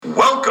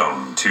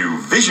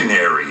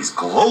Visionaries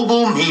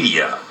Global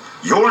Media,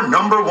 your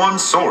number one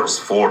source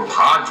for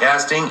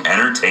podcasting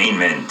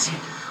entertainment.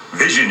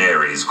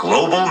 Visionaries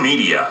Global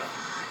Media,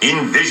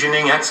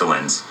 envisioning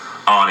excellence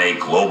on a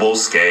global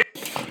scale.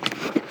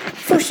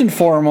 First and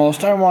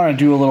foremost, I want to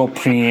do a little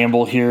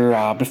preamble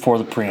here before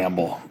the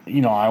preamble.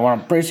 I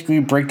want to basically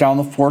break down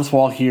the fourth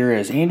wall here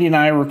as Andy and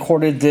I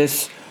recorded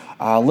this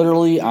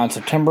literally on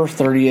September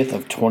 30th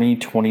of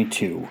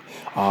 2022.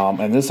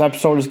 And this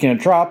episode is going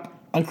to drop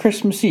on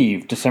Christmas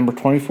Eve, December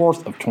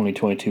 24th of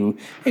 2022.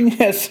 And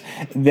yes,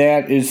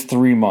 that is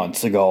 3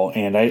 months ago.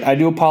 And I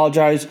do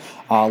apologize.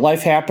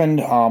 Life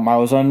happened. I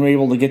was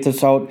unable to get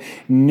this out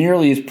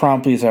nearly as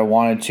promptly as I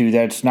wanted to.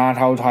 That's not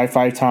how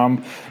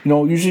High5Tom,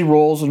 usually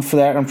rolls. And for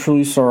that, I'm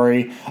truly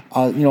sorry.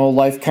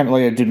 Life kind of,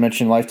 like I did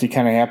mention, life did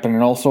kind of happen.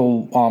 And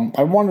also,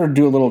 I wanted to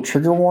do a little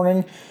trigger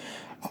warning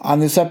on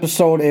this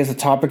episode as the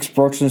topics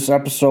broached in this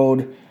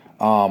episode.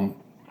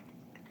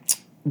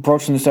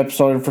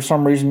 And for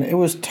some reason it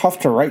was tough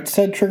to write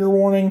said trigger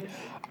warning.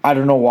 I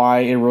don't know why.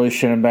 It really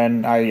shouldn't have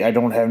been. I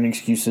don't have any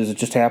excuses. It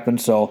just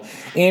happened. So,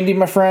 Andy,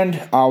 my friend,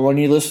 when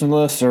you listen to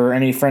this, or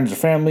any friends or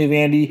family of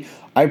Andy,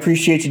 I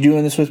appreciate you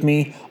doing this with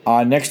me.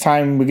 Next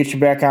time we get you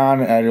back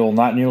on, it will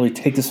not nearly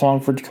take this long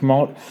for it to come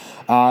out.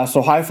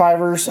 So high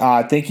fivers,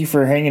 thank you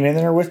for hanging in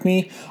there with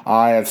me.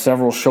 I have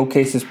several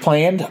showcases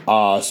planned.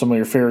 Some of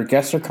your favorite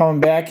guests are coming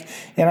back,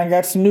 and I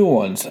got some new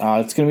ones.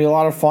 It's going to be a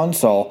lot of fun.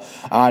 So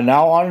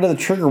now on to the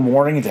trigger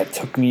warning that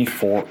took me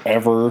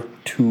forever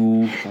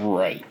to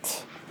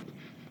write.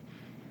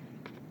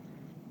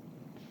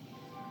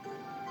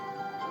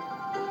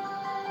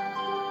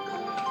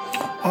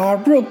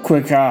 Real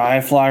quick, high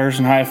flyers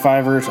and high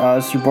fivers.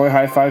 This is your boy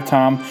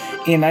High5Tom,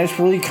 and I just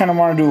really kind of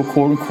want to do a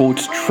quote unquote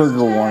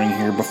trigger warning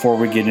here before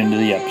we get into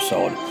the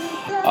episode.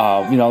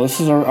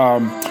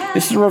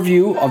 This is a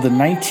review of the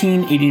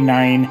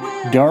 1989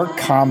 dark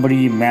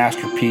comedy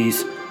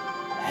masterpiece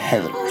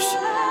Heathers.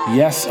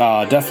 Yes,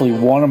 definitely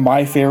one of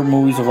my favorite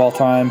movies of all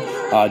time.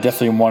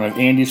 Definitely one of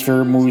Andy's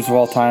favorite movies of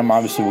all time.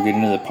 Obviously, we'll get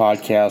into the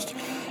podcast,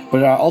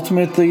 but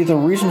ultimately, the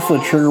reason for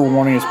the trigger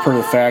warning is per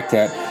the fact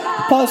that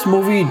the plot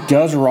movie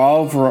does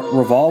revolve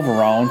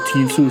around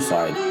teen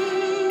suicide.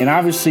 And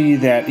obviously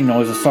that,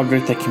 is a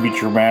subject that can be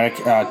dramatic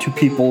to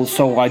people.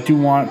 So I do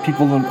want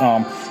people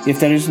to, if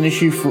that is an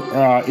issue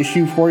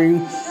for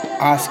you,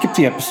 skip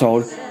the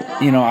episode.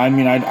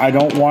 I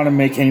don't want to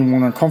make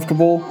anyone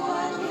uncomfortable.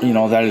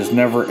 That is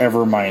never,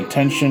 ever my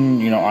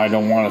intention. I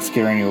don't want to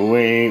scare anyone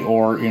away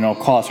or,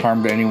 cause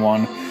harm to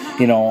anyone.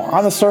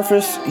 On the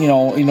surface,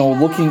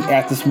 looking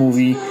at this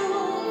movie,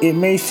 it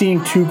may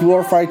seem to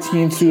glorify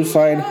teen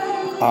suicide.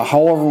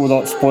 However,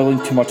 without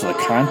spoiling too much of the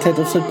content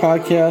of said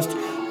podcast,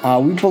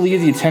 we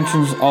believe the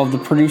intentions of the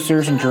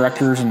producers and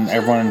directors and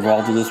everyone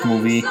involved with this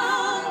movie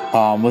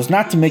was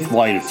not to make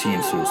light of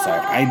teen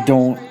suicide.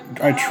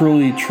 I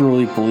truly,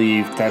 truly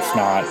believe that's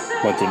not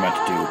what they meant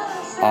to do.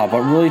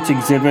 But really to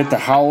exhibit the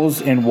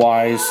hows and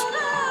whys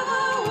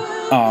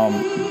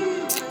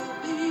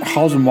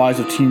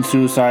of teen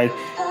suicide,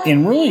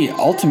 and really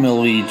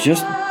ultimately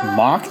just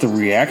mock the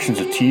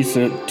reactions of teen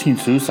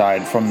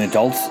suicide from the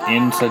adults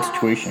in said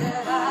situation.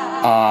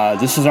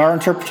 This is our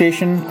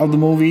interpretation of the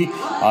movie.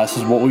 This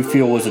is what we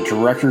feel was the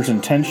director's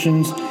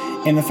intentions.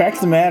 And the fact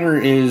of the matter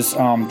is,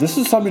 this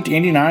is subject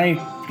Andy and I,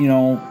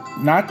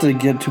 not to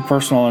get too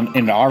personal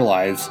into our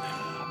lives,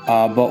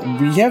 but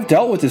we have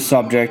dealt with this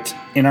subject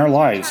in our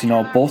lives,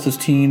 both as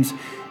teens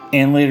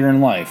and later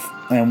in life.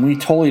 And we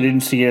totally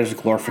didn't see it as a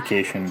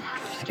glorification.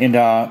 And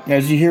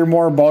as you hear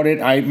more about it,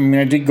 I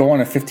did go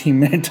on a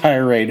 15-minute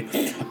tirade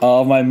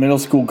of my middle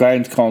school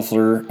guidance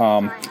counselor.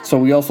 So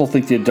we also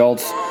think the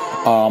adults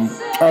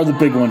are the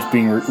big ones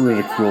being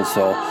ridiculed.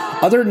 So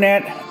other than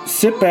that,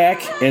 sit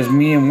back as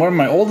me and one of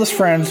my oldest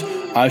friends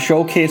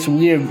showcase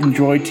we have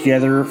enjoyed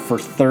together for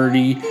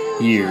 30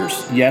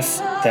 years. Yes,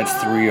 that's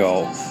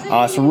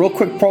 3-0. So real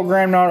quick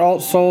program now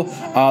also.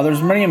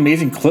 There's many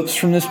amazing clips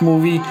from this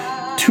movie.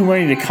 Too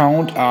many to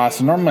count,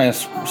 so normally I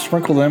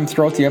sprinkle them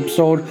throughout the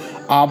episode,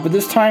 but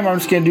this time I'm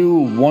just going to do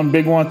one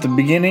big one at the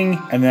beginning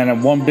and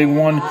then one big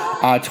one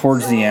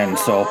towards the end.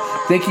 So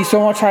thank you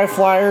so much, High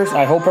Flyers.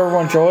 I hope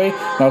everyone enjoy.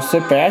 Now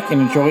sit back and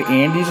enjoy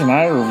Andy's and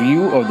I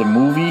review of the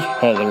movie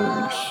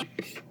Heathers.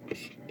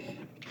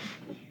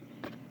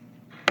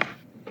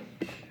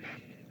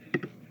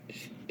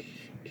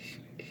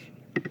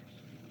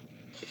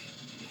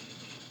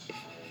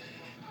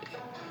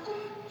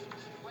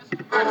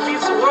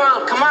 Feeds the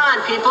world. Come on,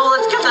 people.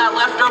 Let's give that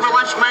leftover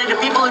lunch money to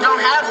people who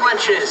don't have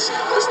lunches.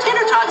 Those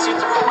tater tots you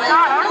threw away.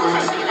 God, aren't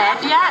they dead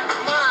yet?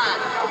 Come on,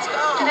 let's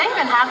go. Do they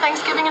even have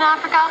Thanksgiving in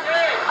Africa?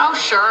 Oh,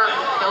 sure.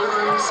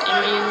 Pilgrims,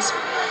 Indians,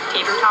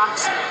 tater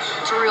tots.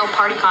 It's a real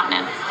party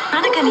continent.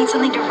 Monica needs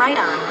something to write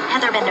on.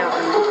 Heather, bend over.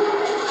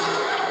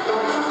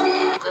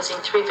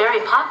 Losing 3 very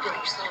popular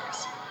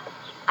students.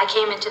 I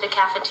came into the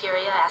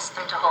cafeteria, asked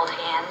them to hold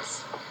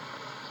hands.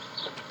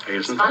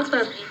 Isn't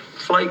that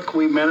flake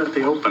we met at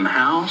the open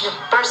house? A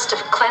burst of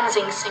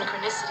cleansing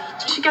synchronicity.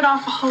 You should get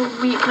off a whole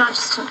week, not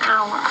just an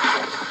hour.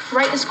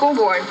 Write the school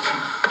board.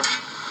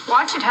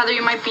 Watch it, Heather.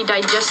 You might be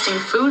digesting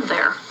food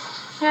there.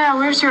 Yeah,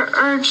 where's your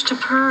urge to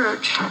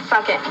purge?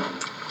 Fuck it.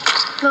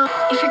 Look,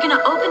 if you're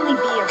gonna openly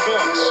be a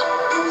bitch,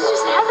 It's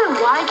just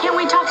Heather. Why can't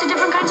we talk to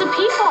different kinds of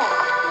people?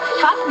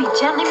 fuck me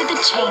gently with a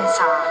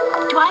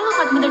chainsaw. Do I look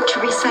like Mother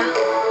Teresa?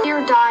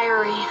 Dear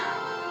diary,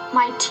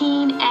 my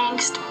teen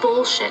angst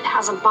bullshit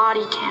has a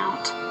body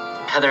count.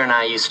 Heather and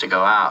I used to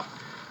go out,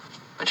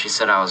 but she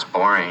said I was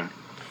boring.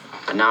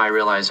 But now I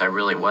realize I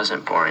really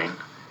wasn't boring.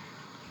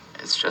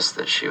 It's just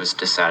that she was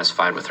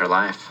dissatisfied with her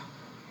life.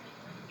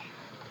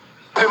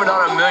 Payment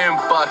on $1 million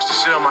to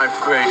sit on my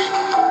face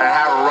and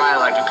have a ride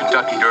like the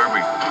Kentucky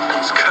Derby.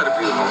 It's gotta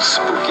be the most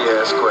spooky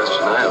ass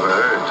question I ever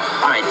heard.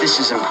 All right, this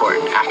is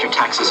important. After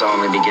taxes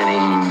only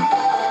beginning...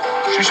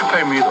 She should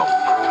pay me, though.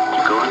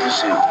 You go to the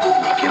zoo,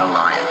 you get a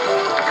lion,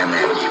 and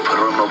then you put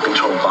a remote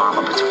control bomb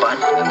up its butt.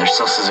 And then there's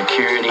Social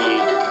Security,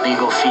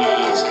 legal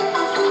fees.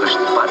 You push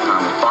the button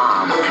on the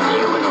bomb, and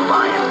you and the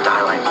lion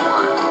die like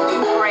one.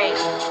 Great.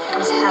 Here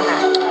comes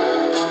Heather.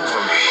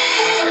 Oh,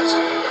 shit.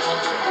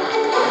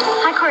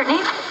 Hi,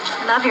 Courtney.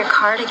 Love your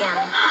cardigan.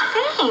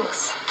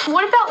 Thanks.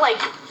 What about, like,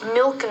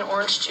 milk and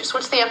orange juice?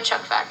 What's the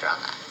upchuck factor on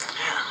that?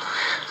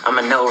 I'm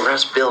a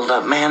no-rest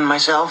build-up man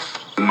myself.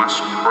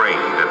 Must pray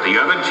that the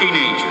other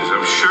teenagers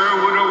of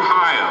Sherwood,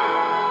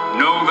 Ohio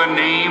know the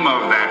name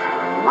of that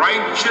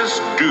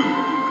righteous dude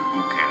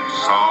who can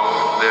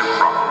solve their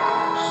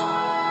problems.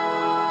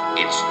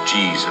 It's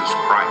Jesus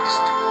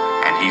Christ,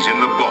 and he's in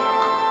the book.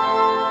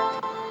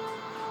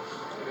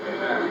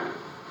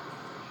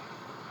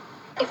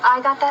 If I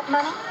got that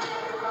money,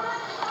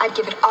 I'd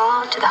give it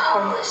all to the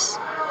homeless.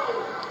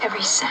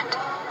 Every cent.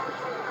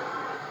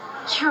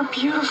 You're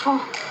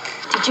beautiful.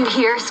 Did you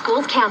hear?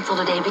 School's canceled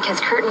today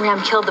because Kurt and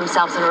Ram killed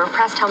themselves in a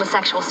repressed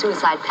homosexual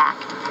suicide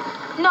pact.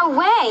 No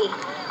way!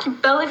 He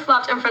belly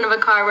flopped in front of a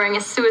car wearing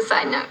a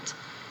suicide note.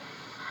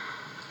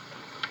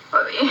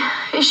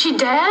 Is she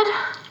dead?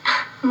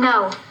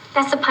 No,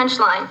 that's the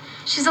punchline.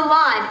 She's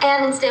alive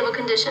and in stable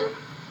condition.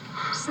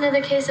 Just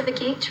another case of a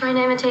geek trying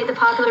to imitate the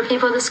popular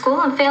people of the school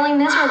and failing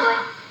miserably.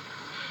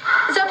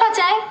 Is that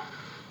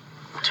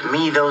pate? To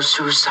me, though,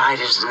 suicide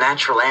is the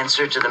natural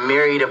answer to the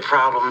myriad of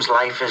problems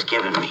life has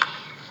given me.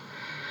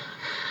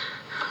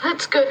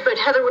 That's good, but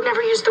Heather would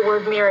never use the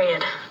word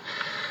myriad.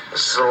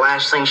 This is the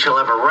last thing she'll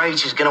ever write.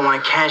 She's gonna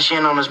want to cash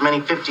in on as many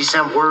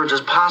 50-cent words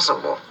as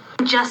possible.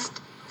 I'm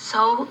just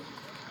so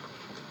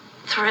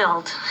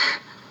thrilled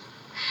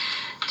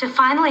to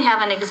finally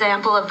have an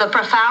example of the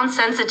profound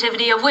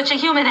sensitivity of which a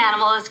human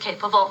animal is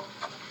capable.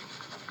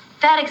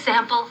 That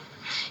example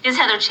is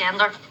Heather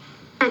Chandler.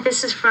 Hi,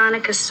 this is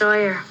Veronica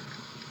Sawyer.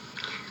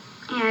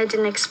 Yeah, I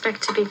didn't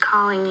expect to be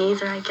calling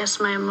either. I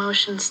guess my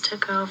emotions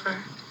took over.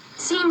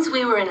 Seems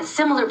we were in a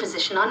similar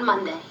position on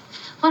Monday,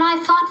 when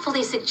I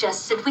thoughtfully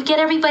suggested we get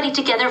everybody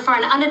together for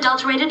an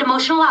unadulterated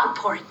emotional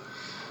outpouring.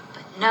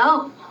 But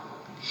no,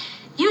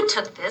 you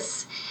took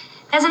this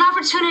as an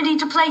opportunity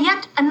to play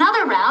yet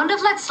another round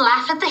of Let's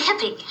Laugh at the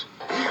Hippie.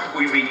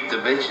 We beat the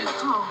bitches.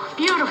 Oh,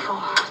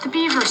 beautiful. The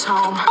beaver's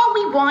home. All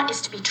we want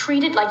is to be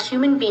treated like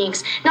human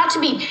beings, not to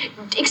be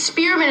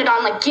experimented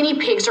on like guinea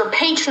pigs or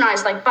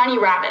patronized like bunny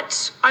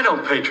rabbits. I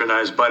don't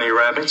patronize bunny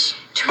rabbits.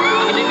 I'm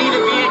gonna need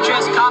a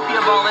VHS copy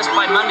of all this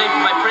by Monday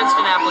for my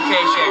Princeton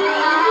application.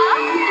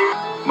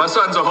 My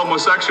son's a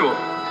homosexual,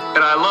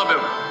 and I love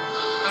him.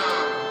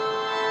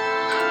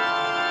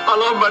 I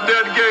love my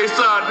dead gay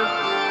son.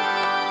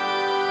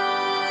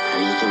 How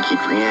do you think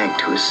he'd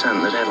react to his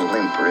son that had a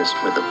limp wrist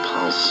with a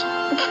pulse?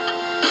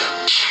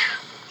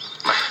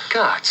 My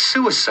God,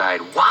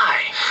 suicide,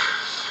 why?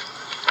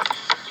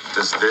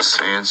 Does this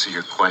answer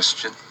your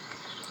question?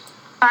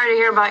 Sorry to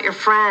hear about your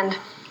friend.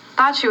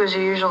 Thought she was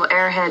your usual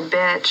airhead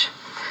bitch.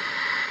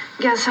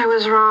 Guess I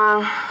was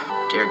wrong.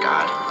 Dear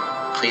God,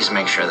 please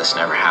make sure this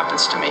never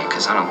happens to me,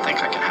 because I don't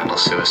think I can handle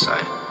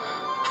suicide.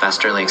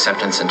 Fast early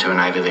acceptance into an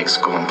Ivy League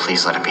school, and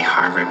please let it be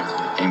Harvard.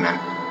 Amen.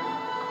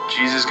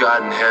 Jesus,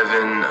 God in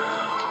heaven,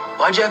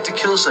 why'd you have to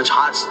kill such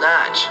hot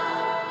snatch?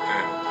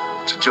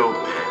 It's a joke,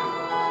 man.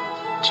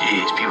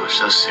 Jeez, people are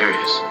so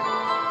serious.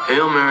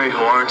 Hail Mary,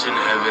 who art in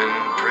heaven,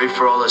 pray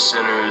for all the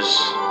sinners,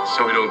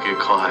 so we don't get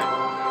caught.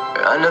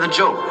 Another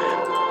joke, man.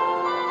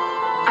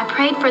 I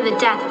prayed for the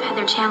death of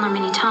Heather Chandler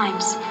many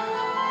times.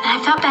 And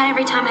I felt bad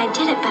every time I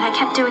did it, but I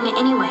kept doing it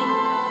anyway.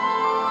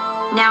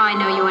 Now I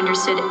know you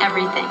understood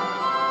everything.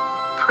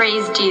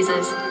 Praise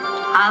Jesus.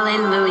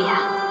 Hallelujah.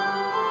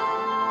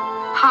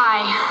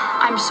 Hi,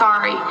 I'm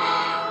sorry.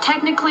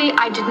 Technically,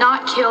 I did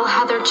not kill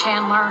Heather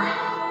Chandler.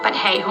 But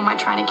hey, who am I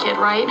trying to kid,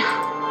 right?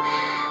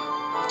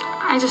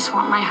 I just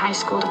want my high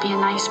school to be a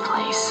nice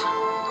place.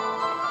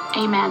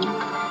 Amen.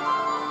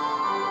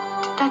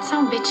 Did that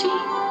sound bitchy?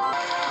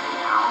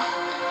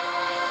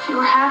 If you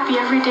were happy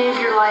every day of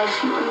your life,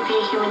 you wouldn't be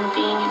a human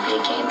being, you'd be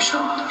a game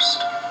show host.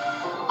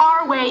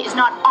 Our way is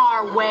not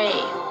our way.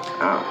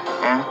 Oh,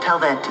 yeah, tell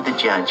that to the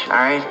judge,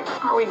 all right?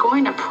 Are we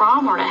going to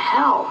prom or to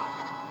hell?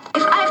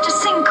 If I have to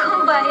sing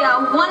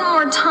Kumbaya one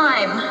more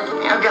time.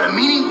 Yeah, I've got a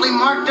meaningfully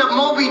marked up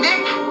Moby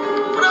Dick.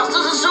 What else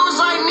does a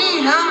suicide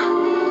need,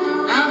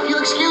 huh? Now, if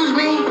you'll excuse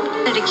me.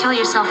 whether to kill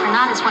yourself or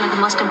not is one of the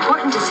most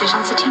important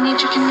decisions a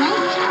teenager can make.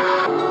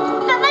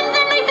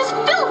 That knife is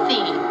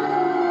filthy.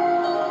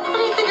 What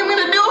do you think I'm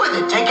gonna do with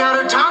it? Take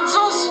out her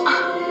tonsils?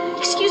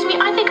 Excuse me,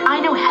 I think I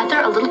know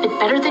Heather a little bit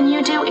better than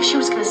you do. If she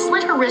was going to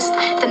slit her wrist,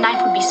 the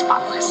knife would be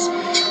spotless.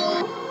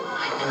 I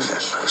knew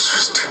that loose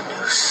was too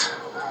loose.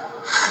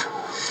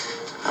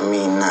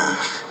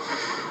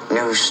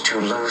 News too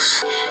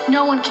loose.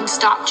 No one can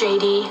stop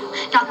JD.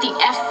 Not the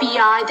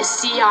FBI, the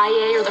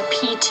CIA, or the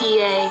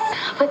PTA.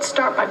 Let's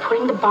start by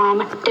putting the bomb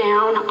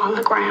down on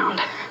the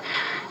ground.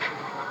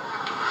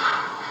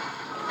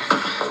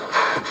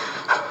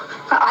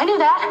 I knew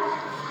that.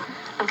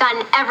 I've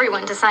gotten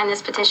everyone to sign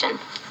this petition.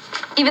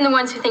 Even the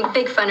ones who think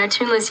Big Fun are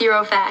tuneless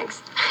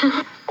Eurofags.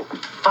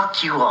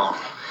 Fuck you all.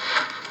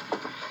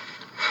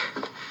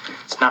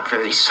 It's not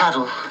very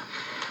subtle,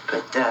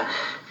 but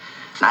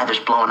neither's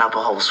blowing up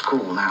a whole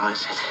school now,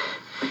 is it?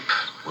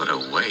 What a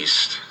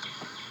waste.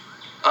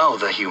 Oh,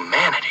 the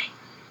humanity.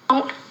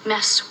 Don't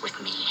mess with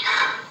me.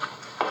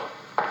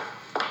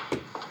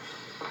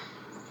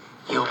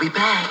 You'll be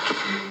back.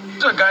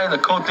 Who's that guy in the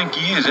coat think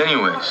he is,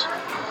 anyways?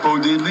 Bo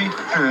Diddley?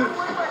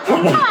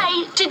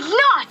 I did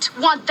not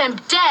want them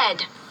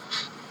dead.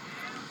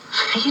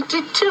 You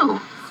did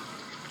too.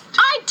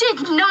 I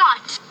did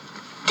not.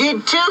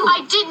 Did too.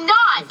 I did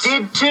not.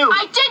 Did too.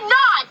 I did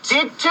not.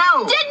 Did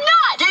too. Did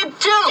not. Did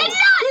too. Did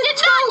not.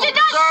 Did not. Did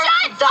not.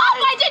 Shut up.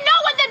 I did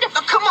not want them to.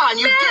 Oh, come on,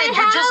 you Mary did. You're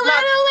had just a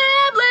not. little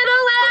lamb,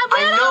 little lamb,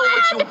 I know what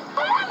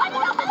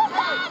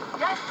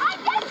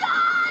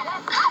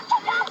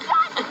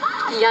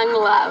you. Young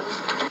love.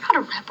 Not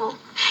a rebel.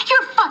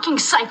 You're fucking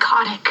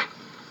psychotic.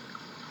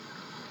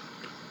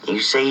 You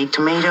say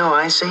tomato,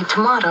 I say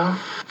tomato.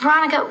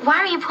 Veronica, why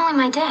are you pulling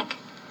my dick?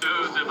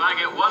 Dudes, if I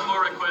get one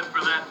more request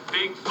for that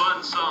big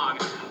fun song,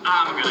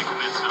 I'm gonna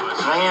commit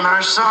suicide. Playing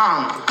our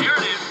song. Here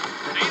it is.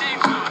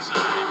 Teenage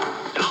suicide.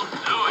 Don't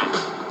do it.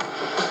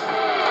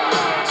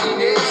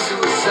 Teenage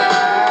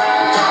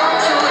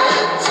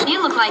suicide.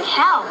 You look like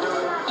hell.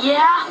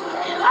 Yeah,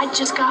 I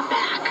just got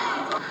back.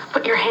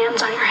 Put your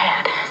hands on your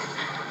head.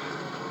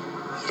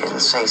 He didn't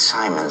say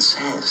Simon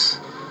Says.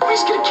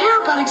 Nobody's gonna care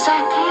about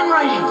exact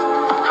handwriting.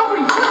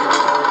 Nobody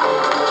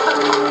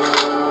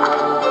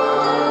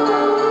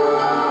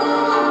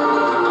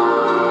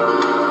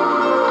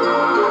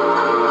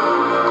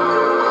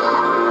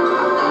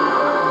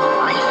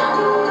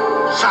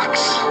Life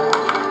sucks.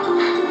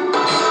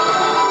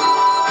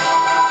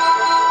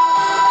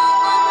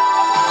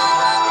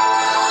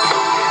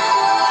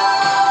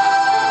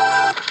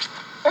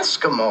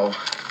 Eskimo.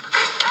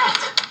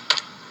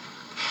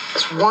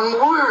 That's one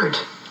word.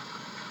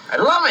 I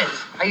love it.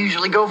 I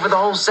usually go for the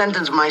whole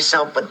sentence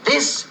myself, but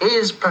this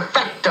is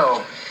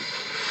perfecto.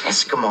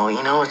 Eskimo,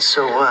 you know, it's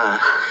so,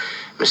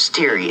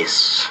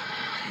 mysterious.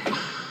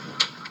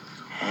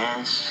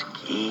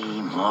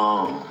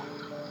 Eskimo.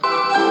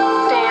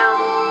 Damn.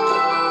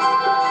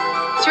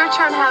 It's your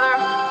turn, Heather.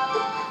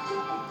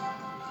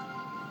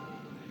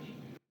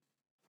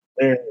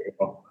 There you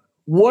go.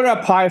 What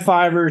up, high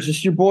fivers?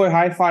 It's your boy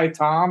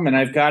High5Tom, and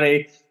I've got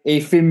a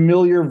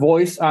familiar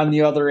voice on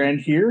the other end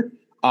here.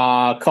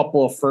 A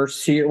couple of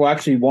firsts here. Well,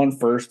 actually, one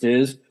first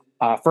is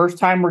first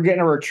time we're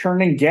getting a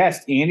returning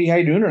guest. Andy, how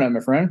you doing tonight,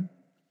 my friend?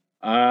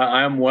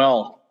 I'm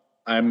well.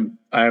 I'm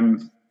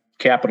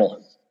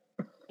capital.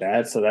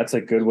 That's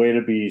a good way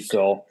to be.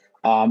 So,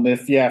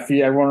 if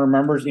everyone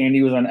remembers,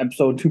 Andy was on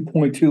episode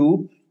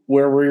 2.2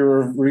 where we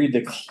reviewed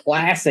the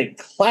classic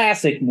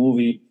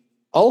movie,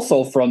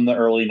 also from the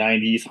early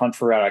 90s, Hunt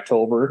for Red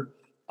October.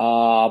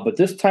 But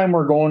this time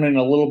we're going in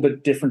a little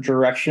bit different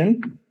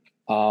direction.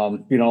 I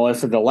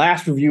said the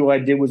last review I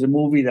did was a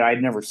movie that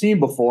I'd never seen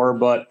before,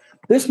 but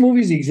this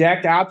movie's the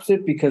exact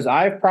opposite because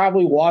I've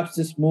probably watched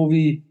this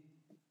movie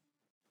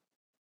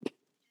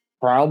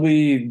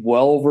probably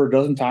well over a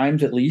dozen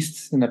times at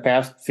least in the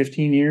past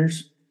 15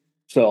 years.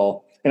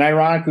 So, and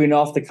ironically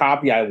enough, the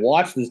copy I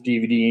watched this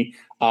DVD,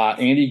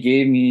 Andy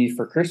gave me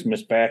for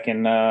Christmas back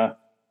in, I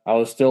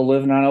was still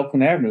living on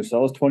Oakland Avenue, so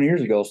that was 20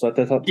 years ago. So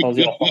that tells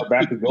you how far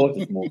back we go with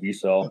this movie.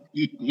 So,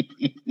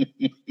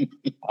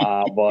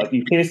 but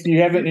in case you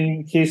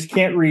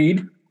can't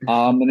read,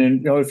 and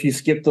then if you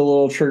skip the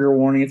little trigger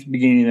warning at the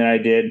beginning that I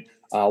did,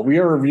 we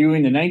are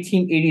reviewing the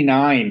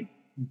 1989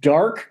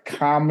 dark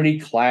comedy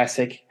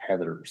classic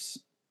Heathers.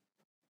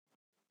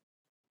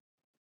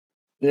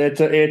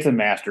 It's a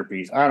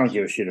masterpiece. I don't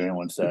give a shit what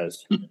anyone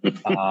says.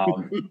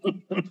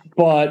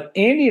 But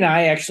Andy and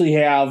I actually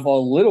have a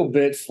little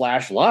bit /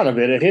 a lot of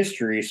it of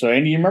history. So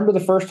Andy, you remember the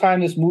first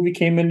time this movie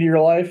came into your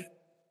life?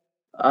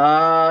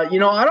 I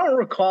don't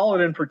recall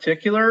it in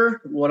particular.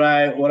 What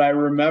I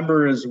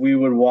remember is we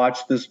would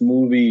watch this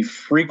movie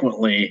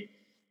frequently,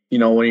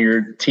 when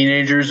you're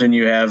teenagers and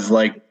you have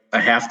like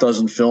a half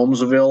dozen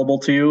films available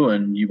to you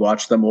and you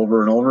watch them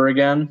over and over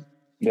again.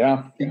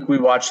 Yeah. I think we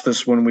watched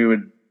this when we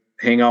would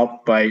hang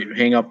out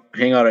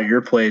at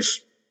your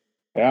place.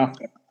 Yeah.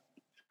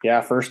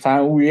 First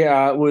time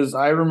was,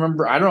 I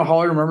remember, I don't know how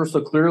I remember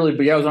so clearly,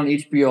 but yeah, it was on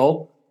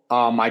HBO.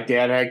 My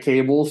dad had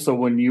cable. So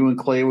when you and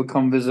Clay would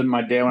come visit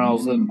my dad, when I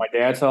was in my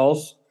dad's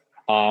house,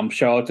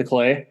 Shout out to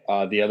Clay,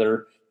 the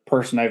other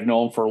person I've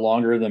known for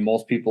longer than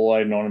most people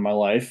I've known in my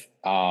life.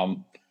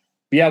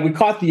 Yeah, we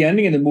caught the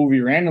ending of the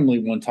movie randomly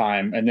one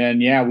time, and then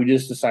we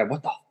just decided,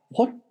 what the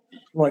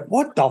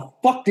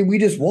fuck did we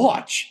just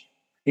watch?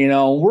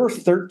 We're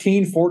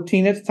 13,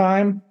 14 at the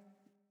time.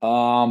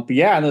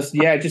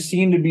 It just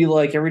seemed to be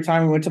like every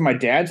time we went to my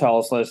dad's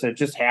house, it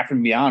just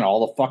happened to be on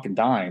all the fucking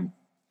time.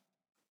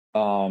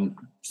 So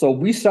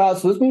this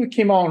movie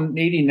came out in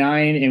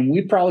 89, and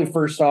we probably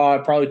first saw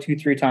it probably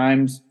 2-3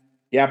 times.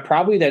 Yeah,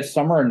 probably that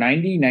summer of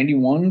 90,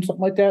 91,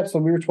 something like that. So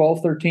we were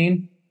 12,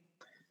 13.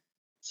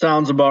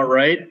 Sounds about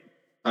right.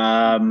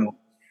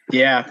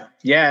 Yeah.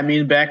 I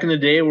mean, back in the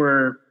day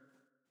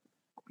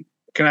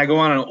can I go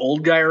on an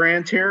old guy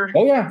rant here?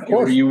 Oh yeah, of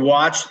course. You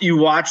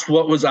watched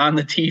what was on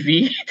the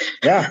TV.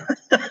 Yeah.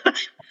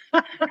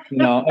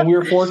 And we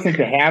were fortunate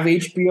to have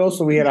HBO,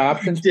 so we had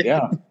options.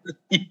 Yeah.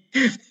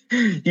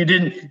 You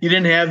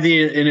didn't have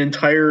an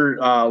entire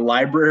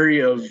library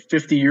of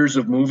 50 years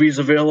of movies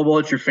available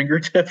at your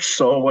fingertips,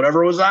 so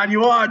whatever was on,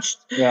 you watched.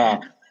 Yeah.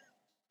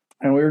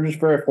 And we were just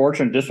very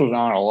fortunate. This was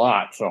on a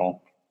lot,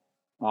 so.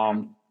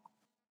 And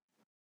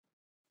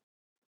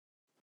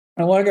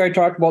like I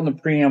talked about in the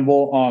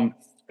preamble,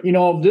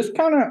 this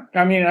kind of,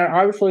 I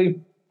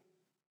obviously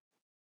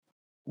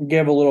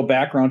give a little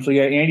background. So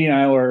Andy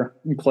and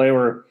Clay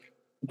were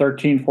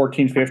 13,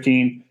 14,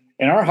 15.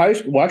 And our high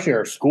school, actually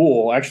our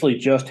school, actually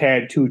just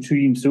had 2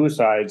 teen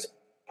suicides,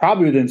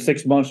 probably within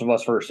 6 months of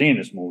us first seeing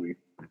this movie.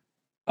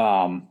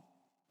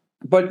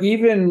 But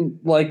even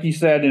like you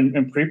said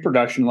in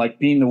pre-production, like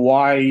being the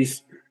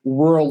wise,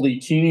 worldly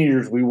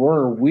teenagers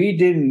we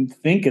didn't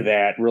think of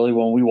that really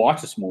when we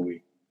watched this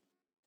movie.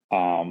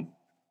 So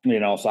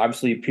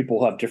obviously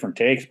people have different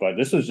takes, but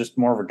this is just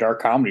more of a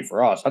dark comedy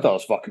for us. I thought it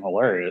was fucking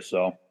hilarious.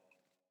 So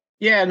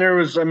yeah, and there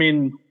was,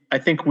 I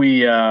think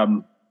we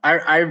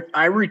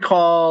I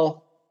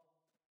recall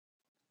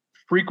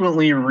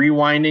frequently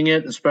rewinding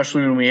it,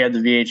 especially when we had the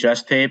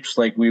VHS tapes.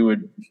 Like we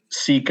would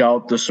seek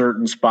out the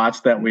certain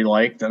spots that we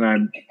liked, and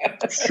I'm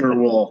sure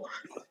we'll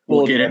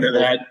get into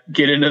that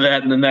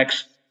in the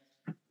next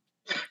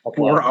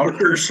 4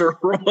 hours or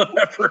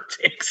whatever it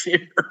takes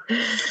here.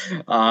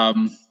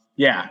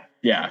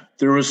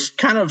 There was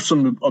kind of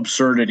some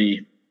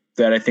absurdity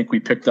that I think we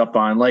picked up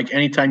on. Like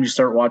anytime you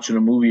start watching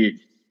a movie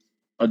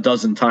a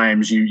dozen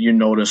times, you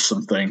notice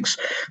some things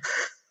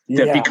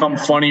that become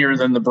funnier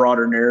than the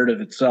broader narrative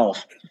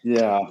itself.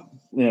 Yeah.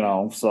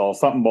 So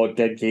something about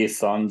dead gay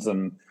sons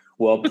and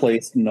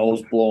well-placed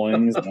nose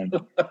blowings and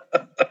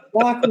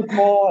fuck with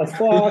Moss,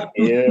 fuck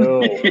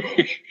you.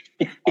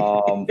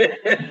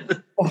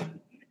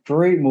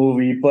 Great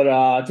movie,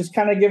 but just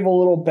kind of give a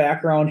little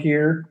background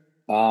here.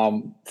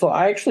 So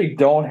I actually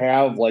don't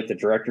have like the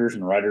directors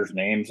and writers'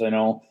 names.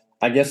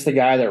 I guess the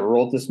guy that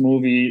wrote this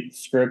movie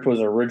script was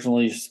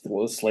originally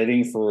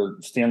slating for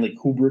Stanley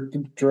Kubrick to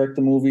direct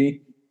the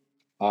movie.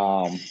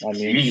 For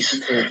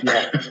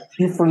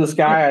this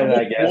guy,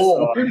 I guess.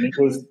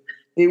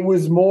 It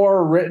was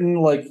more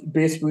written like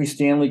basically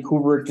Stanley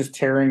Kubrick just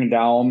tearing it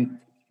down.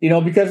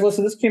 Because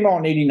listen, this came out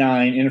in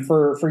 89, and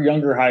for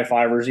younger high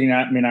fivers, may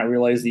not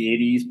realize the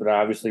 80s, but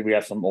obviously we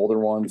have some older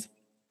ones.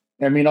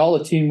 All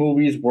the teen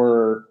movies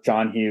were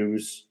John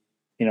Hughes,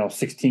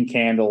 16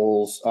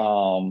 Candles,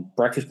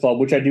 Breakfast Club,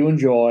 which I do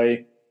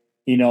enjoy.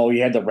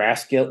 You had the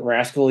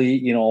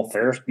Rascally,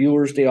 Ferris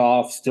Bueller's Day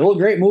Off, still a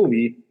great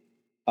movie,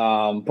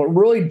 but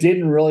really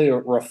didn't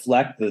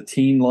reflect the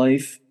teen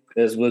life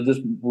as what this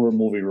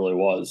movie really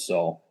was.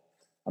 So,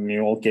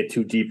 we won't get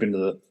too deep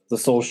into the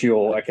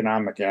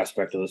socio-economic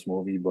aspect of this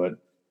movie, but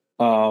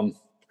and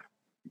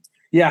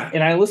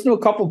I listened to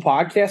a couple of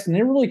podcasts, and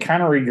they really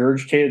kind of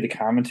regurgitated the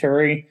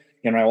commentary.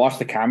 When I watched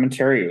the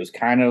commentary, it was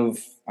kind of,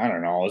 I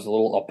don't know, it was a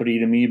little uppity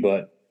to me,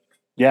 but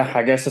yeah,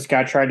 I guess this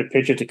guy tried to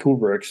pitch it to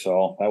Kubrick,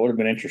 so that would have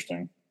been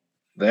interesting.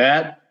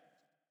 That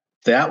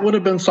would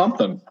have been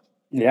something.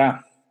 Yeah.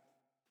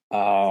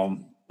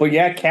 But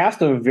yeah,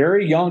 cast a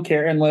very young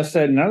character, and like I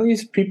said, none of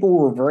these people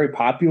were very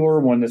popular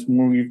when this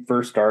movie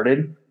first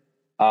started.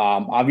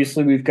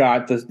 Obviously, we've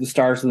got the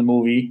stars of the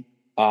movie,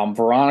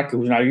 Veronica,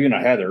 who's not even a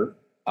Heather,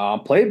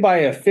 played by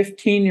a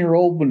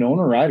 15-year-old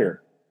Winona Ryder.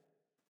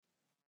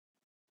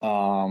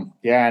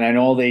 And I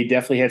know they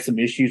definitely had some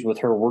issues with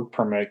her work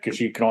permit because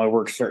she can only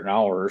work certain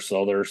hours.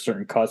 So there are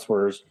certain cuts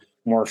where it's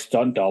more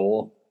stunt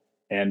double.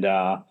 And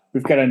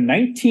we've got a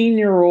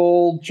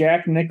 19-year-old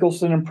Jack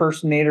Nicholson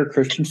impersonator,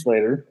 Christian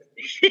Slater.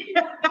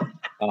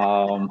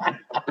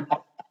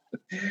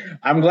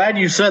 I'm glad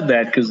you said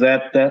that because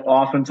that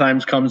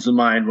oftentimes comes to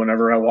mind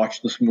whenever I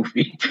watch this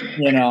movie.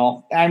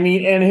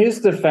 In his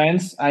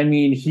defense,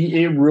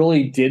 it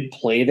really did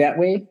play that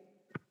way.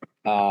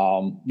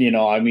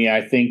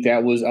 I think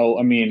that was,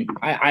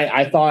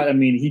 I thought,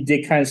 he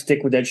did kind of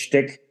stick with that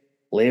shtick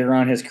later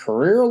on in his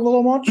career a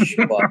little much,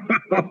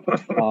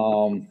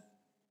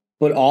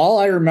 but all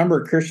I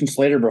remember Christian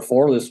Slater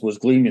before this was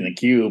Gleaming the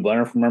Cube. I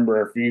don't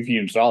remember if you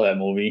even saw that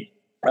movie.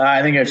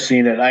 I think I've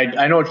seen it.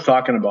 I know what you're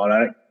talking about.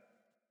 I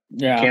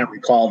can't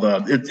recall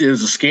it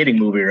is a skating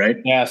movie, right?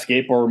 Yeah,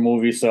 skateboard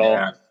movie.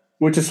 So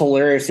Which is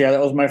hilarious. Yeah, that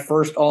was my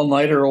first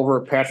all-nighter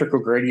over at Patrick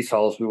O'Grady's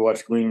house. We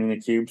watched Gleaming the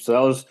Cube. So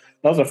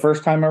that was the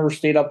first time I ever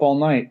stayed up all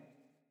night.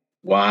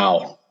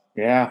 Wow.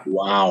 Yeah.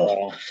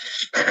 Wow.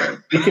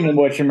 Speaking of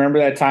which, remember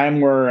that time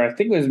where I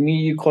think it was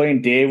me, you, Clay,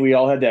 and Dave, we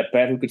all had that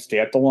bet who could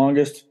stay up the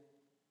longest?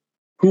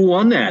 Who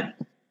won that?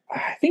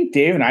 I think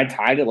Dave and I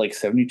tied at like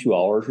 72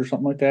 hours or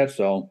something like that.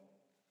 So,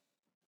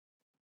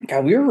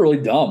 God, we were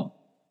really dumb.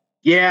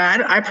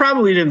 Yeah, I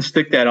probably didn't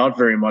stick that out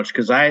very much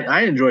because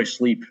I enjoy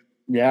sleep.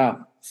 Yeah.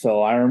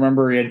 So I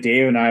remember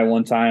Dave and I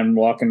one time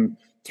walking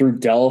through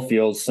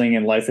Delafield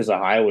singing Life is a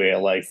Highway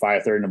at like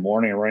 5:30 in the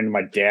morning and running to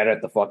my dad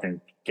at the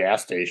fucking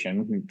gas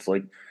station. It's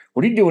like,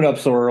 what are you doing up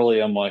so early?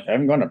 I'm like, I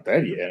haven't gone to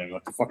bed yet. I don't know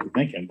what the fuck you're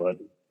thinking, but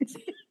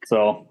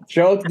so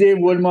shout out to Dave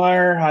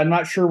Woodmeyer. I'm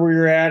not sure where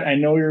you're at. I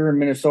know you're in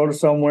Minnesota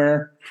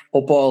somewhere.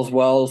 Hope all is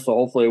well. So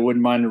hopefully I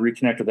wouldn't mind to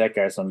reconnect with that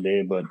guy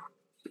someday, but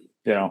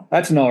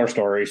that's another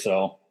story.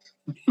 So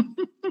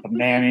but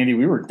man, Andy,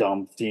 we were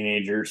dumb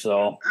teenagers.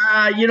 So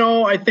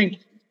I think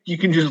you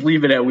can just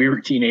leave it at we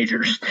were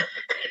teenagers.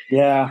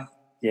 Yeah.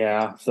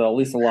 So at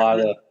least a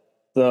lot of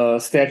the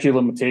statute of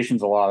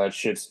limitations, a lot of that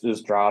shit's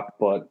just dropped.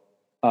 But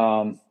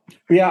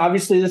yeah,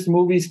 obviously this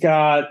movie's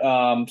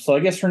got so I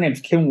guess her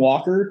name's Kim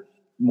Walker,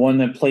 one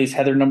that plays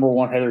Heather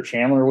 #1, Heather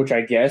Chandler, which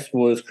I guess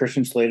was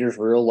Christian Slater's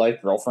real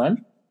life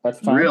girlfriend at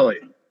the time. Really?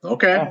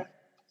 Okay. Yeah.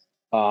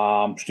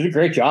 She did a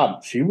great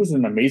job. She was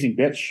an amazing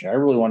bitch. I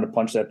really wanted to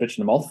punch that bitch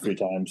in the mouth a few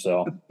times.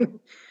 So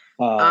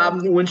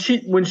when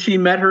she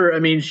met her, I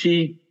mean,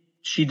 she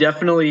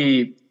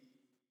definitely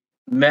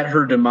met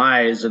her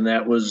demise, and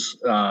that was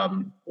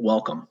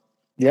welcome.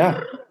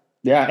 Yeah,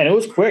 and it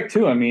was quick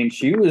too. I mean,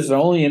 she was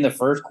only in the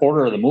first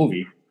quarter of the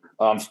movie.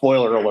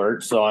 Spoiler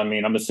alert. So, I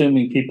mean, I'm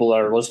assuming people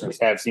that are listeners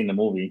have seen the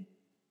movie.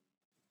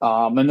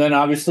 And then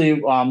obviously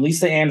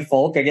Lisa Ann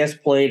Falk, I guess,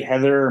 played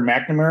Heather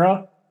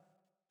McNamara.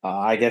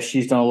 I guess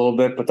she's done a little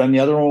bit, but then the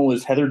other one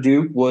was Heather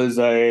Duke, was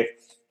a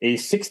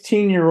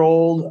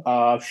 16-year-old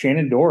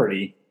Shannon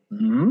Doherty.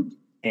 Mm-hmm.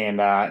 And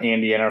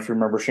Andy, I don't know if you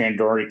remember, Shannon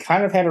Doherty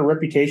kind of had a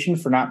reputation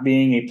for not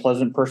being a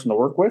pleasant person to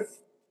work with.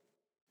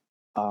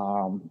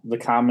 The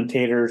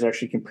commentators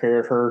actually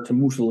compared her to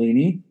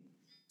Mussolini.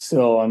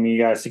 So, I mean,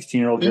 you got a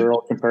 16-year-old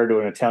girl compared to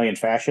an Italian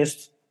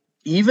fascist.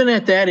 Even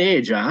at that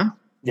age, huh?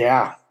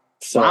 Yeah.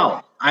 So,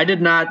 wow. I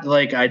did not know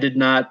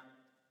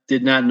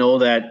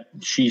that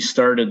she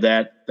started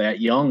that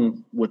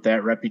young with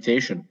that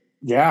reputation.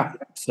 Yeah.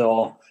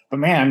 So, but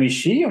man, I mean,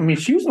 she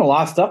was in a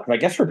lot of stuff. I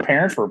guess her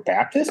parents were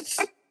Baptists.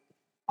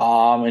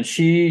 And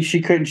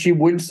she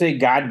wouldn't say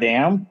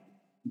goddamn,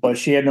 but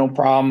she had no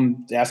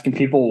problem asking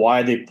people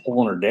why they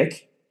pulling her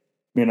dick.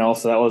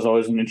 So that was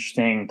always an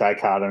interesting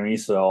dichotomy.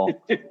 So,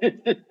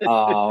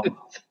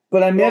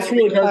 but I mean, that's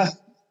really that's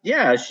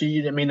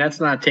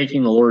not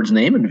taking the Lord's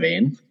name in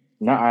vain.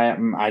 No,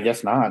 I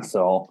guess not.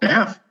 So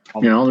yeah,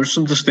 there's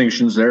some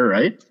distinctions there,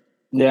 right?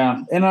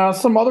 Yeah, and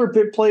some other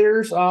big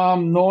players, no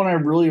one I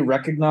really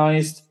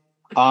recognized.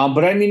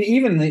 But I mean,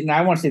 even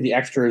I want to say the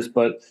extras,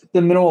 but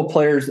the minimal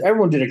players,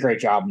 everyone did a great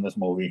job in this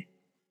movie.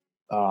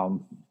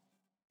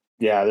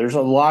 Yeah, there's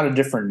a lot of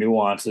different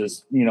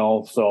nuances,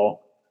 So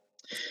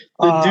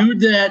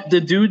the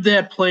dude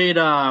that played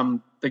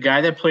the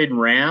guy that played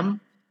Ram.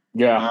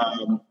 Yeah,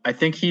 I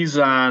think he was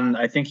on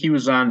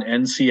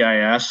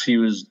NCIS. He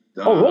was.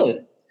 Oh,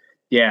 really?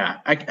 Yeah,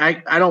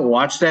 I don't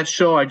watch that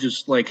show. I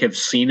just have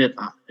seen it.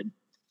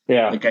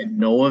 Yeah, I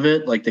know of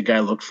it. Like the guy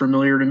looked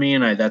familiar to me,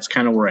 and that's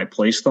kind of where I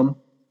placed him.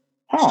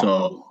 Huh.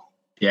 So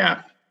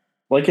yeah,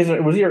 was he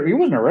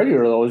wasn't a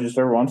regular though? Was he just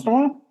every once in a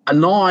while?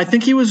 No, I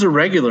think he was a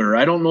regular.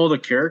 I don't know the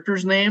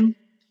character's name,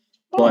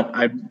 but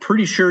I'm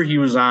pretty sure he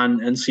was on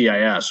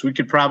NCIS. We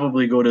could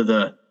probably go to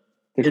the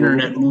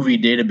Internet Movie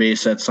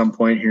Database at some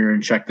point here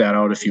and check that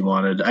out if you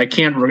wanted. I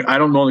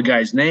don't know the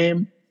guy's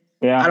name.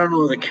 Yeah, I don't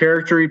know the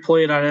character he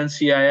played on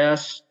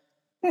NCIS.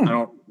 I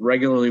don't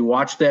regularly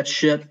watch that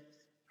shit.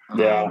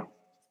 Yeah,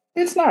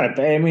 it's not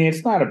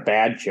a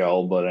bad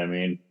show, but I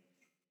mean,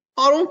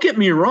 don't get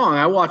me wrong.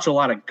 I watch a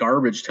lot of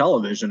garbage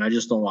television. I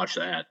just don't watch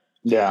that.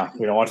 Yeah,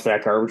 we don't watch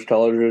that garbage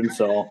television.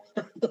 So,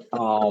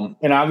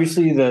 and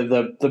obviously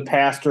the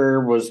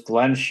pastor was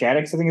Glenn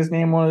Shaddix, I think his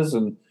name was,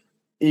 and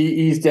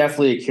he's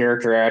definitely a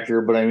character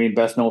actor. But I mean,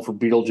 best known for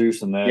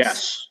Beetlejuice in this.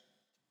 Yes.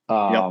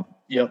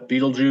 Yep.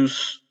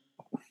 Beetlejuice.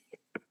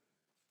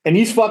 And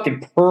he's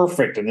fucking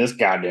perfect in this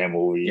goddamn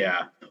movie.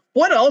 Yeah.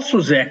 What else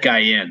was that guy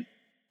in?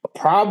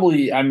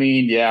 Probably, I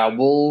mean, yeah,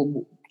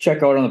 we'll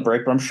check out on the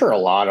break, but I'm sure a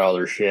lot of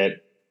other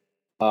shit.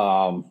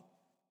 I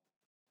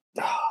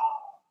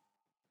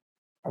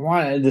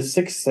want The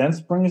Sixth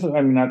Sense brings.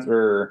 I mean, that's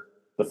or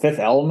The Fifth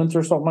Element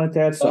or something like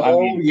that. So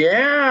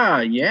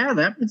yeah,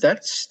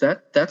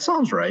 that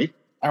sounds right.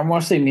 I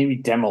want to say maybe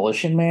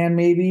Demolition Man,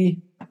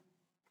 maybe.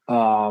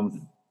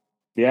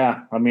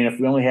 Yeah, I mean, if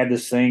we only had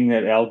this thing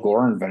that Al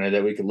Gore invented,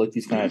 that we could look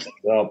these kind of things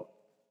up.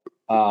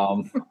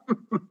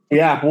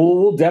 Yeah,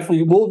 we'll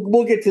definitely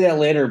we'll get to that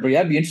later. But yeah,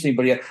 it'd be interesting.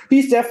 But yeah,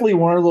 he's definitely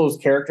one of those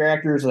character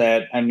actors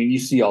that you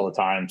see all the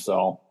time.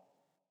 So,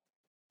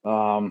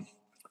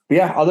 But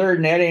yeah, other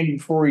than that, Andy,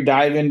 before we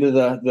dive into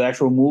the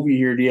actual movie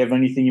here, do you have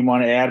anything you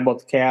want to add about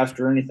the cast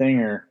or anything,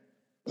 or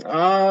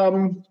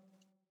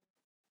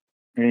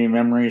any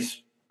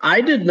memories? I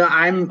did not.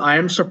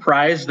 I'm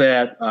surprised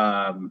that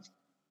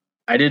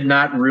I did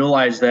not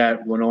realize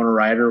that Winona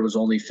Ryder was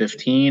only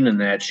 15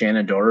 and that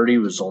Shannon Doherty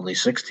was only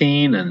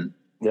 16. And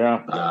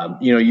yeah,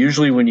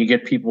 usually when you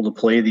get people to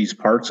play these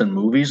parts in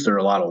movies, they're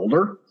a lot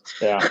older.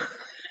 Yeah,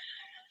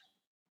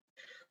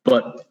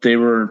 but they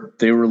were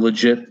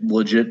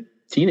legit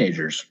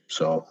teenagers.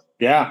 So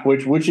yeah,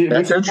 which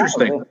that's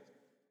interesting.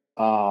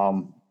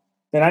 And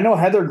I know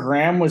Heather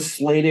Graham was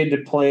slated to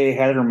play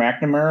Heather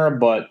McNamara,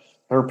 but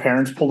her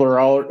parents pulled her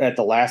out at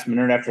the last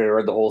minute after they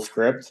read the whole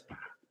script.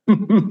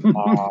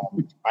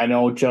 I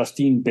know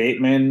Justine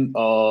Bateman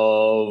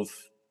of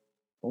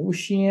what was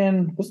she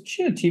in? Wasn't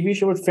she in a TV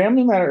show with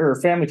Family Matter or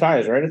Family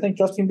Ties? Right, I think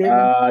Justine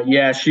Bateman.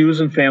 Yeah, she was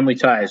in Family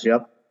Ties.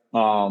 Yep.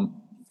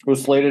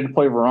 Was slated to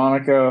play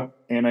Veronica,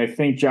 and I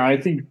think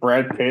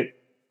Brad Pitt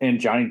and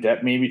Johnny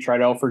Depp maybe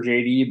tried out for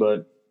JD,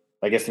 but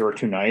I guess they were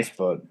too nice.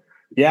 But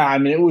yeah, I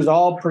mean, it was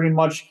all pretty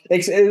much.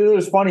 It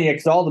was funny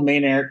because all the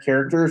main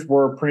characters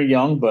were pretty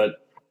young, but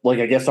like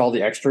I guess all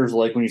the extras,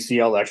 like when you see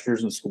all the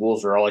extras in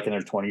schools, are all like in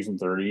their 20s and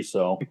 30s.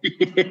 So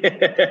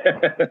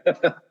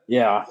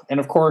yeah, and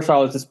of course, I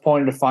was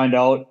disappointed to find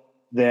out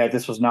that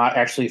this was not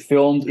actually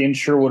filmed in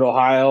Sherwood,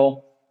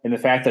 Ohio, and the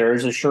fact that there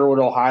is a Sherwood,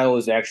 Ohio,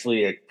 is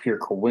actually a pure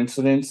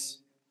coincidence.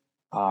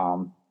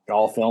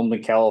 All filmed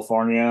in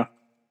California.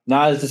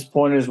 Not as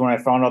disappointed as when I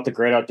found out The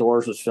Great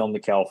Outdoors was filmed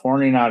in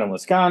California, not in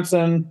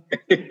Wisconsin.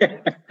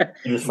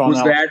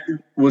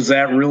 Was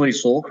that really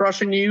soul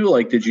crushing to you?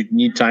 Like, did you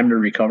need time to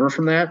recover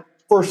from that?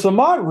 For some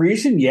odd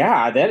reason,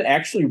 yeah, that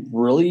actually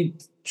really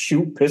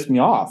pissed me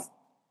off.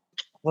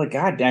 Like,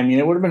 God, I mean,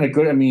 it would have been a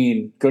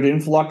good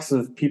influx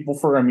of people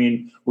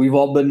we've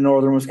all been in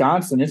northern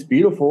Wisconsin. It's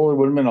beautiful. It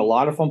would have been a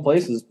lot of fun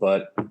places,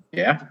 but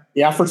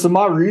yeah, for some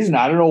odd reason,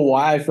 I don't know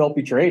why I felt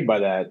betrayed by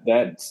that.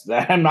 That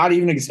I'm not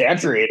even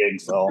exaggerating.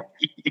 So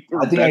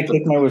I think I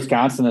take my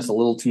Wisconsinists a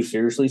little too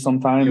seriously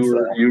sometimes.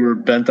 You were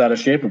bent out of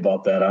shape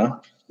about that,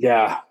 huh?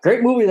 Yeah,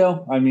 great movie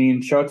though. I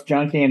mean, shout out to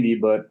John Candy,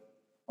 but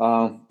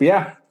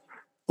yeah.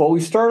 Well,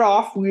 we start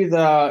off with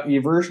a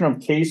version of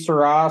Que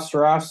Sera,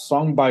 Sera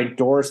sung by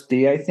Doris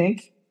Day, I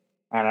think.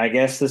 And I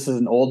guess this is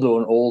an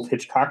old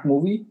Hitchcock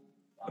movie.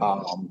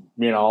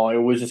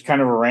 It was just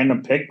kind of a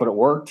random pick, but it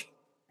worked.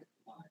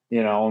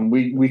 And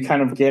we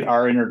kind of get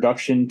our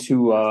introduction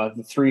to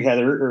the three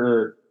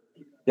Heathers.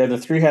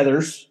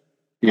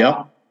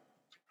 Yeah.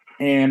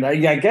 And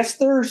I guess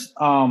there's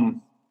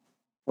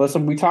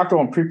listen, we talked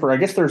about Preeper. I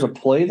guess there's a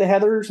play, The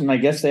Heathers, and I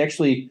guess they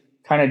actually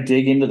kind of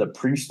dig into the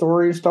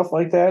pre-story and stuff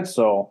like that.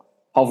 So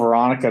how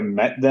Veronica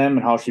met them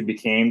and how she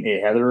became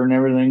a Heather and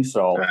everything.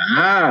 So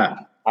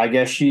I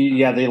guess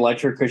they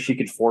liked her because she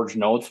could forge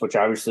notes, which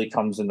obviously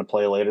comes into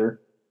play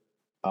later.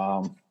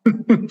 Yeah.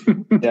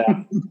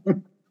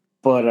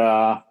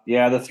 But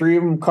the three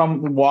of them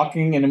come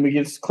walking, and then we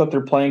get this clip.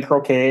 They're playing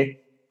croquet,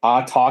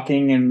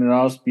 talking, and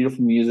it's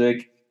beautiful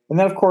music. And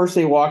then, of course,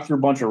 they walk through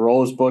a bunch of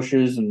rose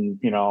bushes and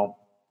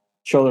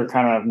show they're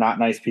kind of not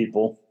nice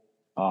people.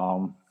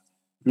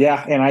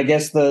 And I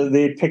guess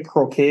they pick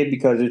croquet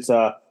because it's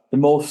the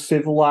most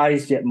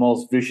civilized yet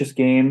most vicious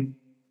game.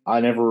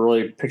 I never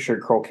really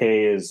pictured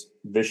croquet as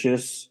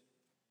vicious,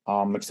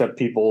 except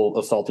people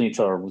assaulting each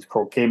other with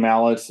croquet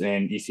mallets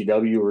and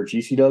ECW or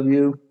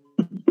GCW.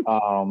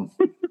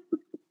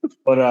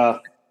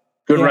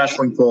 Good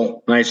wrestling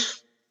pull.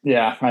 Nice.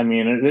 Yeah, I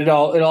mean it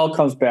all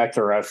comes back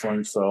to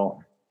wrestling.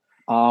 So,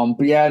 and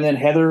then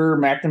Heather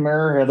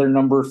McNamara, Heather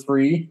number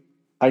 3.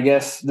 I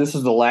guess this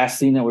is the last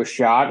scene that was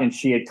shot, and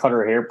she had cut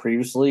her hair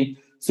previously,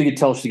 so you could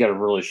tell she got a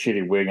really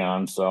shitty wig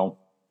on. So,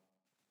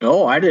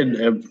 I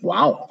didn't.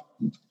 Wow.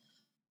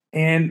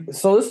 And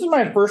so this is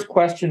my first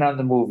question on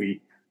the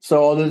movie.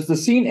 So the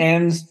scene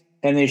ends,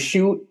 and they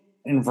shoot,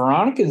 and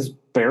Veronica's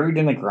buried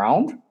in the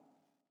ground,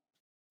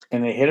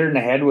 and they hit her in the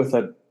head with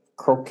a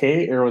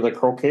croquet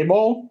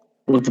ball.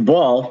 With the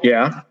ball,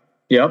 yeah,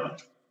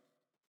 yep.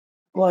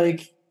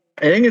 Like,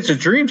 I think it's a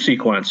dream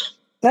sequence.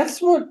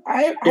 That's what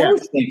I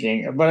was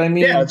thinking, but I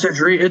mean, it's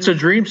a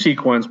dream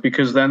sequence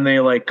because then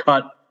they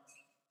cut.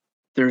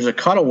 There's a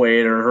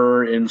cutaway to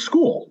her in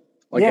school.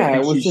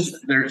 It was just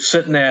they're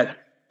sitting at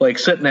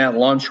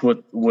lunch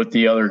with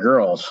the other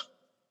girls.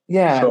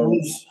 Yeah, so, it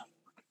was.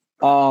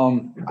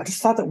 I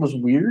just thought that was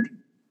weird.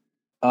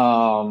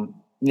 So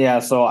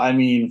I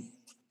mean,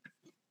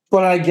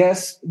 but I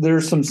guess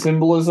there's some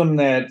symbolism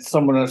that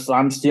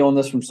I'm stealing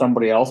this from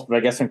somebody else, but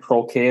I guess in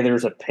croquet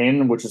there's a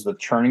pin, which is the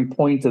turning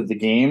point of the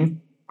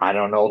game. I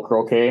don't know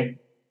croquet.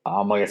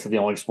 Like I said, the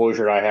only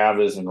exposure I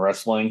have is in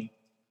wrestling.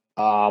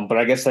 But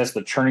I guess that's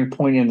the turning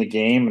point in the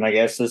game, and I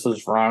guess this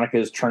is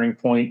Veronica's turning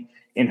point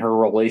in her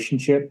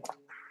relationship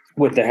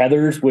with the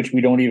Heathers, which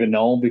we don't even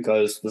know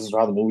because this is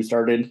how the movie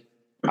started.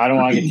 I don't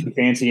want to get too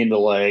fancy into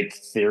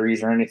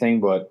theories or anything,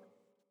 but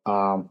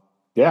that's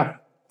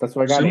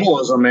what I got.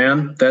 Symbolism,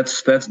 man.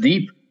 That's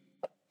deep.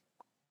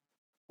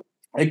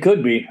 It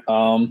could be.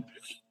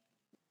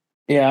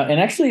 Yeah, and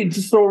actually,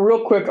 just so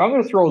real quick, I'm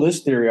going to throw this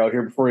theory out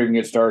here before we even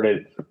get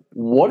started.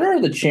 What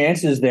are the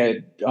chances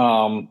that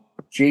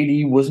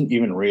JD wasn't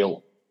even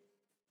real?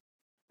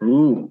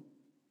 Ooh.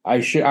 I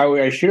should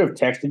have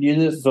texted you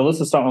this. So this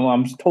is something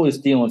I'm totally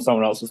stealing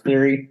someone else's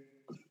theory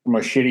from a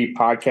shitty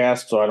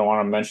podcast, so I don't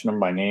want to mention them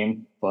by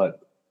name. But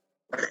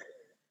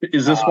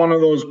is this one of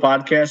those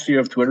podcasts you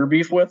have Twitter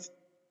beef with?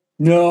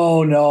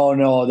 No.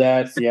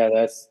 That's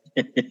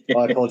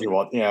I told you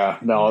what. Yeah,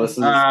 no, this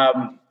is.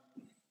 I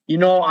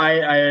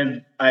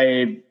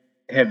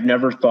have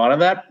never thought of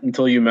that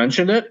until you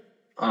mentioned it.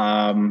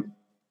 But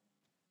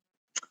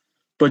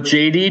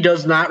JD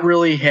does not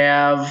really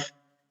have.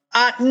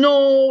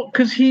 No,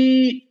 because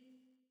he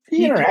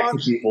interacts talks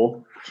with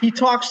people. He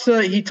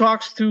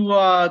talks to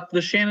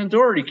the Shannon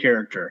Doherty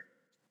character.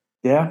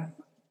 Yeah.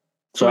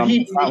 So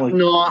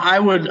I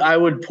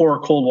would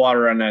pour cold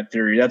water on that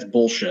theory. That's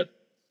bullshit.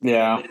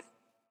 Yeah.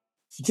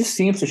 He just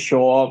seems to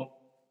show up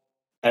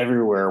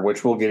everywhere,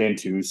 which we'll get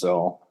into.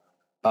 So,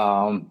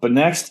 but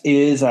next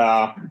is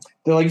like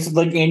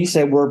Andy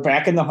said, we're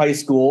back in the high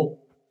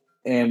school,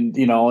 and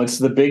it's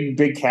the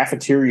big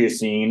cafeteria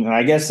scene. And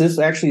I guess this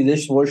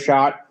was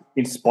shot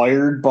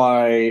inspired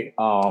by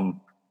oh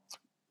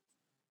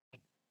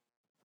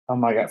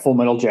my god, Full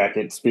Metal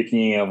Jacket.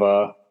 Speaking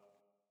of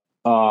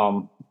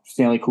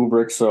Stanley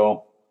Kubrick,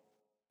 so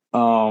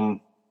I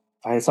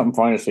had something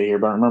funny to say here,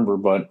 but I don't remember.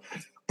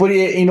 But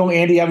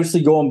Andy,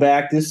 obviously going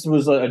back, this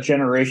was a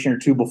generation or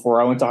two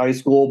before I went to high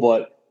school,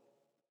 but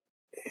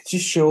it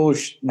just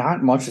shows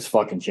not much has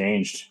fucking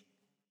changed.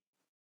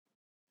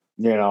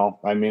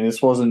 I mean,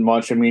 this wasn't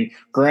much. I mean,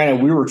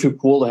 granted, we were too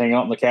cool to hang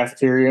out in the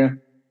cafeteria.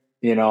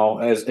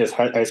 As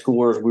high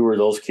schoolers, we were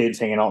those kids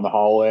hanging out in the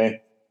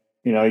hallway.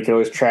 You could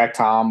always track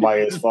Tom by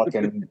his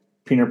fucking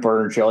peanut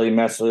butter and jelly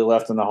mess that he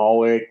left in the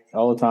hallway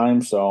all the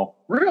time. So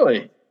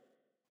really,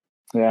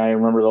 yeah, I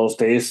remember those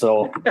days.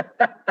 So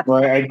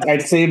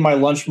I'd save my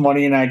lunch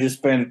money and I just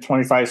spend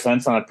 25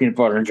 cents on a peanut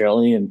butter and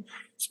jelly and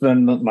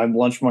spend my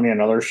lunch money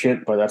on other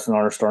shit. But that's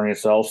another story in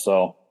itself.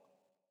 So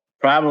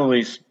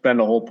probably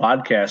spend a whole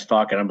podcast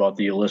talking about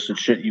the illicit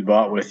shit you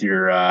bought with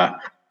your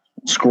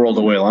squirreled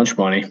away lunch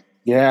money.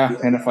 Yeah,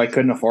 and if I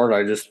couldn't afford it,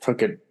 I just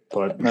took it.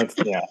 But that's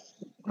yeah.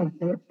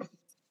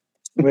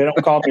 They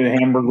don't call me the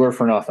Hamburglar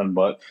for nothing,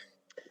 but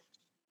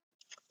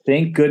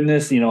thank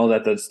goodness,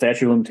 that the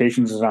statute of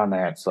limitations is on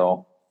that.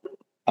 So,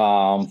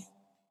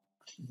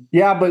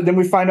 yeah, but then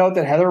we find out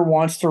that Heather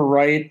wants to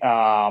write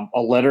a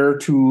letter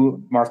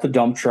to Martha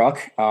Dump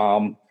Truck.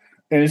 And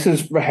this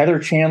is Heather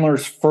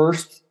Chandler's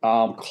first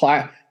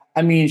class.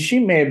 I mean, she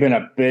may have been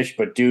a bitch,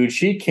 but dude,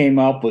 she came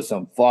up with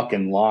some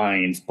fucking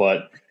lines.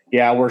 But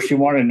yeah, where she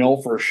wanted to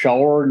know for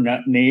shower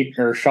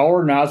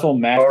nozzle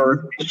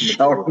master.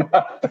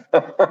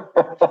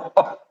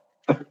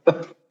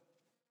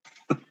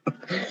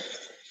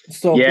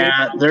 So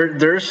yeah,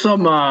 there's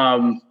some.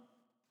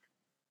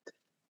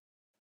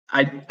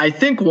 I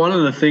think one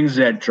of the things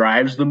that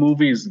drives the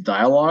movie is the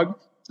dialogue,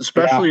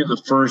 especially the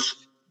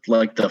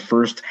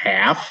first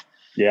half.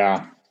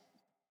 Yeah.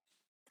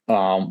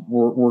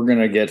 We're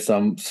gonna get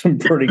some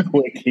pretty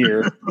quick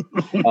here.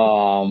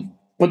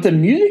 But the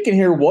music in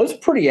here was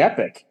pretty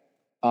epic.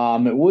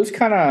 It was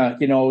kind of,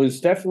 it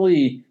was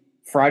definitely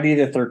Friday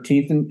the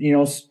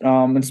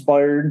 13th,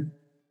 inspired.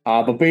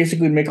 But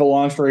basically, to make a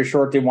long story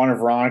short, they wanted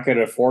Veronica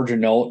to forge a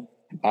note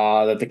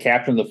that the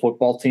captain of the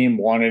football team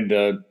wanted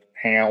to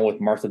hang out with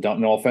Martha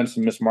Dump. No offense to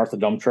Miss Martha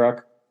Dump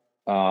Truck.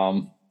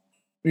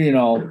 There's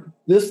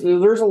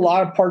a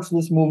lot of parts of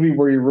this movie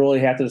where you really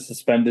have to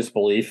suspend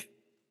disbelief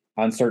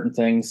on certain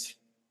things.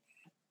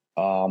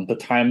 The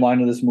timeline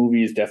of this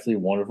movie is definitely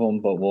one of them,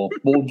 but we'll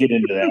get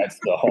into that.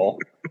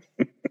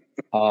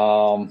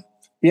 So,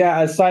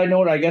 yeah. A side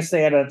note, I guess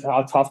they had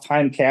a tough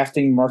time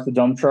casting Martha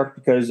Dump Truck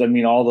because I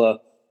mean all the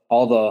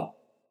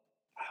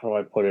how do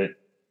I put it?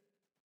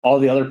 All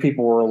the other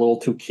people were a little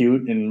too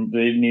cute, and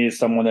they needed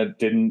someone that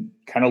didn't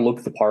kind of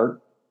look the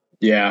part.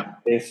 Yeah.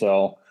 Okay,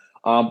 so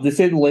they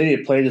say the lady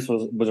that played this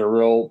was a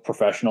real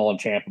professional and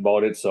champ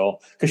about it. So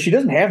because she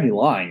doesn't have any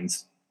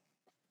lines.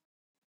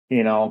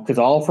 Because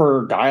all of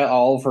her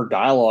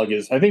dialogue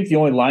is, I think the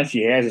only line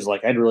she has is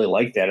like, I'd really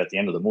like that at the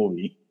end of the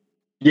movie.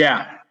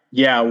 Yeah.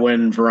 Yeah.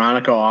 When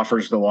Veronica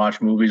offers to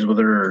watch movies with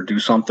her or do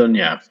something.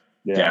 Yeah.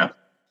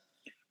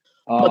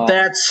 But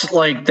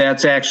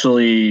that's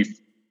actually,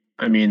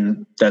 I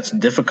mean, that's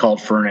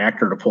difficult for an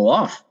actor to pull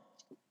off.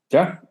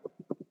 Yeah.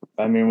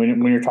 I mean,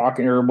 when you're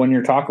talking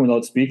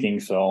without speaking.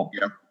 So,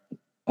 yeah.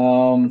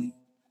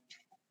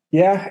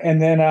 Yeah, and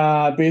then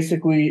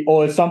basically,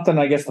 it's something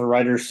I guess the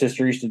writer's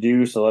sister used to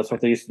do, so that's what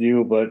they used to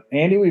do. But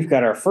Andy, we've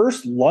got our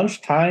first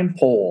lunchtime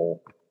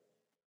poll.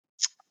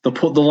 The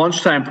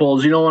lunchtime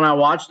polls. When I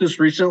watched this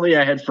recently,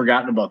 I had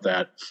forgotten about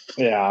that.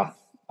 Yeah,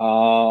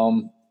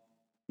 and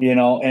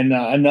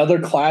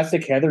another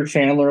classic Heather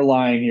Chandler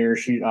line here.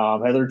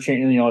 Heather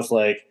Chandler, it's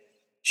like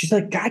she's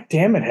like, God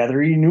damn it,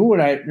 Heather, you knew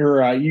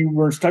you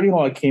were studying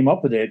while I came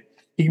up with it.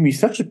 You can be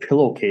such a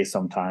pillowcase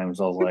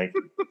sometimes. I was like.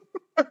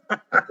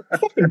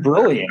 Fucking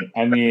brilliant.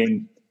 I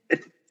mean,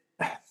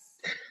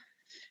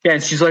 Yeah,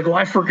 and she's like, "Well,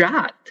 I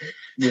forgot."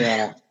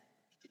 Yeah.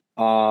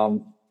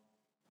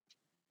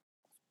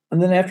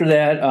 And then after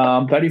that,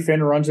 Betty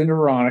Finn runs into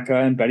Veronica,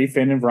 and Betty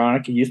Finn and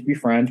Veronica used to be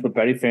friends, but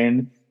Betty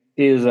Finn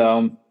is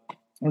kind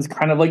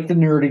of like the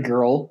nerdy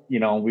girl. You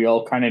know, we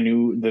all kind of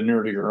knew the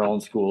nerdy girl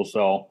in school.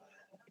 So,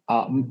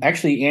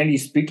 actually, Andy,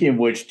 speaking of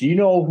which, do you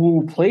know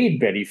who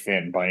played Betty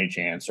Finn by any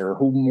chance, or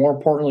who, more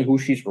importantly, who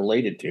she's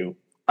related to?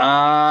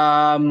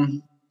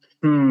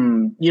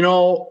 You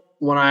know,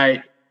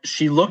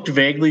 she looked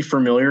vaguely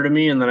familiar to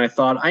me, and then I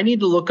thought I need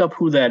to look up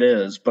who that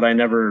is, but I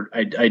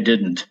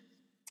didn't.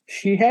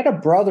 She had a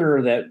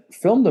brother that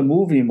filmed a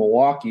movie in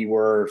Milwaukee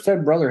where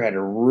said brother had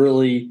a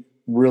really,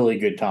 really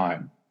good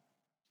time.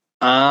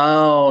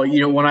 Oh, you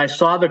know, when I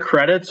saw the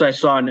credits, I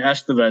saw an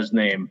Estevez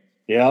name.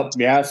 Yep.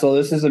 Yeah. So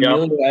this is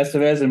Emilio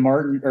Estevez and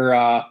Martin,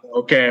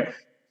 okay.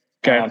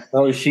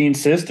 Charlie Sheen's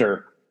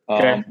sister.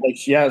 Okay.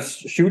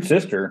 Shoot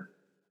sister.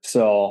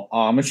 So,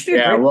 and she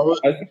did great.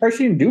 I think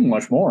she didn't do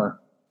much more.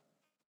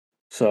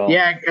 So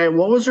yeah,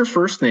 what was her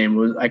first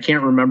name? I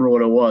can't remember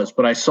what it was,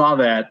 but I saw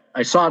that.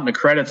 I saw it in the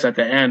credits at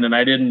the end, and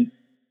I didn't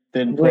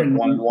put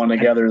one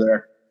together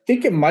there. I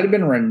think it might have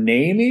been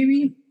Renee,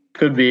 maybe.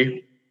 Could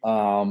be.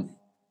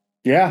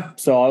 Yeah.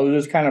 So it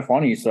was just kind of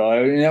funny. So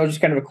that was just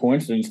kind of a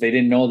coincidence. They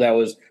didn't know that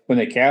was when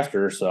they cast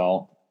her.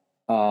 So,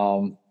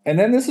 and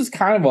then this is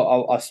kind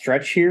of a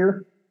stretch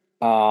here.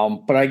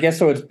 But I guess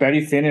so. It's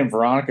Betty Finn and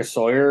Veronica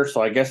Sawyer.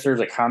 So I guess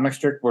there's a comic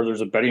strip where there's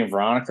a Betty and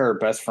Veronica are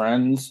best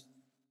friends.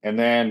 And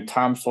then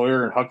Tom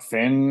Sawyer and Huck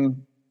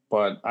Finn,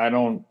 but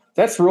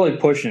that's really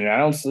pushing it. I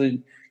don't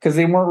see, because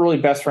they weren't really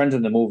best friends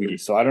in the movie,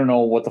 so I don't know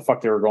what the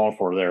fuck they were going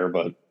for there,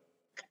 but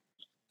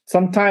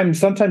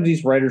sometimes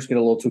these writers get a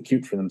little too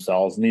cute for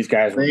themselves, and these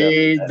guys were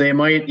they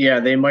might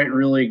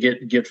really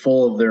get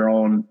full of their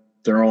own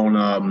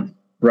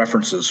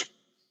references.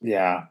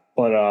 Yeah,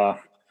 but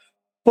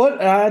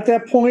at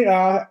that point,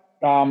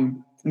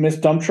 Miss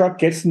Dump Truck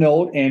gets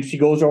note, and she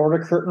goes over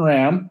to Kurt and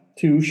Ram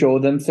to show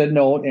them said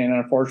note, and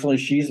unfortunately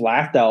she's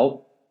laughed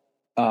out.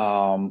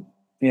 You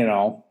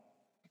know,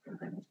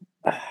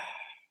 I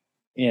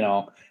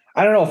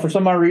don't know, for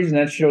some odd reason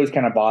that shit always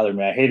kind of bothered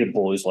me. I hated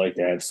bullies like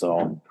that.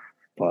 So,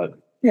 but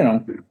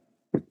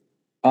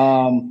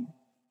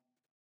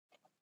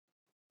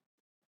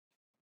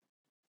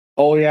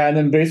oh yeah, and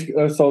then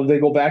basically, so they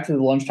go back to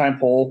the lunchtime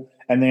poll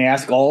and they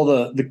ask all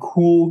the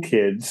cool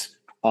kids.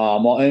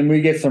 And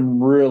we get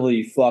some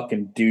really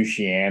fucking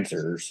douchey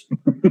answers.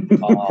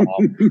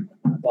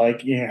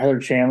 Like, Heather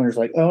Chandler's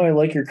like, "Oh, I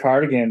like your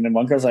cardigan." And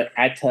one girl's like,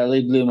 "I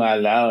totally blew my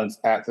allowance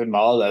at the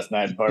mall last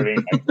night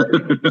partying."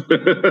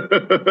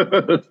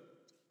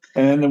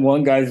 And then the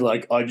one guy's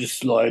like, "I just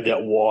slide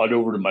that wad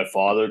over to my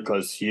father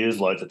because he is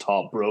like the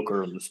top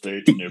broker in the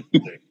States and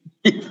everything."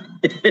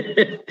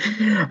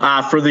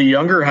 For the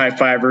younger high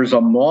fivers,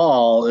 a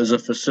mall is a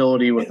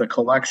facility with a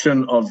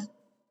collection of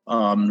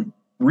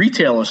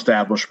retail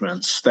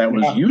establishments that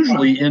was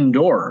usually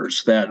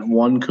indoors that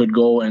one could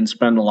go and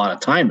spend a lot of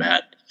time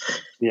at.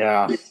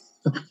 Yeah.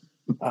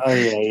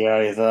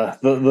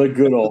 The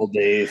good old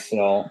days.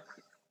 So,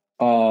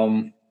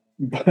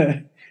 but,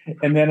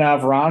 and then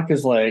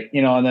Veronica's like,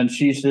 and then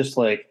she's just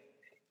like,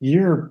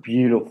 "You're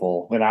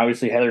beautiful." And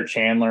obviously Heather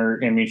Chandler,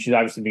 I mean, she's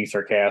obviously being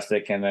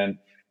sarcastic. And then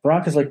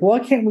Veronica's like, "Why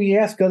can't we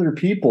ask other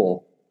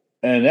people?"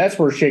 And that's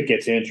where shit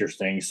gets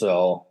interesting.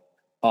 So,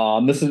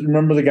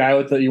 remember the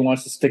guy he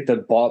wants to stick the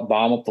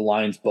bomb up the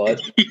lion's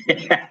butt?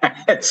 Yeah.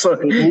 So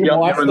him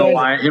and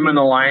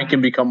the lion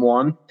can become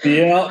one.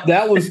 Yeah,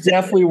 that was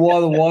definitely one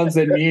of the ones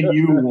that me and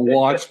you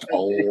watched a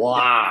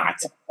lot.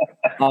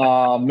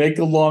 Make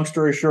a long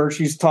story short,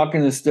 she's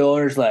talking to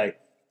Stiller's like,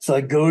 "So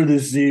I go to the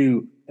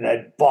zoo and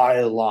I buy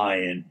a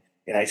lion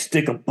and I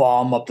stick a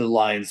bomb up the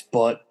lion's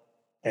butt,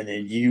 and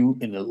then you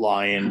and the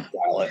lion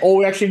die." Like,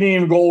 we actually didn't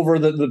even go over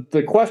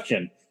the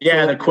question.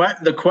 Yeah, so,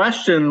 the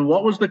question.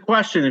 What was the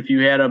question? If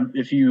you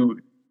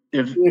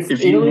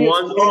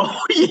won?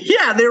 Oh,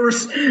 yeah, they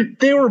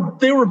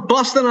were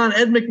busting on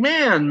Ed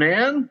McMahon,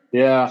 man.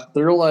 Yeah,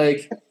 they're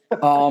like,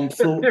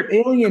 so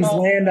aliens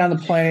land on the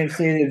planet and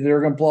say that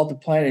they're going to blow up the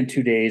planet in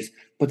 2 days,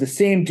 but the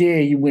same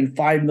day you win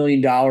 $5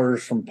 million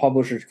from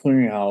Publishers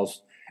Clearinghouse.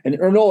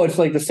 It's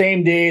like the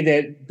same day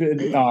that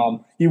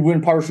you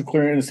win Publishers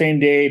Clearinghouse, and the same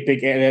day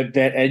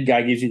that Ed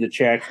guy gives you the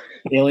check,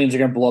 aliens are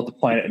going to blow up the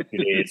planet in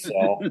 2 days.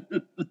 So,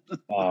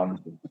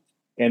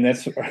 and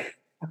that's,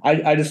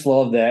 I just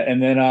love that.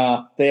 And then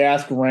they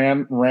ask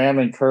Ram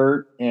and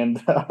Kurt, and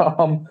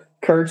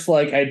Kurt's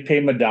like, "I'd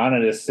pay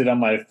Madonna to sit on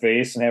my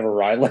face and have a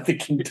ride like the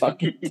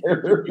Kentucky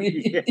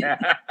Derby."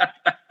 Yeah.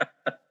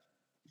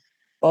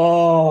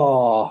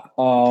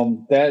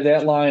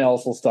 That line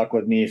also stuck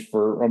with me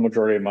for a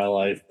majority of my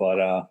life.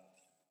 But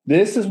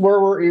this is where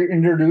we're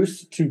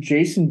introduced to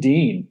Jason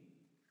Dean,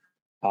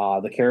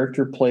 the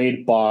character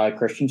played by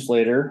Christian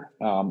Slater,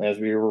 as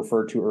we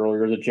referred to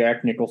earlier, the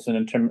Jack Nicholson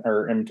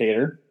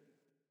imitator.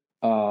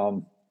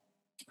 And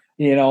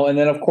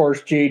then of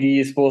course JD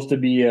is supposed to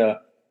be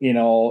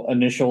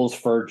initials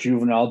for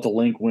juvenile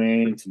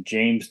delinquent,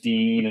 James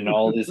Dean, and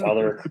all this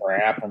other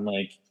crap. I'm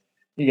like,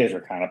 you guys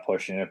are kind of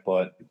pushing it,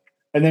 but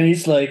And then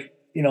he's like,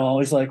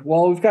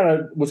 well, we've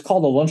got what's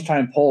called a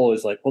lunchtime poll.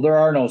 He's like, well, there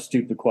are no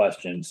stupid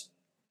questions.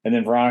 And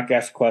then Veronica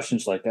asks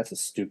questions like, that's the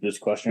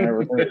stupidest question I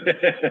ever heard.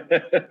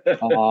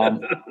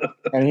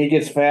 And he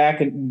gets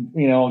back and,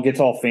 gets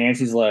all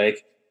fancy. He's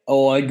like,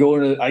 oh, I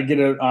get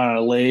it on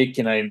a lake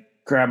and I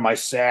grab my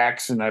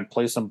sacks and I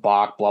play some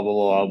Bach, blah, blah,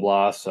 blah,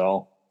 blah.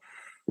 So,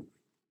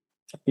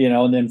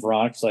 and then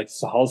Veronica's like,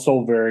 so how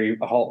so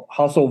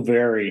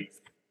very?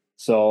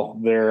 So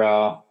they're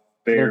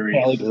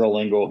Cali girl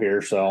lingo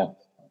here. So,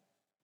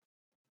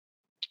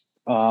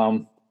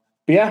 but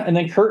yeah, and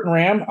then Kurt and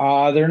Ram,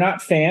 they're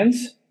not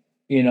fans,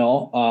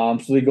 so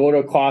they go to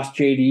accost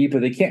JD,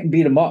 but they can't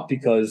beat him up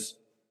because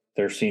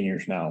they're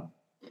seniors now.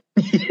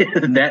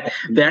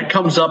 that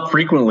comes up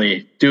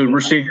frequently. Dude, we're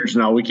seniors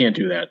now. We can't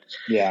do that.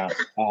 Yeah.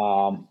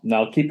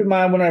 Now, keep in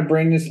mind when I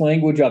bring this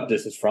language up,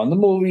 this is from the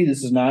movie.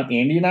 This is not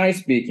Andy and I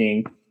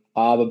speaking.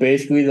 But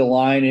basically the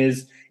line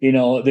is, they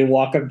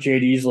walk up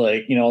JD's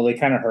like, they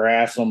kind of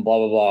harass him, blah,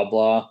 blah, blah,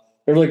 blah.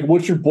 They're like,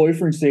 what's your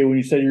boyfriend say when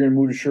you said you're going to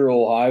move to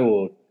Sherrill,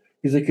 Ohio?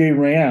 He's like, hey,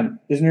 Ram,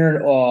 isn't there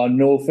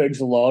no figs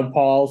allowed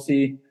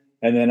policy?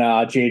 And then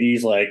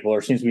JD's like, well,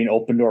 there seems to be an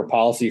open door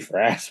policy for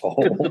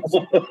assholes.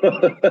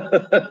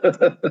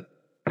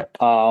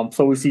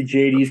 So we see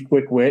JD's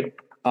quick wit.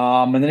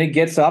 And then he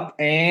gets up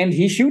and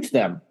he shoots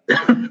them.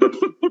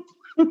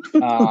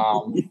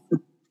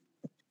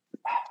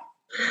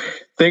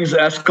 Things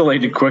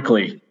escalated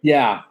quickly.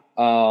 Yeah.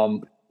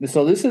 So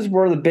this is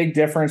where the big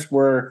difference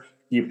where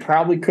you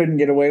probably couldn't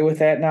get away with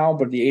that now,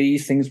 but the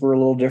 80s things were a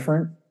little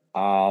different.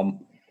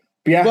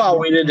 Yeah. Well,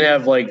 we didn't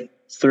have like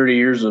 30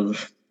 years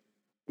of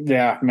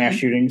mass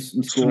shootings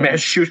in school. Mass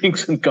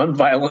shootings and gun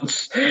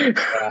violence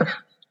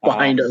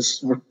behind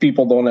us, where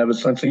people don't have a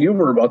sense of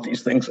humor about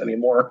these things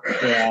anymore.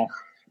 Yeah.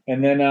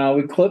 And then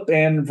we clip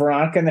and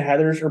Veronica and the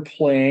Heathers are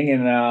playing,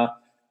 and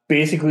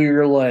basically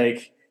you're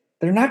like,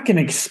 they're not going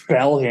to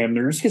expel him.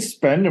 They're just going to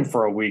suspend him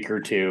for a week or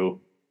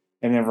two.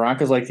 And then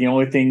Veronica's like, the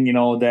only thing,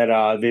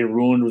 that they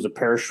ruined was a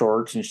pair of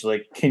shorts. And she's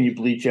like, can you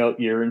bleach out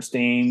urine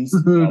stains?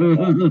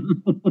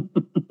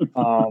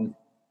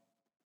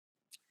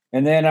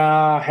 And then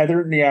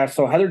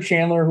so Heather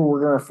Chandler, who we're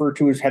going to refer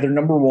to as Heather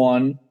number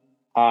 1,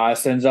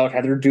 sends out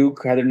Heather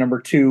Duke, Heather number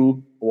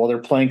 2, while they're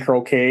playing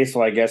croquet.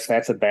 So I guess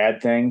that's a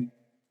bad thing.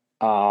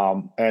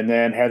 And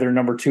then Heather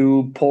number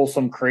 2 pulls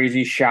some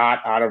crazy shot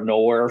out of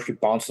nowhere. She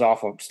bounces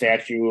off a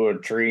statue or a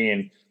tree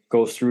and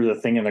goes through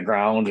the thing in the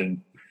ground.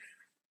 And,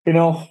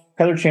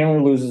 Heather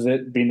Chandler loses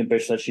it, being the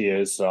bitch that she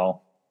is.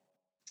 So,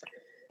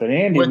 but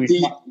Andy,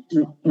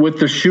 with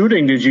the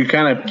shooting, did you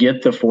kind of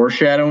get the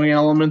foreshadowing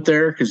element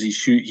there? Because he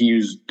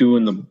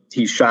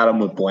shot him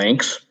with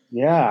blanks.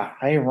 Yeah,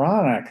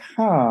 ironic,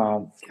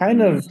 huh?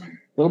 Kind of a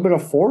little bit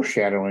of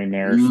foreshadowing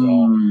there.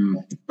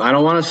 So I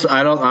don't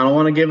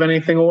want to give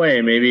anything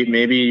away. Maybe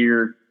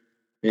we're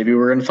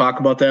going to talk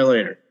about that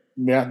later.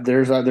 Yeah,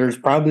 there's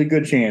probably a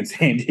good chance,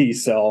 Andy.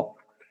 So,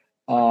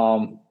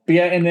 but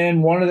yeah, and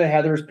then one of the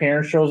Heather's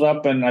parents shows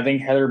up, and I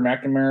think Heather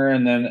McNamara,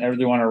 and then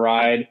everyone on a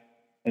ride.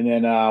 And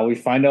then we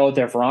find out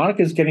that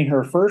Veronica is getting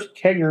her first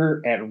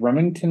kegger at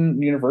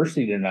Remington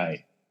University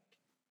tonight.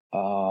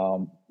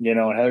 And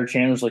Heather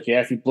Chandler's like, yeah,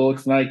 if you blow it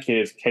tonight,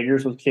 kids,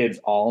 keggers with kids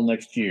all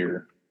next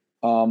year.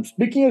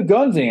 Speaking of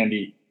guns,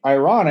 Andy,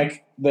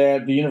 ironic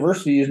that the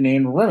university is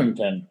named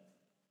Remington.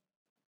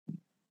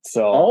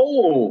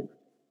 So,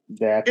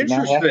 that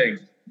interesting.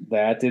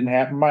 That didn't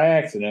happen by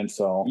accident.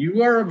 So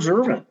you are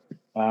observant.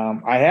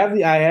 I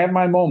have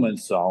my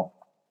moments. So,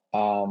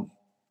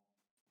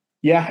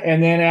 yeah,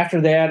 and then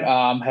after that,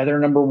 Heather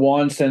number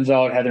 1 sends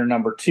out Heather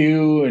number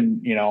 2,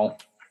 and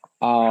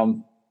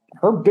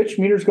her bitch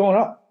meter's going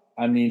up.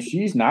 I mean,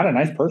 she's not a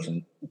nice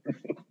person.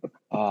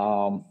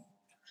 And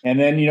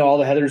then all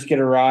the Heathers get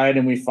a ride,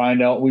 and we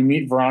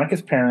meet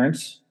Veronica's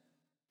parents.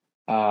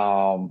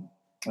 And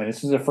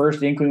this is the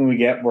first inkling we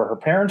get where her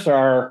parents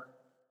are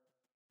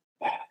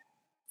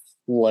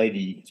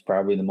flighty. It's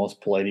probably the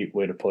most polite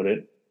way to put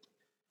it.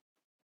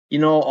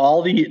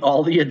 All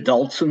the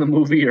adults in the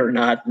movie are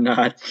not.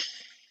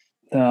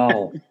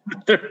 No,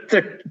 they're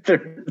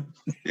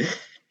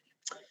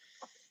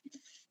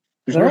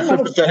there's no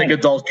sympathetic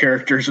adult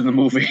characters in the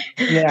movie.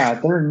 Yeah,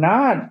 they're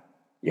not.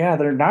 Yeah,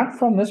 they're not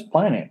from this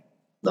planet.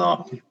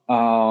 No.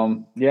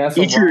 Yeah.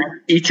 So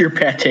eat your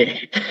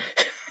pate.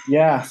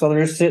 Yeah. So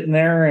they're just sitting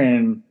there,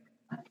 and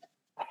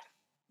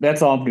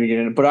that's all I'm going to get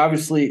into. But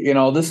obviously,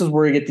 this is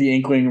where you get the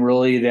inkling,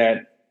 really,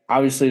 that.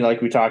 Obviously,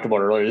 like we talked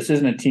about earlier, this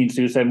isn't a teen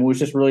suicide movie. It's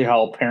just really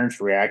how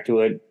parents react to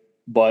it.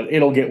 But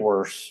it'll get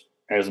worse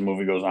as the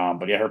movie goes on.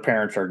 But yeah, her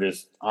parents are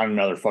just on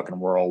another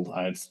fucking world.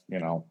 It's,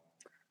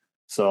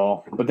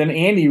 So, but then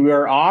Andy, we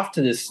are off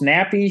to this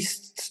snappy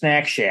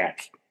snack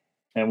shack.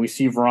 And we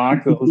see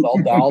Veronica, who's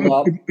all dolled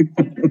up.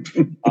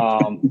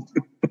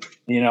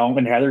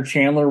 And Heather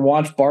Chandler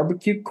wants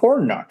barbecue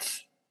corn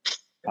nuts.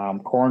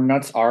 Corn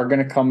nuts are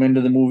going to come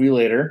into the movie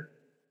later.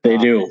 They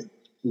do.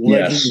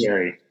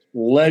 Legendary. Yes.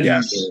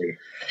 Legendary.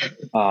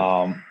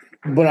 Yes.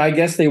 But I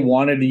guess they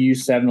wanted to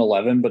use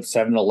 7-Eleven, but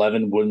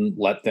 7-Eleven wouldn't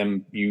let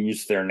them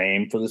use their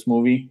name for this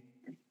movie.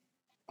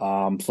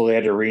 So they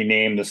had to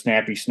rename the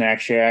Snappy Snack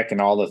Shack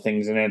and all the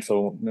things in it.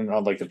 So,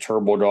 like the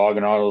Turbo Dog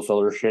and all those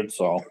other shit.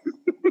 So,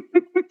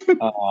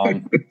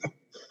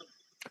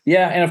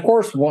 yeah. And of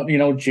course,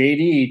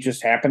 JD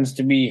just happens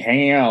to be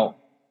hanging out.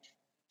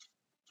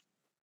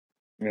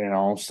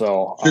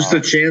 So just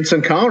a chance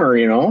encounter,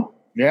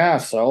 Yeah,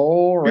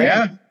 so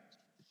random.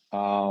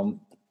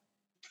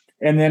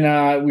 And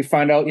then we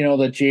find out,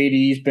 that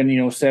JD's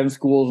been, 7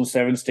 schools in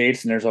 7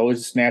 states, and there's always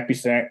a Snappy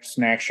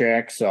Snack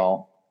Shack.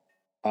 So,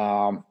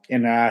 and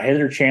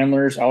Heather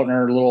Chandler's out in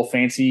her little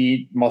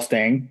fancy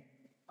Mustang.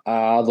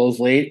 Those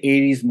late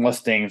 80s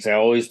Mustangs, I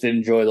always did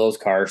enjoy those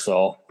cars.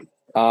 So,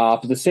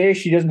 but to say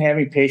she doesn't have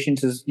any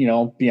patience is,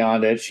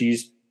 beyond it.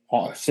 She's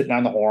sitting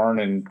on the horn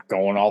and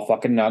going all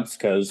fucking nuts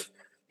because,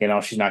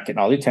 she's not getting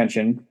all the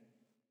attention.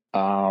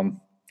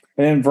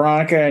 And then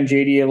Veronica and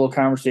JD have a little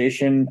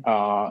conversation.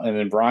 And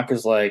then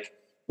Veronica's like,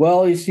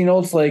 well, it's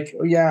like,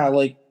 yeah,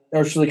 like,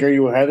 or she's like, are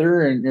you a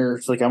Heather? And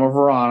it's like, I'm a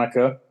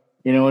Veronica.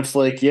 It's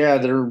like, yeah,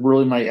 they're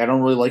really I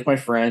don't really like my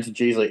friends. And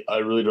JD's like, I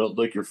really don't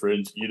like your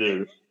friends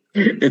either.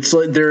 It's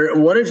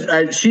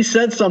like she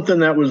said something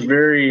that was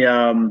very,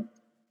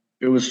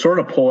 it was sort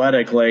of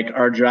poetic. Like,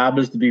 our job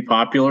is to be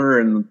popular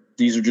and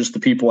these are just the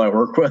people I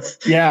work with.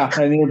 Yeah.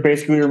 And they're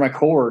basically my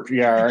coworkers.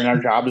 Yeah. And our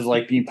job is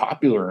like being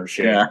popular and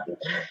shit. Yeah.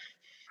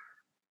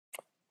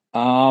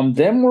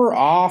 Then we're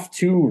off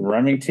to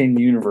Remington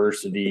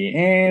University,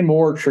 and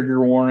more trigger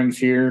warnings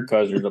here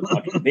because there's a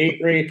bunch of date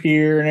rape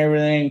here and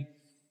everything.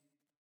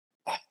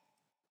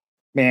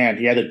 Man,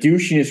 yeah, the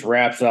douchiness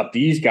wraps up.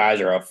 These guys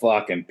are a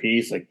fucking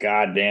piece of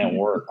goddamn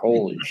work.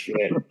 Holy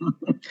shit.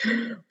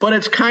 But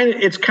it's kind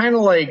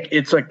of like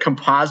it's a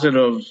composite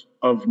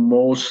of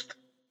most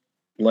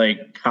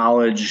like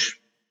college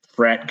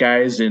frat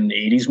guys in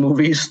 80s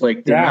movies.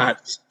 Like they're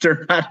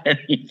not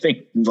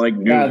anything like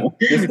new. Yeah,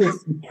 this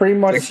is pretty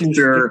much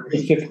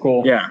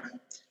typical. Yeah.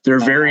 They're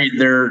quite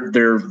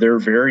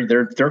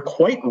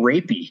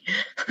rapey.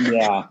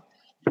 Yeah.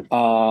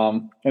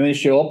 And they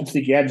show up and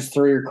say, yeah, just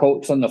throw your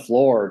coats on the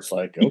floor. It's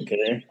like,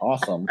 okay,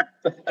 awesome.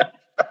 But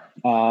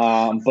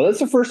it's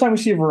the first time we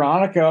see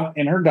Veronica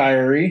in her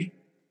diary.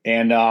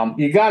 And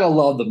you gotta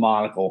love the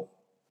monocle.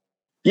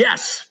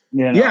 Yes.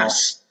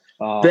 Yes.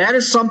 That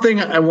is something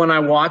when I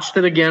watched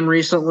it again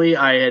recently,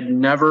 I had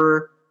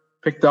never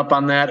picked up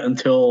on that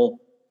until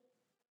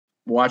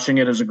watching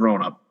it as a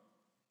grown-up.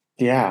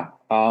 Yeah.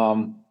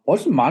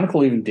 What's the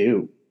monocle even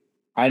do?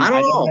 I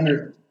don't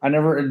know. I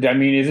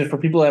mean, is it for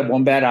people that have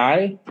one bad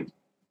eye?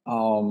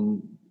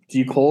 Do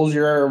you close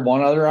your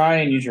one other eye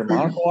and use your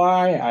monocle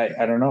eye?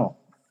 I don't know.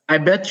 I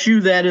bet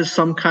you that is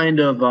some kind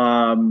of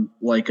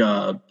like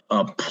a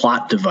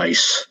plot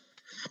device.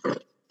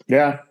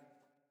 Yeah.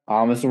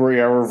 This is where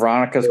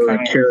Veronica's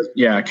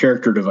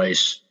character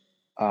device.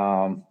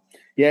 Yeah,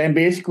 and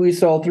basically,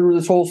 so through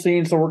this whole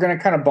scene, so we're gonna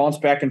kind of bounce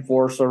back and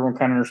forth so everyone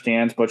kind of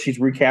understands. But she's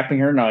recapping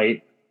her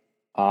night,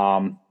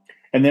 and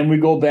then we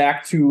go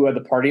back to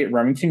the party at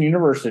Remington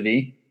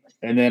University,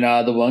 and then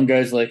the one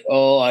guy's like,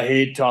 "Oh, I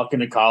hate talking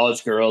to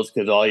college girls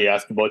because all you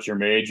ask about your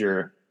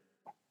major."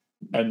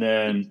 And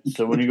then,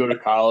 so when you go to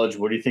college,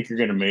 what do you think you're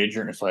going to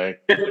major? And it's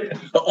like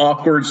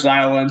awkward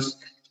silence.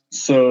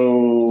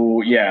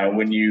 So yeah,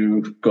 when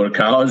you go to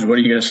college, what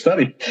are you going to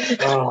study?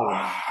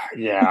 Oh,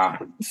 yeah.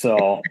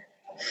 So,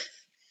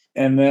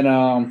 and then,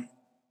 oh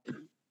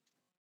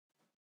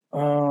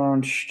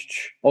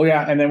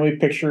yeah, and then we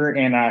picture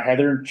and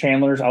Heather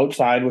Chandler's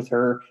outside with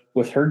her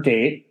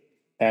date,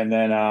 and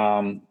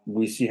then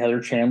we see Heather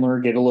Chandler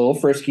get a little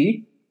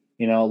frisky.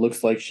 It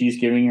looks like she's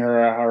giving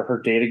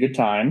her date a good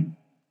time.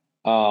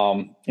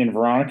 And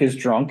Veronica's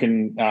drunk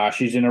and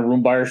she's in a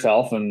room by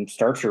herself and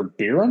starts her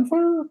beer on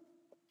fire.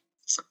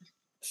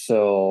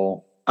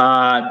 So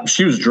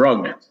she was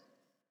drugged.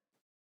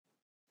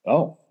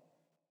 Oh,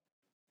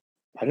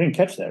 I didn't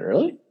catch that.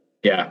 Really?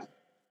 Yeah.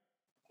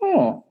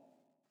 Oh,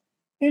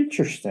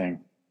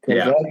 interesting.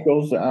 Yeah. That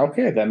goes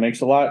okay. That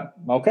makes a lot.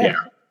 Okay.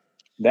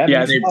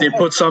 Yeah. They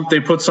put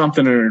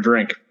something in her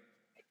drink.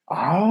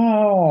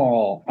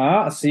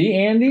 Oh, see,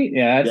 Andy.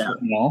 Yeah, that's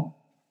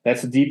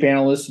that's the deep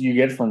analysis you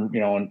get from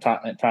when Tom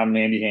and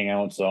Andy hang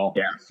out. So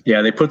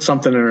yeah, they put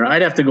something in her.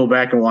 I'd have to go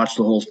back and watch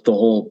the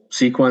whole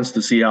sequence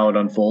to see how it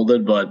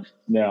unfolded, but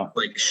yeah,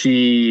 like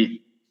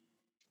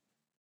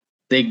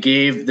they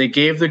gave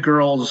the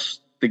girls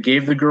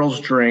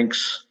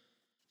drinks,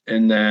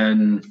 and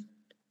then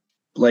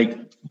like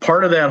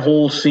part of that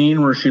whole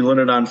scene where she lit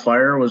it on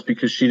fire was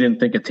because she didn't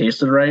think it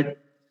tasted right.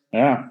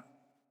 Yeah,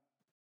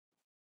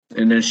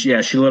 and then she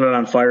lit it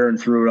on fire and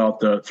threw it out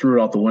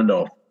the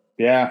window.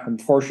 Yeah, and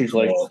before she's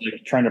like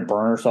trying to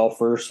burn herself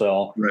first,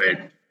 so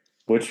right,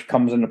 which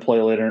comes into play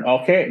later.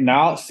 Okay,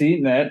 now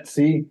yeah,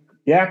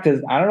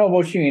 because I don't know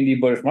about you, Andy,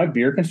 but if my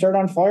beer can start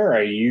on fire,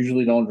 I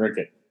usually don't drink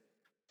it.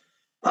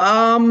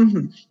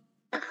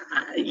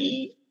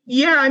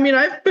 Yeah, I mean,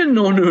 I've been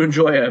known to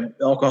enjoy an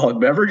alcoholic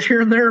beverage here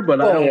and there,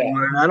 but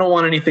I don't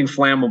want anything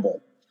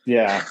flammable.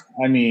 Yeah,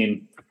 I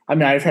mean,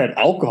 I've had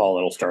alcohol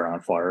that'll start on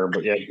fire,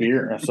 but yeah,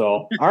 beer.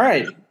 So all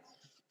right,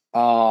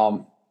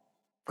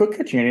 Good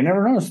catch, Andy.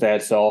 Never noticed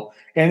that. So,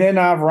 and then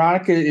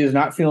Veronica is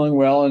not feeling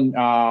well, and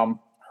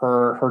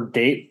her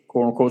date,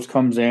 quote unquote,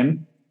 comes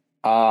in,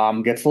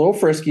 gets a little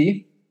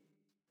frisky,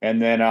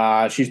 and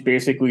then she's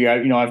basically,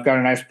 I've got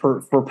a nice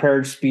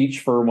prepared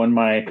speech for when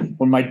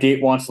my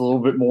date wants a little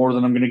bit more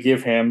than I'm going to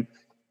give him,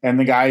 and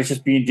the guy's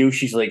just being douche.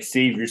 She's like,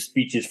 "Save your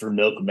speeches for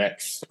Milk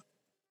Mix.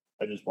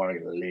 I just want to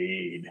get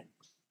laid."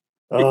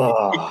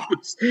 Oh.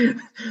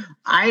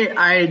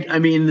 I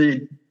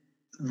mean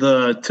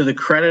the to the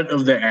credit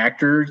of the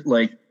actor,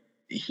 like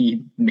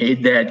he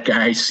made that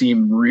guy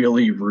seem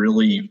really,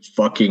 really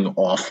fucking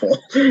awful.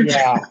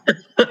 Yeah.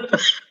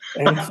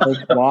 And it's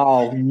like,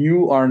 wow,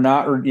 you are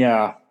not.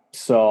 Yeah.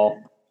 So,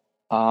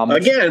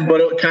 again,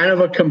 but kind of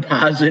a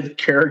composite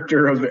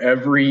character of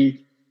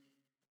every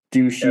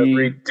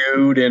douchey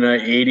dude in an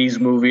 80s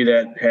movie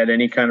that had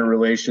any kind of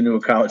relation to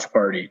a couch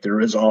party. There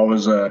was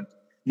always a,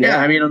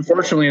 I mean,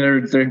 unfortunately,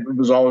 there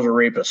was always a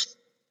rapist.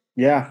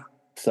 Yeah.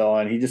 So,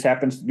 and he just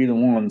happens to be the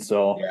one.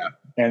 So, yeah.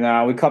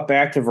 And we cut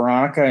back to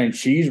Veronica, and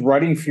she's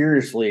writing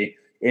furiously,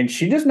 and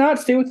she does not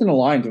stay within the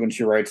lines when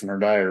she writes in her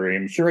diary. I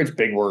mean, she writes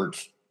big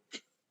words,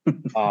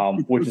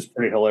 which is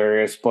pretty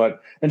hilarious.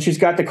 But then she's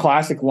got the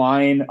classic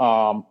line,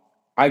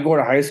 I go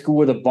to high school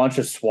with a bunch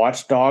of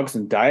Swatch dogs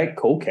and Diet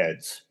Coke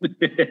heads.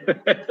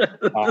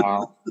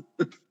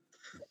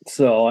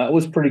 So that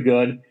was pretty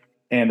good.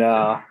 And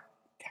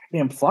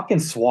goddamn fucking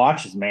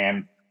Swatches,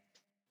 man.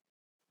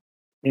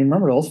 You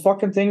remember those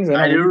fucking things?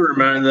 I do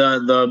remember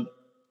the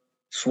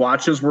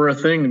swatches were a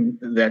thing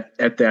that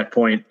at that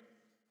point.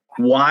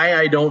 Why,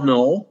 I don't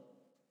know.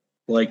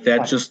 Like,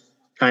 that just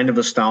kind of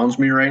astounds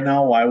me right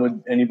now. Why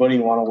would anybody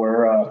want to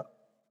wear a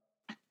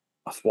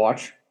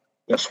swatch?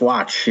 A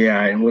swatch,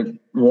 yeah.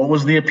 What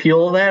was the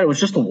appeal of that? It was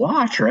just a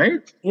watch,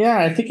 right? Yeah,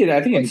 I think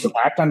it's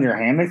slapped on your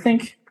hand, I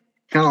think.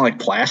 Kind of like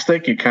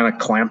plastic. You kind of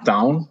clamp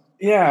down.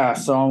 Yeah,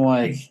 so I'm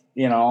like,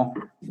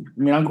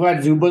 I'm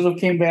glad Zubas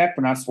came back,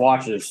 but not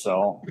Swatches.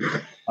 So,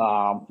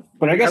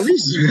 but I guess at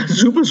least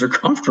Zubas are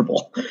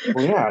comfortable.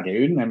 Well, yeah,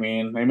 dude. I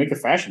mean, they make a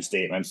fashion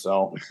statement.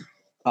 So,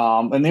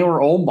 and they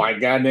were owned by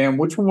goddamn.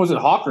 Which one was it,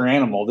 Hawk or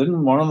Animal?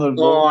 Didn't one of the?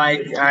 Oh,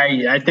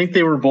 I think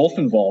they were both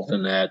involved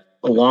in that,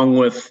 along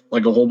with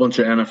like a whole bunch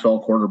of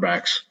NFL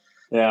quarterbacks.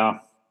 Yeah,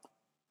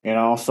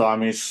 So I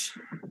mean,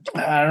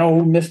 I don't know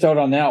who missed out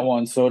on that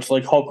one. So it's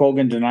like Hulk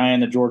Hogan denying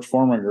the George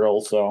Foreman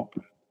girl. So,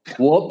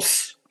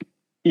 whoops.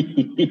 Really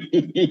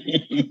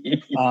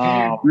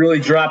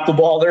dropped the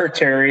ball there,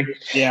 Terry.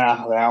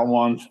 Yeah, that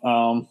one.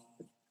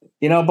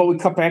 But we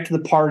cut back to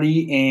the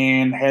party,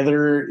 and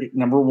Heather,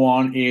 number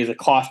one, is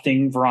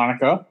accosting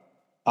Veronica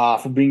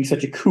for being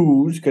such a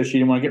coos because she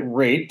didn't want to get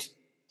raped.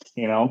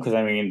 Because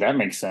I mean that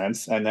makes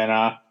sense. And then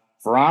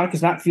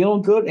Veronica's not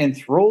feeling good and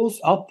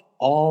throws up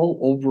all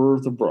over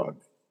the rug.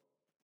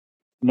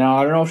 Now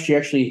I don't know if she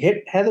actually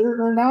hit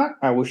Heather or not.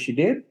 I wish she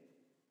did.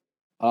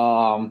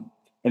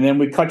 And then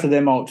we cut to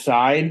them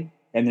outside,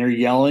 and they're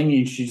yelling,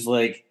 and she's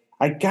like,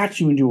 "I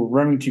got you into a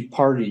Remington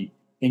party,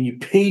 and you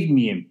paid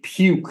me in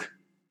puke."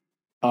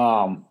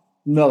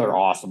 Another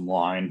awesome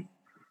line.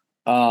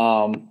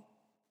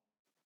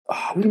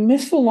 We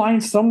missed the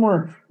line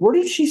somewhere. Where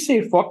did she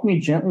say "fuck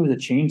me gently with a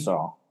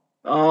chainsaw"?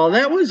 Oh,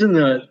 that was in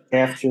the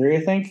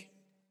cafeteria, I think.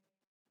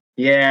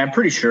 Yeah, I'm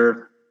pretty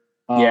sure.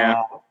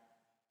 Yeah.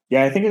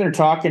 Yeah, I think they're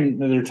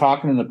talking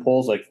in the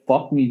polls like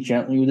 "fuck me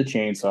gently with a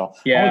chainsaw."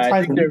 Yeah,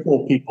 I think they're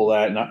told people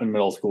that not in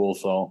middle school.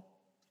 So,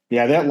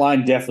 yeah, that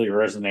line definitely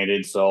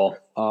resonated. So,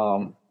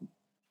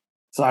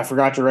 so I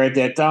forgot to write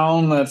that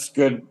down. That's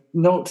good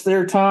notes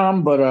there,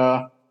 Tom. But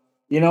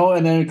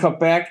and then we cut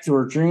back to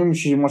her dream.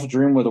 She wants to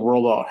dream with a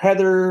world without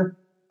Heather.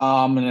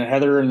 And then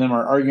Heather and them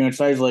are arguing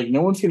outside. Like,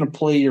 no one's gonna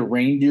play your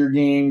reindeer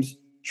games.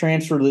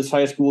 Transfer to this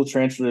high school.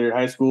 Transfer to your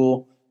high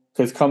school.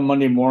 Because come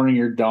Monday morning,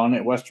 you're done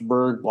at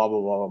Westerberg, blah, blah,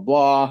 blah,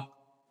 blah,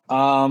 blah.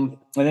 And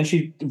then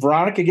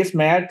Veronica gets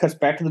mad, cuts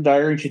back to the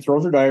diary, and she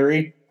throws her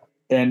diary.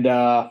 And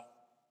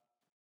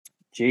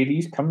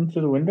JD's coming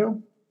through the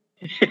window.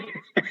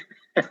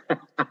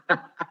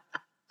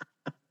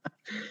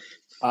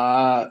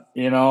 I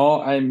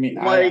mean,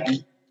 like,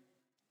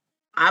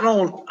 I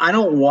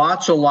don't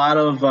watch a lot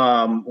of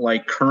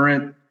like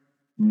current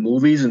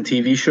movies and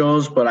TV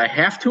shows, but I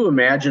have to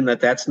imagine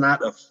that that's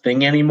not a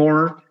thing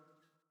anymore.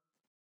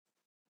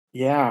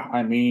 Yeah,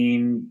 I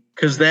mean,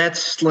 because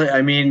that's like,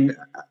 I mean,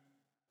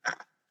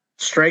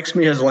 strikes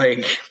me as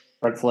like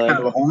red flag, kind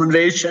of a home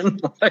invasion.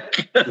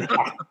 Like,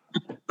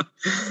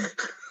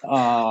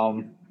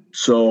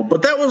 So,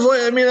 but that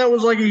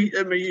was like,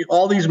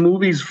 all these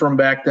movies from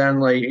back then,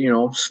 like,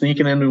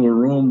 sneaking into a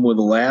room with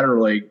a ladder,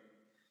 like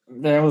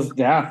that was,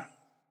 yeah.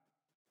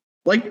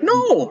 Like,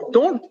 no,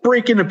 don't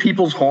break into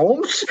people's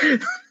homes.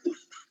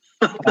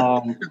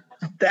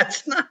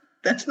 That's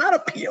not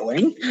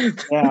appealing.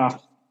 Yeah.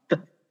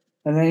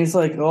 And then he's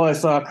like, "Oh, I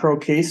saw a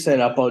croquet set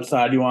up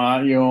outside. You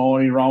want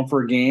around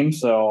for a game?"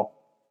 So,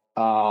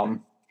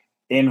 and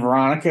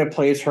Veronica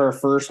plays her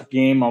first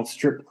game of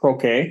strip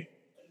croquet.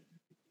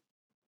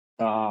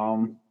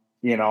 And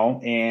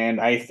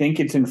I think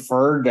it's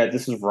inferred that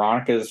this is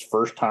Veronica's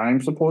first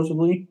time,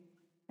 supposedly.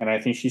 and I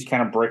think she's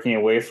kind of breaking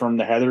away from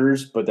the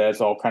Heathers, but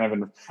that's all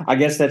kind of I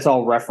guess that's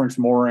all referenced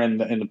more in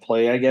the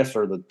play, I guess,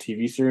 or the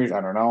TV series.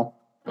 I don't know.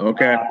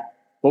 Okay.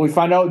 But we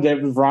find out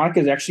that Veronica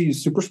is actually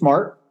super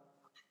smart,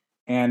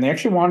 and they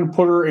actually wanted to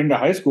put her into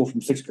high school from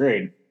 6th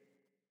grade.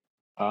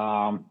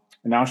 And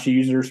now she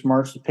uses her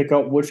smarts to pick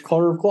out which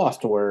color of gloss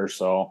to wear,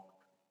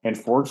 and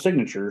forge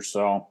signatures.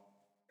 So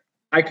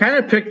I kind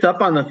of picked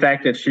up on the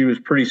fact that she was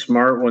pretty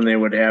smart when they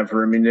would have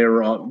her. I mean,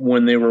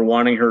 when they were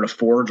wanting her to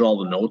forge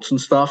all the notes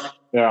and stuff.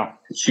 Yeah,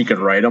 she could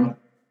write them.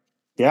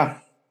 Yeah.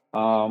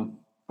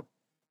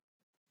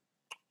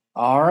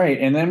 All right,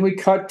 and then we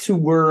cut to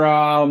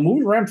where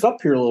movie ramps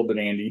up here a little bit,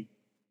 Andy.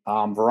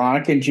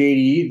 Veronica and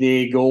JD,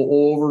 they go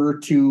over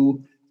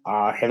to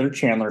Heather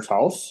Chandler's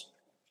house,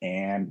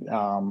 and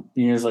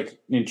JD's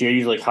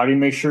like, how do you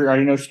make sure? How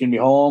do you know she's gonna be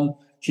home?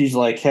 She's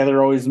like,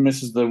 Heather always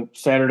misses the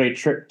Saturday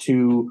trip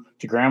to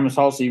Grandma's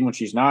house, even when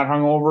she's not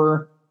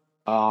hungover.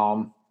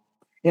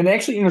 And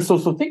actually,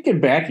 so thinking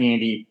back,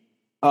 Andy,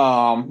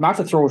 not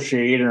to throw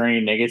shade or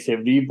any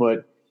negativity,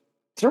 but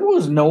there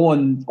was no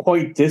one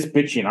quite this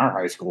bitchy in our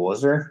high school,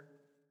 was there?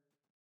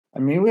 I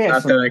mean, we had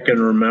not that I can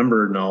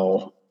remember.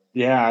 No.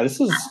 Yeah, this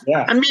is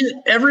I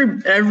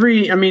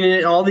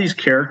mean, all these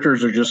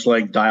characters are just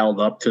like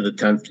dialed up to the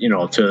 10th,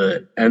 to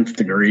the nth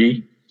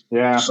degree.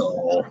 Yeah.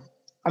 So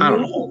I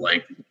don't know.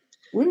 Like,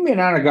 we may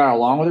not have got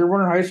along with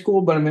everyone in high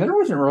school, but I mean, there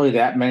wasn't really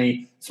that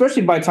many.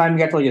 Especially by the time you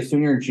got to like a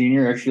senior and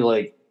junior,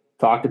 actually like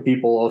talk to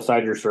people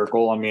outside your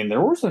circle. I mean,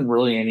 there wasn't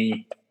really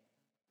any.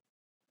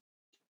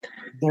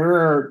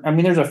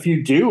 There's a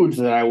few dudes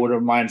that I would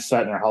have mind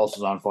setting their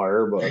houses on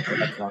fire, but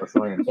that's not a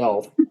story in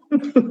itself.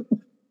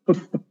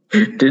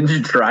 Didn't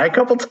you try a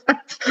couple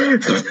times?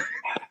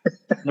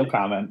 No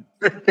comment.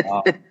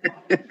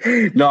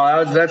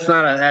 No,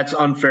 that's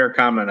unfair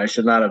comment. I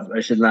should not have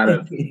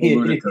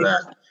alluded to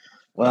that.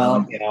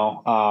 Well,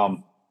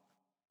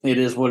 it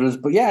is what it is.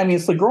 But yeah, I mean,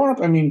 it's like growing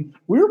up. I mean,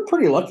 we were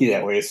pretty lucky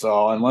that way.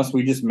 So unless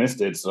we just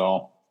missed it,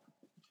 so.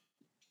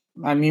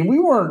 I mean, we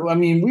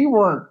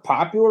weren't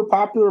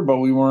popular, but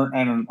we weren't.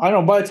 And I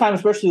don't know. By the time,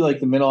 especially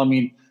like the middle, I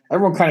mean,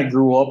 everyone kind of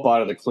grew up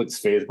out of the cliques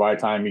phase. By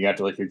the time you got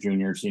to like your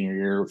junior, senior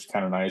year, which is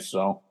kind of nice.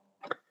 So,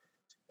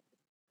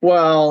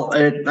 well,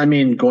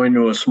 going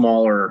to a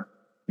smaller,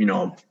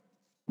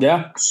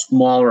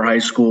 smaller high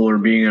school or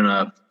being in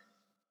a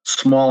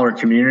smaller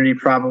community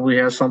probably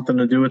has something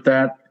to do with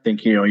that. I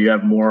think you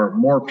have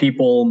more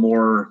people,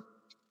 more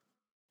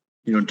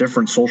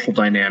different social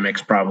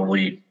dynamics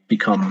probably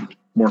become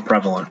more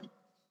prevalent.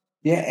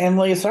 Yeah, and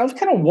like so I was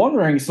kind of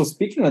wondering. So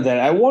speaking of that,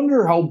 I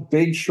wonder how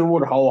big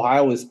Sherwood,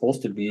 Ohio is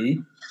supposed to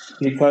be,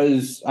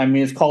 because I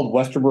mean it's called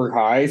Westerberg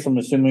High, so I'm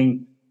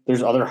assuming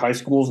there's other high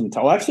schools in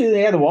town. Well, actually,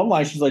 they had the one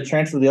line. She's like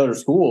transferred to the other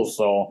schools.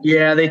 So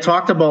yeah, they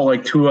talked about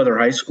like 2 other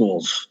high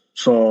schools.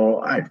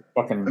 So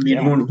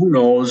who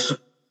knows?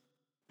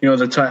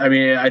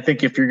 I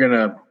think if you're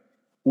gonna,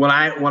 when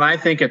I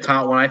think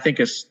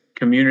of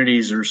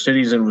communities or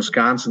cities in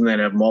Wisconsin that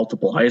have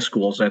multiple high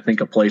schools, I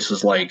think of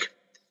places like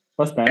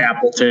West Bend.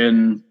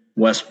 Appleton,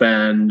 West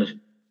Bend,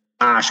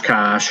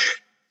 Oshkosh,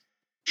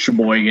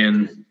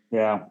 Sheboygan.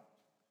 Yeah.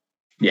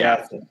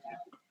 Yeah.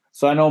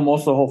 So I know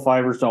most of the whole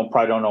Fivers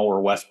probably don't know where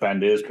West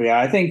Bend is. But yeah,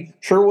 I think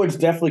Sherwood's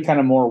definitely kind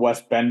of more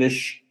West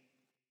Bendish.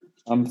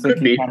 I'm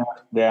thinking kind of,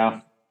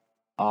 yeah.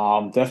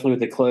 Definitely with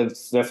the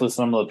clips, definitely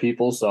some of the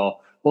people. So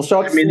we'll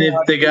show. I mean,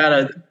 they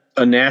got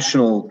a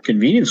national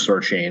convenience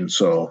store chain.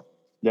 So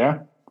yeah.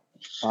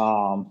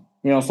 So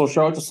shout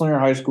out to Slinger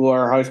High School.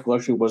 Our high school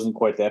actually wasn't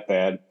quite that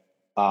bad.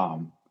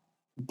 Oh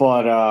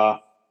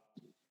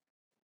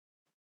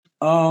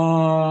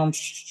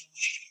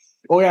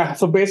yeah.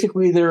 So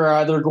basically,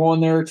 they're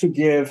going there to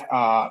give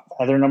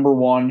Heather number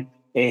 1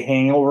 a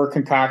hangover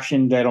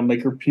concoction that'll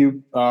make her puke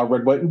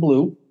red, white, and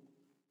blue,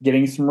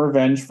 getting some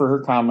revenge for her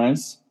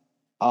comments.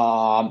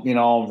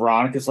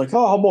 Veronica's like,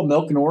 oh, how about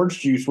milk and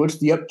orange juice? What's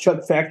the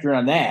upchuck factor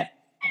on that?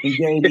 And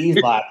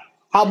JD's like,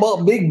 how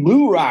about Big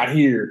Blue right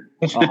here?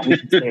 We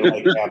can say it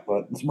like that,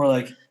 but it's more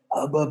like,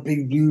 how about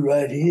Big Blue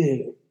right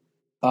here?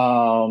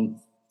 And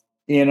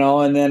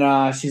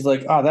then she's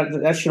like, oh,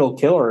 that shit'll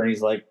kill her. And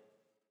he's like,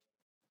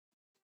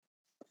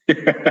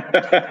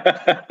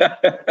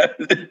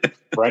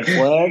 red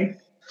flag.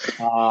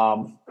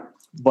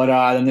 But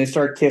then they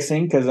start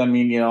kissing because,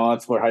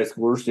 that's what high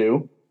schoolers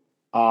do.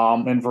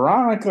 And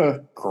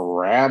Veronica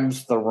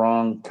grabs the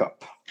wrong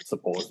cup,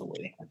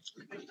 supposedly.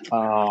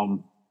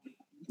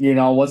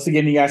 Once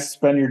again, you guys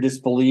suspend your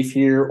disbelief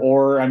here,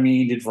 or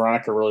did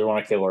Veronica really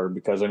want to kill her?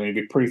 Because it'd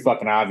be pretty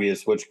fucking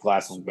obvious which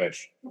glass is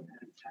bitch.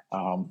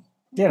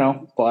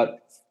 But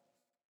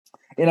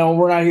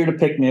we're not here to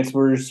pick nits.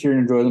 We're just here to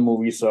enjoy the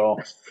movie. So,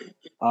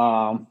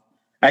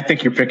 I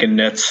think you're picking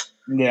nits.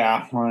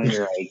 Yeah, well,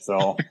 you're right.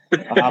 So,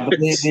 but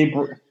they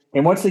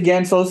and once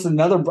again, so it's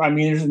another.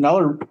 There's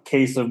another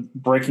case of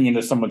breaking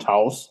into someone's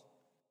house.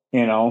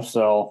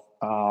 So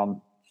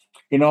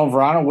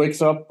Veronica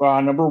wakes up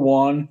number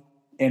 1.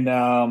 And,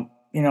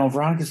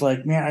 Veronica's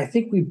like, man, I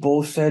think we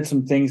both said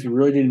some things we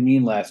really didn't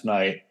mean last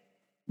night.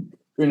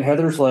 And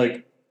Heather's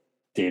like,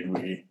 did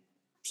we?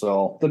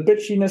 So the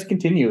bitchiness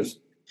continues,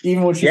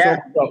 even when she's up.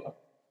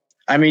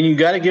 I mean, you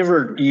got to give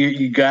her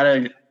you got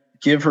to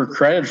give her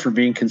credit for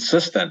being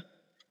consistent.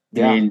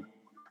 Yeah. I mean,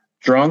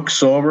 drunk,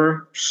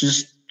 sober,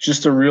 she's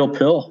just a real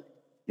pill.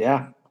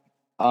 Yeah.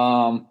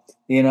 And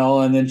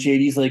then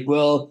JD's like,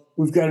 well,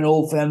 we've got an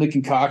old family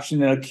concoction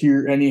that'll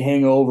cure any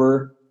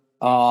hangover.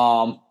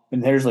 And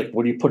there's like,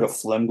 what do you put a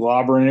phlegm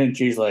globber in it? And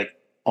JD's like,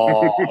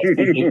 oh,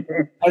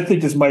 I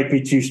think this might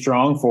be too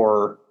strong for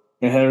her.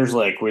 And Heather's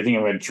like, what do you think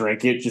I'm going to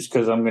drink it just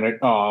because I'm going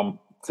to,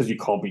 because you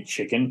called me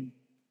chicken.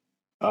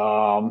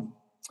 And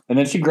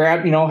then she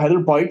grabbed, Heather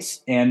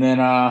bites, and then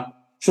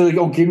she's like,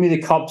 oh, give me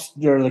the cups,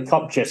 or the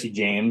cup, Jesse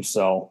James.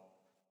 So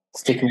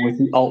sticking with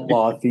the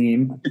outlaw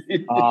theme.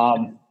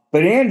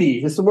 But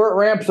Andy, this is where it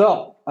ramps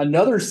up.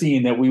 Another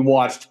scene that we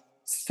watched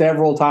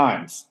several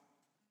times.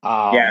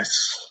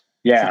 Yes.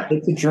 Yeah. She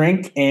takes a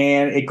drink,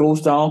 and it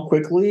goes down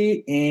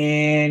quickly,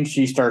 and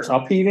she starts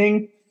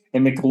upheaving.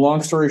 And make a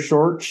long story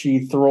short,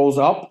 she throws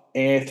up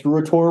and through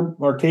a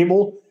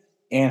table,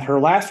 and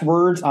her last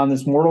words on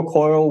this mortal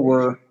coil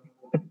were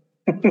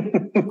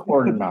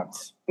corn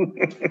nuts.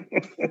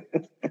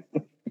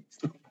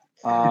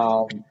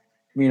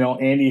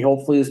 Andy,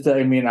 hopefully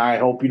I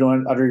hope you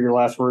don't utter your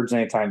last words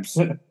anytime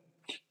soon.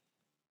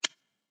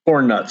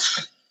 Corn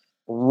nuts.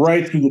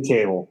 Right through the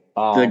table.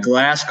 The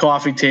glass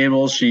coffee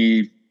table,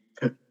 she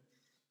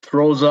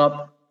throws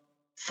up,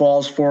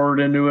 falls forward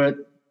into it,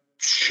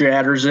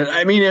 shatters it.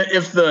 I mean,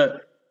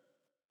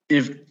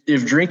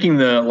 if drinking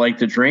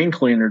the drain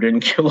cleaner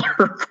didn't kill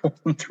her,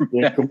 going through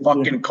that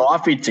fucking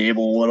coffee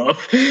table would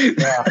have.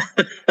 Yeah.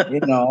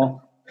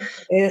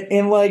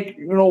 And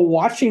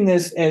watching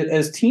this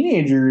as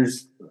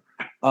teenagers,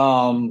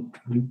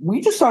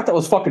 we just thought that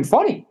was fucking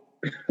funny.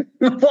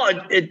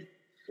 Well, it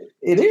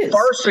is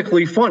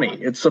farcically funny.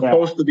 It's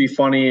supposed to be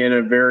funny in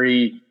a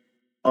very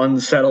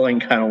unsettling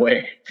kind of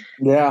way.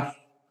 Yeah.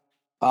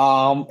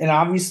 And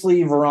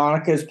obviously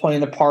Veronica is playing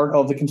the part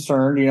of the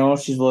concerned.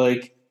 She's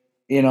like,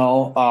 they're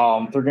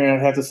gonna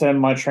have to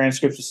send my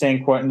transcripts to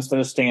San Quentin instead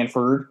of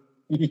Stanford.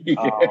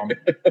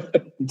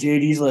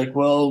 JD's like,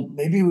 well,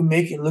 maybe we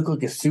make it look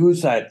like a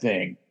suicide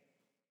thing.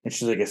 And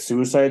she's like, a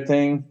suicide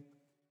thing?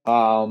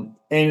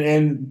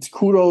 And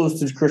kudos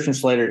to Christian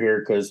Slater here,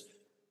 because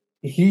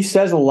he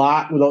says a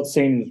lot without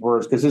saying his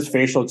words, because his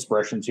facial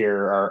expressions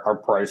here are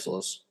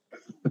priceless.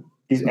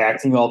 He's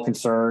acting all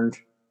concerned.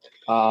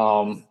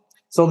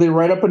 So they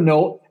write up a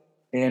note,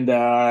 and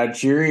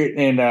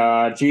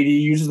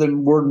JD uses the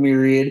word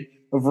myriad.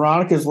 And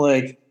Veronica's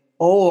like,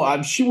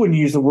 oh, she wouldn't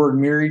use the word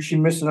myriad. She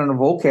missed it on a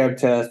vocab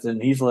test.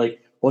 And he's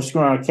like, well, she's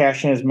going to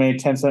cash in as many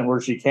 10-cent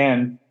words she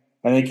can.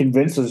 And then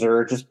convinces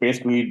her, just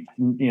basically,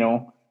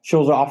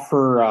 shows off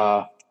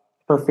her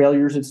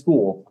failures at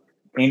school.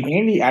 And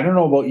Andy, I don't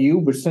know about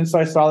you, but since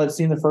I saw that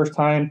scene the first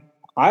time,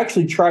 I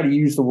actually try to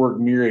use the word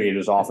myriad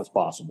as often as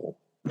possible.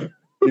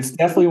 It's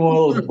definitely one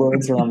of those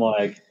words where I'm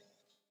like,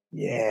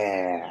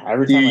 yeah.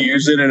 Every time you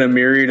use it in a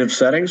myriad of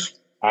settings?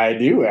 I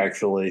do,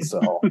 actually.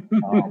 So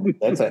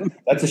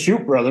that's a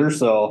shoot, brother.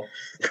 So,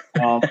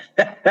 and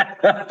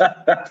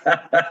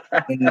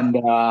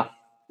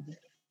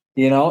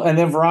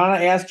then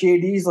Verona asked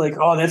JD's like,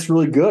 oh, that's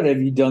really good.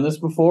 Have you done this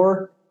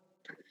before?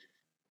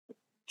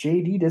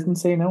 JD doesn't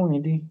say no,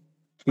 Andy.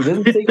 He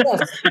doesn't say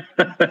yes,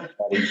 but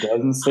he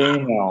doesn't say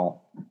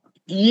no.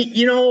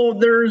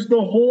 There's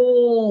the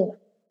whole.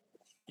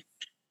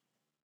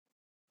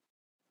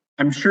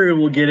 I'm sure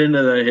we'll get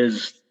into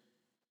his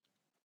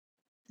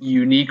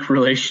unique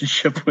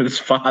relationship with his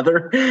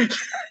father.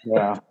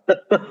 Yeah.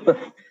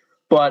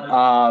 But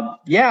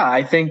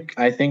I think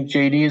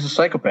JD is a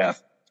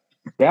psychopath.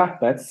 Yeah,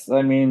 that's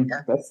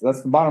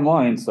the bottom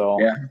line. So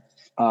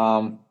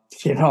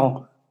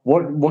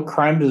what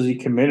crime does he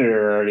committed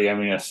already? I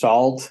mean,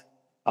 assault,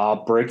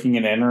 breaking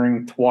and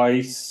entering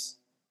twice,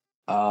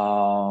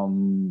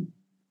 obviously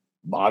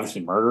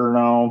murder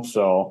now.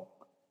 So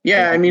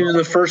yeah, I mean, in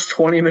the first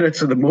 20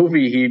 minutes of the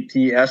movie,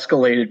 he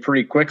escalated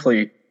pretty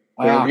quickly.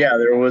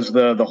 There was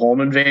the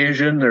home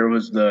invasion. There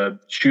was the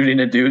shooting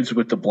the dudes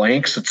with the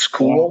blanks at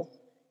school.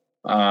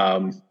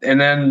 And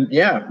then,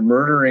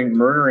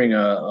 murdering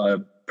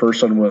a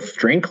person with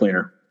drain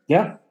cleaner.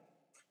 Yeah.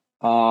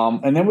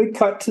 And then we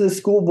cut to the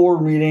school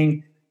board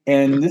meeting,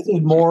 and this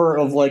is more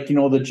of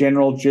the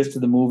general gist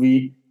of the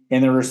movie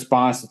and the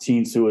response to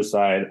teen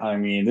suicide.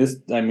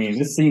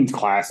 This seems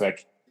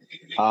classic.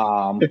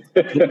 They're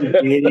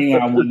debating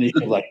on when they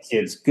should let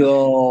kids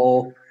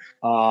go.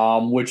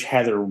 Which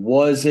Heather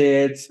was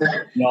it?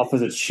 If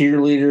as a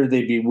cheerleader,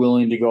 they'd be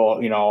willing to go,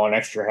 an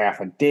extra half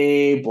a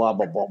day, blah,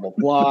 blah, blah, blah,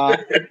 blah.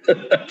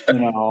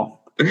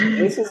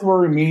 This is where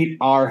we meet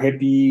our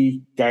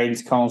hippie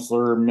guidance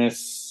counselor,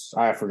 Miss,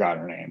 I forgot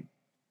her name.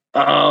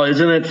 Oh,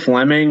 isn't it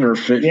Fleming or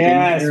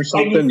Yes, or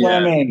something?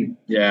 Fleming.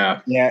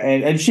 Yeah. Yeah,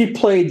 and she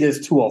played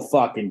this to a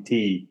fucking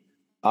T.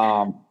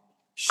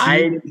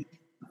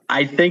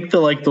 I think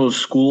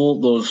those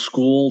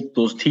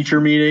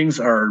teacher meetings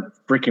are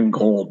freaking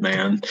gold,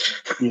 man.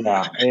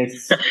 Yeah,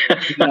 it's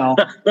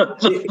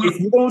if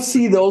you don't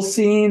see those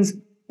scenes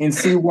and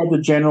see what the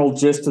general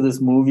gist of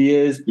this movie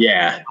is,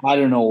 Yeah. I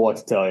don't know what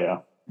to tell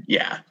you.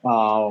 Yeah.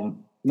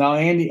 Now,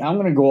 Andy, I'm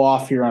going to go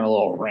off here on a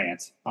little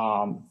rant.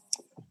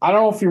 I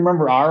don't know if you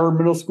remember our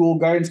middle school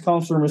guidance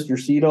counselor, Mr.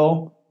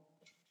 Cito,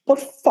 but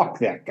fuck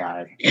that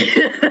guy.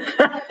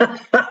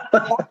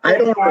 I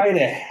don't guy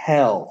to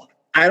hell.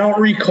 I don't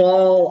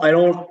recall.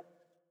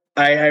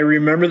 I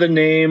remember the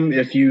name.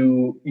 If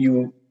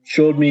you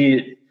showed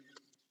me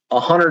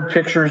 100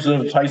 pictures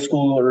of high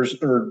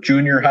schoolers or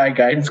junior high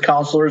guidance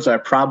counselors, I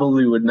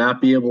probably would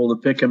not be able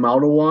to pick him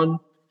out of one.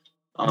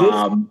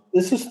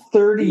 This is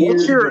 30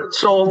 years.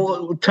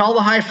 So tell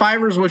the high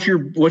fivers what's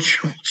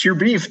your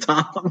beef,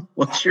 Tom?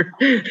 What's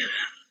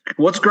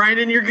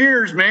grinding your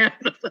gears, man?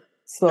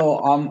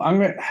 So I'm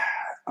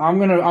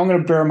gonna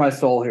bare my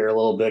soul here a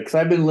little bit because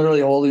I've been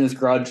literally holding this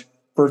grudge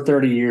for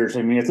 30 years.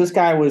 I mean, if this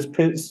guy was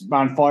pissed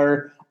on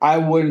fire, I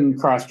wouldn't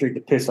cross street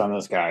to piss on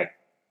this guy.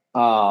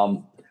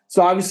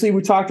 So obviously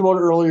we talked about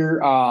it earlier.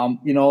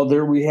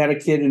 We had a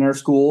kid in our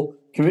school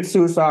commit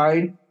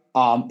suicide.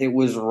 It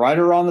was right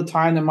around the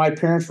time that my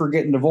parents were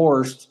getting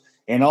divorced,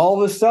 and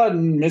all of a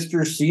sudden,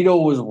 Mr. Cito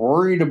was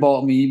worried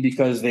about me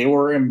because they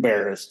were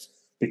embarrassed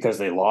because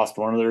they lost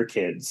one of their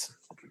kids.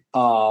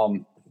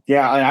 And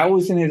I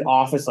was in his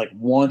office like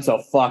once a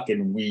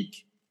fucking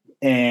week,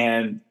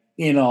 and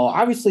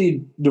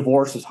obviously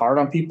divorce is hard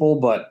on people,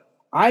 but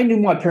I knew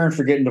my parents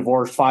were getting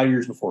divorced 5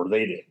 years before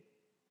they did.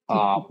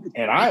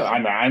 And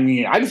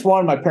I just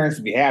wanted my parents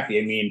to be happy.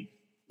 I mean,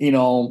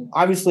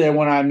 obviously I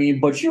went on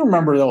but you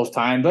remember those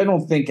times. I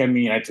don't think,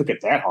 I took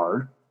it that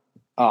hard.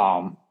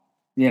 So,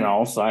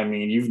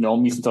 you've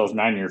known me since I was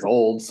 9 years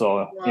old.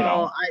 So,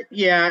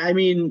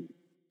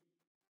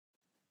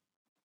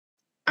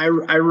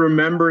 I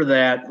remember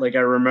that. Like, I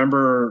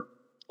remember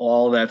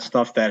all that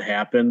stuff that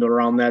happened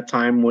around that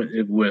time with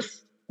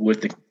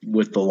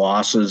the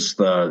losses,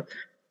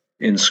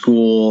 in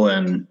school.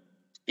 And,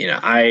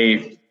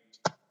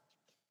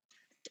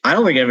 I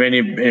don't think I've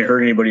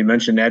heard anybody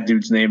mention that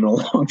dude's name in a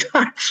long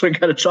time, so I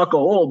got to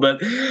chuckle a little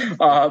bit.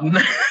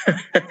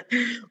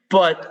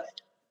 But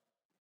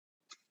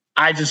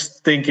I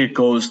just think it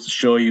goes to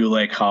show you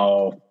like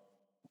how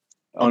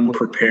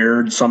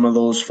unprepared some of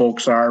those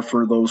folks are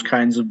for those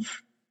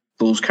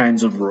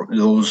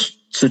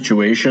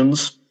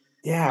situations.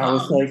 Yeah, it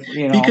was like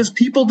because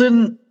people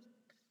didn't.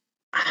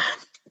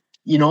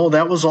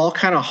 That was all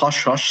kind of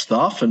hush hush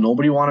stuff, and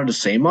nobody wanted to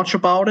say much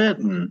about it,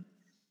 and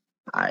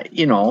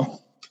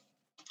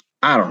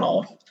I don't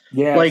know.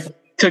 Yeah. Like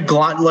to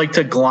glom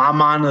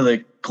onto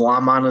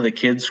the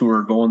kids who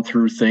are going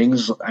through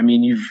things. I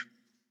mean,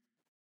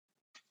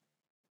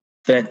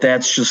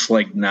 that's just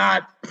like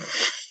not.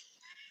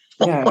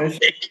 Yeah.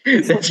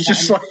 That's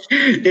just like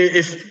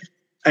if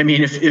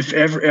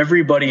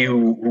everybody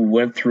who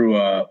went through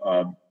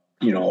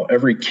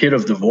every kid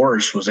of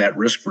divorce was at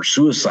risk for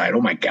suicide.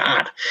 Oh my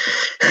God.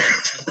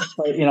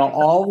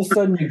 All of a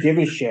sudden you give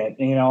a shit.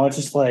 It's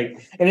just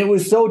like, and it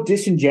was so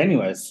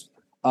disingenuous.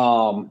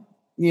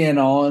 And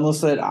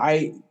listen,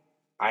 I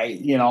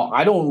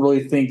don't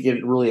really think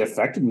it really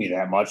affected me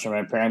that much.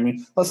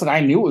 Listen,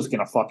 I knew it was going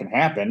to fucking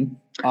happen.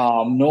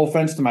 No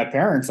offense to my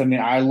parents.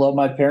 I love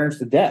my parents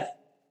to death.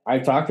 I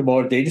talked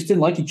about it. They just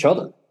didn't like each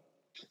other,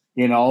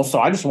 so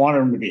I just wanted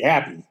them to be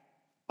happy.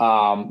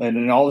 And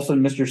then all of a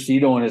sudden, Mr.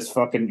 Cito and his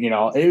fucking,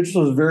 it just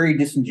was very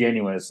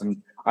disingenuous.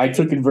 And I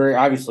took it very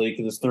obviously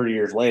because it's 30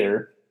 years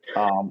later.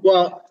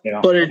 But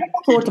it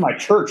went to my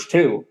church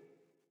too.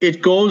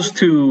 It goes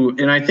to,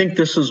 and I think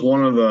this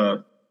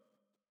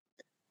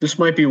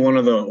might be one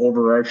of the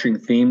overarching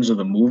themes of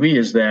the movie,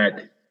 is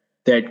that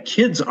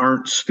kids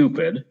aren't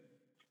stupid,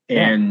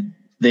 and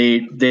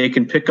they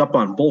can pick up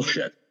on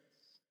bullshit.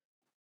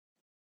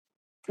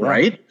 Yeah.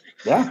 Right?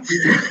 Yeah.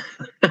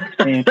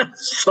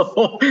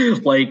 So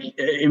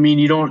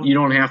you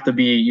don't have to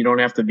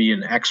be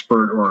an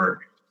expert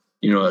or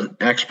an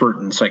expert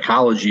in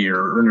psychology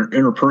or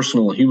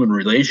interpersonal human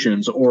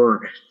relations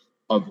or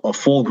a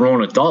full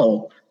grown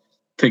adult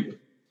to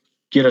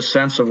get a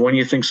sense of when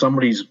you think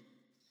somebody's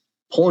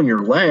pulling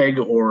your leg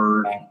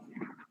or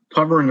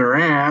covering their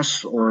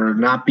ass or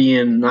not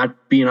being on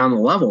the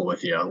level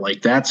with you.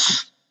 Like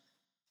that's,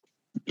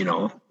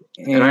 Oh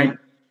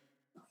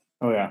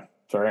yeah.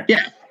 Sorry.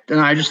 Yeah. And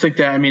I just think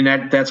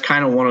that, that's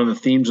kind of one of the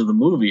themes of the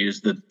movie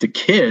is that the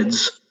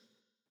kids,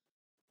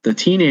 the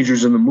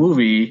teenagers in the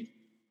movie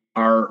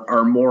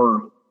are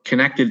more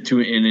connected to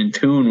and in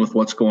tune with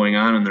what's going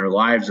on in their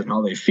lives and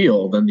how they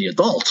feel than the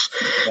adults.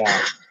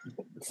 Yeah.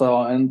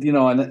 So, and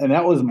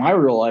that was my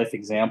real life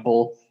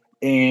example.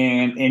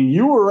 And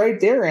you were right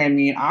there.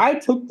 I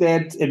took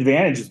that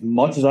advantage as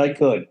much as I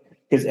could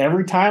because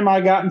every time I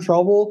got in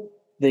trouble,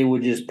 they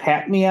would just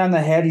pat me on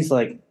the head. He's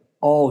like,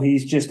 oh,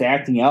 he's just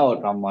acting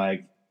out. I'm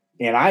like,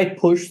 and I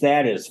pushed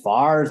that as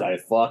far as I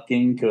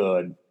fucking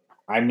could.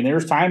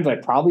 There's times I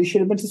probably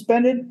should have been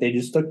suspended. They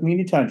just took me in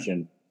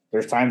detention.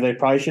 There's times I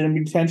probably shouldn't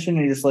be in detention.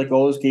 And just like,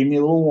 oh, this gave me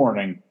a little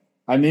warning.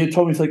 It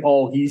told me, it's like,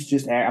 oh, he's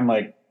just, I'm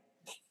like,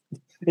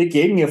 it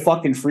gave me a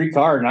fucking free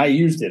card and I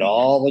used it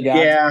all the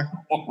goddamn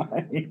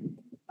time.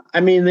 I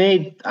mean,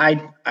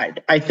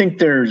 I think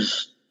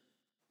there's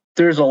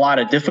a lot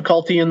of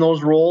difficulty in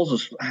those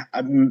roles.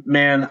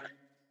 Man,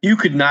 you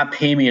could not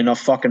pay me enough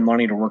fucking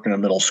money to work in a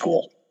middle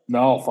school.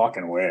 No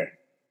fucking way.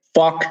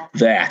 Fuck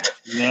that.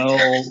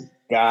 No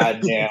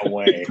goddamn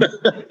way.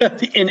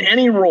 In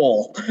any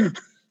role.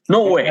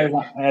 No way.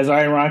 As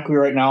ironically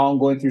right now, I'm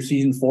going through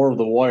season 4 of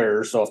The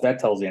Wire, so if that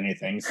tells you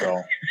anything,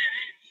 so.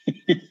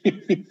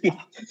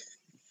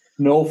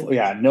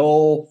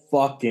 No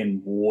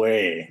fucking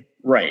way.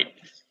 Right.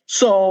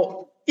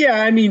 So,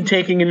 yeah, I mean,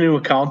 taking into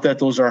account that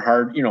those are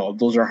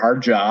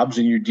hard jobs,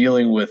 and you're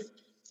dealing with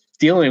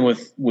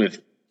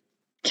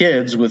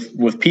kids,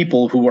 with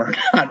people who are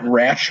not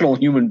rational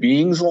human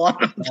beings a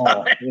lot of the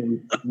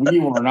time. We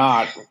were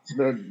not.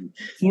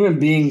 Human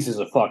beings is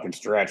a fucking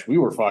stretch. We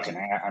were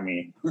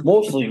fucking,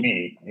 mostly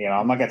me.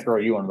 I'm not going to throw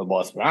you under the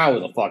bus, but I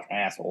was a fucking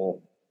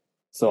asshole.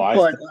 So I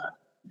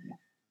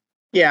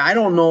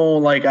don't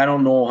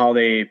know how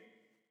they,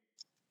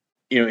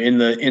 in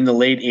the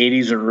late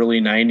 80s or early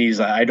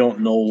 90s, I don't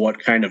know what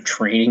kind of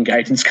training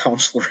guidance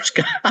counselors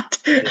got.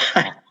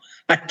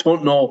 I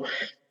don't know.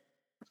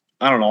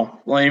 I don't know.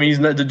 Well, I mean,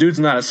 the dude's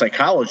not a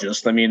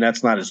psychologist. I mean,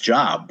 that's not his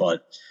job,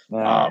 but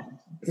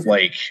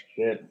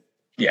shit.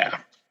 Yeah.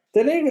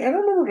 I don't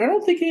remember. I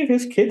don't think any of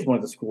his kids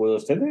went to school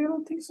with us, did they? I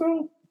don't think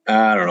so.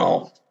 I don't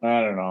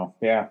know.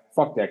 Yeah.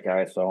 Fuck that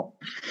guy. So,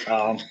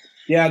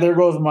 there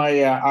goes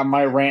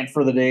my rant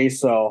for the day.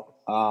 So,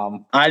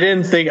 I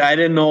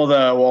didn't know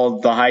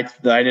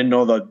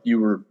that you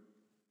were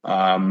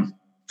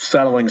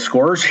settling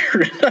scores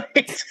here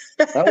tonight.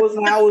 that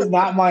was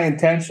not my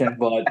intention,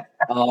 but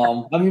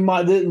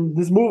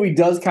this movie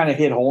does kind of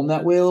hit home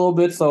that way a little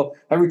bit. So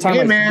every time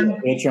see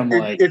that bitch, I'm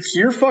like, it's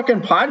your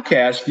fucking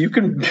podcast. You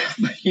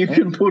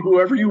can put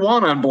whoever you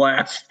want on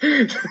blast.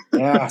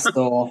 Yeah.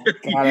 So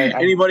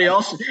anybody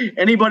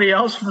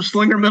else from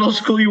Slinger Middle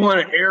School you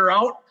want to air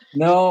out?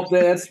 No,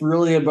 that's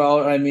really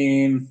about.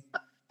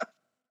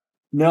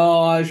 No,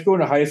 I was going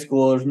to high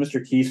school. There's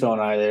Mr. Kiso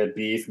and I that had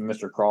beef, and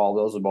Mr. Crawl.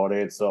 That was about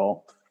it.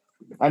 So,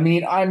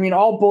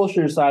 all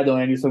bullshit aside, though,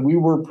 Andy. So we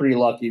were pretty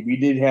lucky. We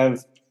did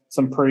have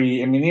some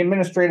pretty. The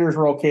administrators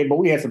were okay, but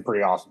we had some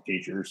pretty awesome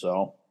teachers.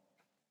 So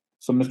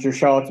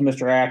shout out to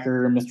Mr.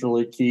 Acker, Mr.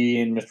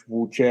 Licky, and Mr.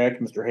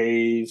 Wuchek, Mr.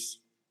 Hayes.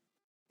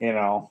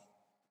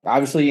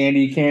 Obviously,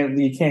 Andy, you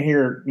can't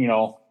hear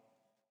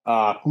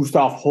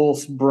Gustav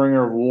Holst's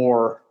Bringer of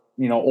War.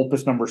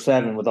 Opus number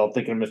 7 without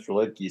thinking of Mr.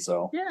 Licky.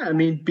 So yeah,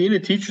 being a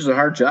teacher is a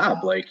hard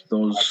job. Like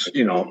those,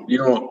 you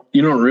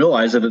don't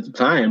realize it at the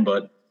time,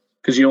 but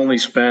because you only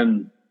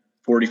spend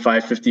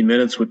 45, 50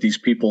 minutes with these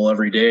people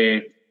every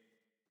day,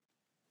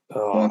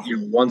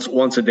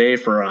 once a day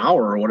for an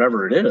hour or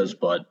whatever it is.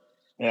 But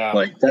yeah,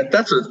 like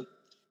that's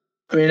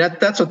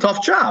a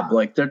tough job.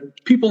 Like the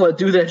people that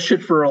do that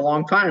shit for a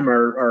long time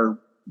are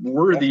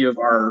worthy of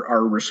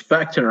our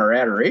respect and our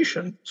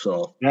adoration.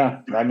 So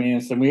yeah,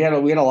 so we had a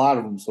lot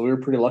of them, so we were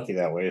pretty lucky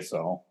that way.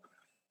 So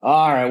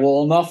all right,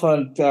 well, enough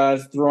of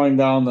throwing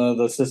down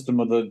the system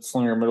of the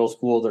Slinger Middle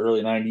School of the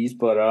early 90s,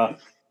 but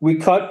we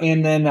cut,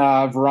 and then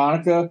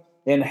Veronica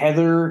and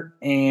Heather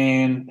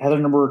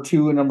number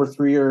 2 and number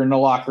 3 are in the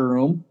locker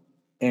room,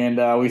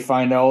 and we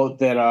find out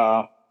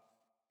that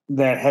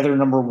Heather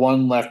number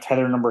 1 left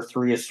Heather number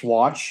 3 a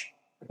swatch,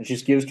 and she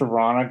gives to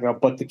Veronica.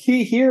 But the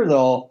key here,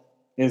 though,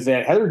 is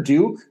that Heather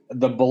Duke,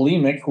 the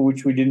bulimic,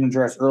 which we didn't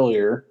address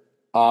earlier,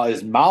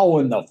 is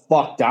mowing the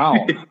fuck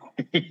down.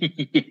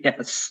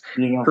 Yes,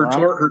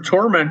 her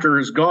tormentor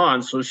is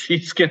gone, so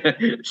she's gonna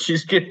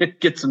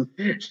get some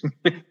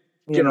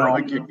get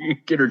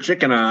her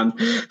chicken on.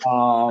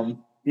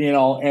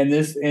 And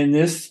this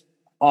this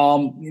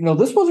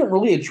wasn't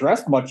really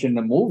addressed much in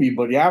the movie,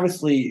 but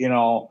obviously,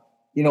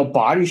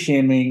 body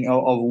shaming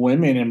of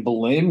women and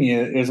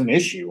bulimia is an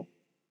issue.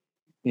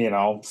 They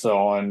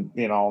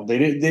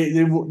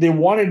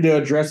wanted to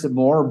address it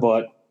more,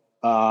 but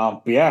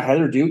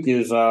Heather Duke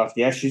is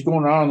she's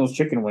going around on those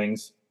chicken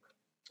wings.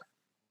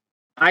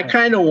 I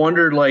kind of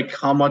wondered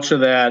how much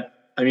of that,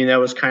 that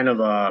was kind of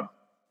a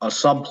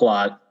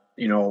subplot,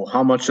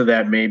 how much of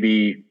that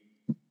maybe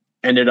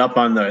ended up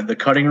on the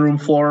cutting room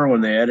floor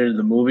when they edited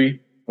the movie.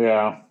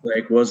 Yeah.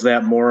 Was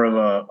that more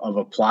of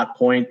a plot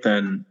point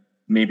than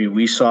maybe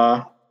we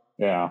saw?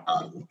 Yeah.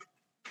 I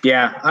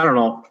don't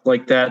know,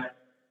 like that.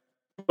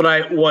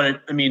 But what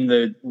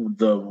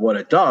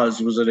it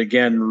does was it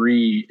again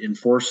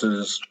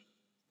reinforces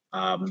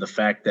the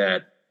fact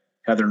that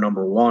Heather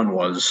number 1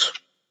 was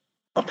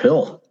a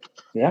pill.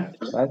 Yeah,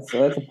 that's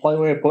a polite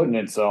way of putting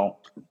it. So,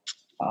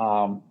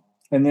 and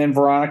then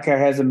Veronica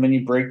has a mini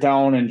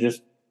breakdown and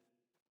just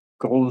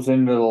goes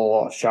into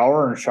the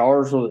shower and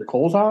showers with her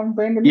clothes on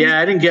randomly. Yeah,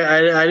 I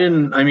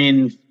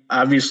didn't.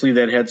 Obviously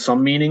that had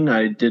some meaning.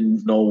 I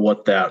didn't know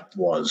what that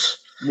was.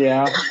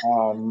 Yeah,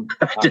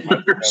 I didn't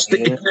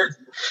understand.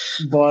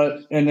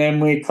 But and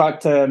then we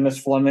cut to Miss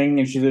Fleming,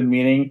 and she's in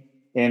meeting,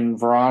 and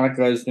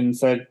Veronica is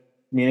inside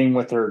meeting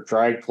with her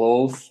dried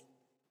clothes.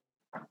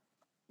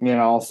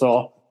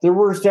 So there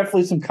was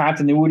definitely some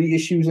continuity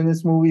issues in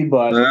this movie,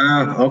 but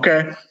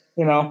okay,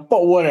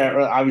 but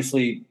whatever.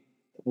 Obviously,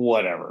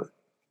 whatever.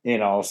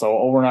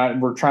 So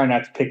we're trying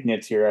not to pick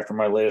nits here after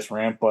my latest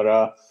rant,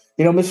 but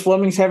Miss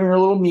Fleming's having her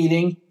little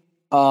meeting,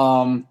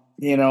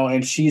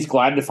 and she's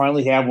glad to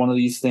finally have one of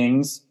these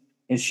things,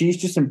 and she's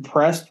just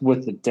impressed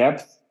with the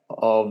depth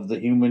of the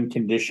human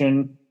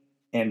condition,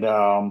 and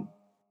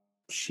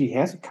she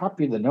has a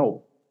copy of the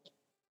note.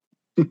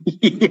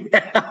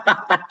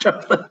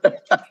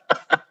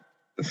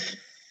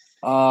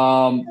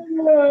 I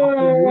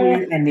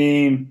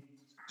mean,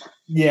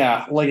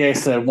 yeah, like I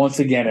said, once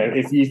again,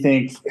 if you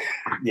think,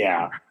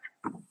 yeah,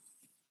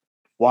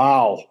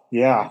 wow,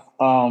 yeah,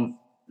 and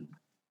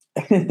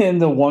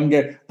the one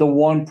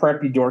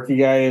preppy dorky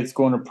guy that's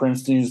going to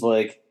Princeton, he's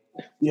like,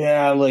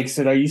 yeah, like I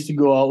said, I used to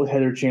go out with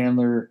Heather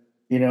Chandler,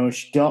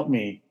 she dumped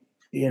me,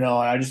 and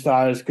I just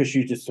thought it was because she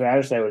was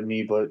dissatisfied with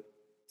me, but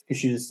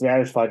because she's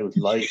dissatisfied with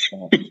life.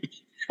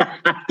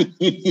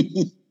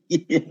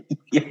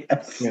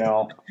 Yes.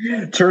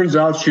 Turns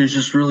out she was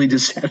just really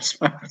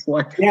dissatisfied with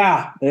life.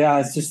 Yeah,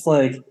 it's just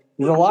like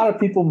there's a lot of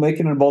people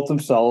making it about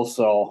themselves,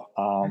 so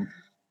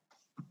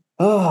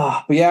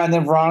but yeah, and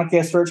then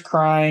Veronica starts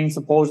crying,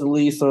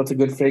 supposedly, so it's a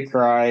good fake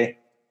cry.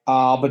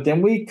 But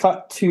then we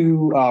cut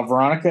to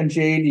Veronica and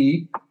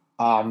JD.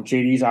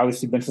 JD's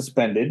obviously been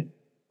suspended.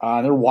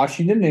 They're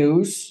watching the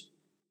news,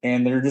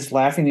 and they're just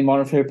laughing the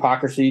amount of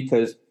hypocrisy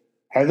because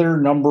Heather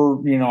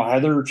Duke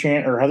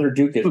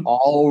is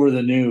all over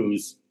the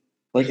news.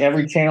 Like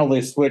every channel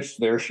they switch,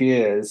 there she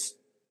is.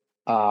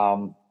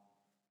 And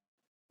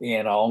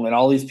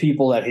all these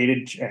people that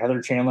hated Heather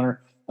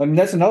Chandler. I mean,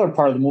 that's another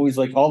part of the movie. Is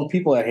like all the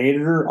people that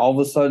hated her, all of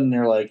a sudden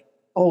they're like,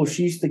 "Oh,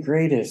 she's the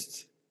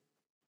greatest."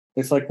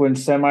 It's like when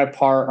I'm not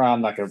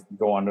going to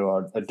go on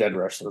to a dead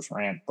wrestler's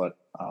rant, but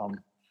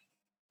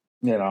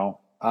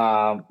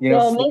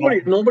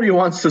nobody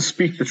wants to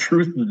speak the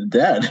truth of the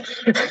dead.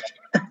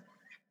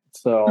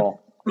 So,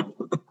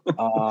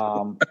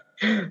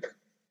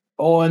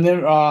 and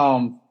then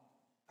I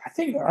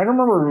don't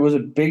remember, was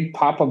it Big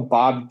Papa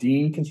Bob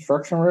Dean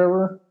Construction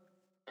or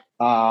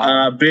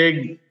whatever?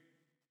 Big.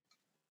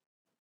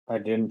 I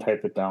didn't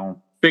type it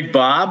down. Big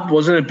Bob,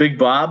 wasn't it? Big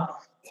Bob,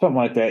 something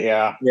like that.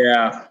 Yeah.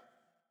 Yeah.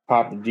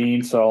 Papa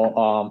Dean.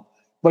 So,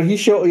 but he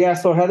showed. Yeah.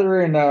 So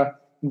Heather and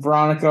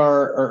Veronica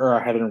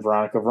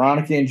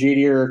Veronica and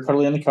JD are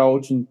cuddling on the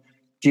couch, and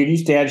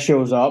JD's dad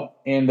shows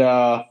up, and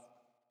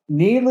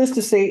needless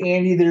to say,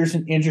 Andy, there's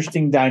an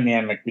interesting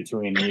dynamic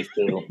between these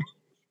two.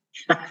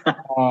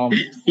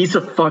 He's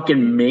a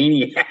fucking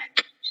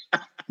maniac.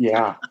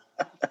 Yeah.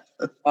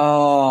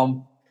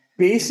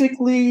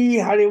 Basically,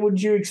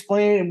 would you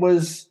explain it?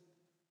 Was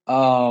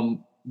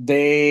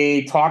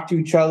they talk to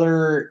each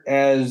other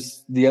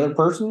as the other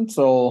person?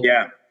 So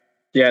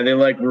yeah, they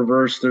like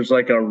reverse. There's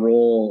like a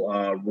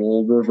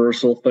role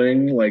reversal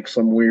thing, like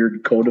some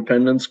weird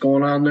codependence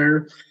going on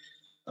there.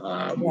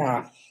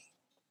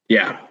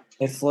 Yeah.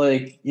 It's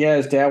like,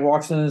 his dad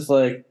walks in and is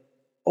like,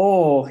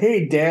 "Oh,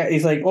 hey, Dad."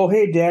 He's like, "Oh,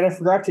 hey, Dad, I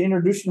forgot to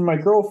introduce you to my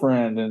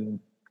girlfriend." And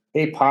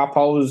hey, Pop,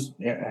 was,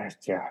 yeah.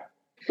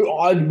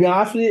 To be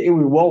honest with you, it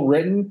was well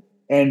written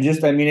and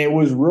it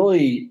was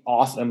really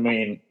awesome. I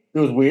mean, it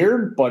was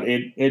weird, but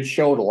it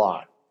showed a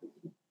lot.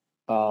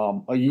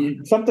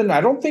 Something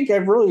I don't think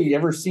I've really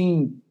ever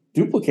seen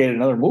duplicated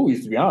in other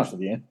movies, to be honest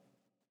with you.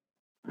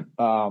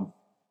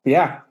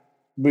 Yeah,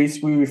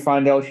 basically we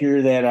find out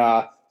here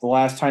that the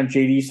last time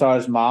JD saw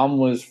his mom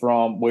was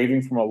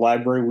waving from a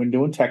library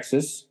window in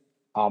Texas,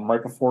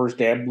 right before his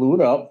dad blew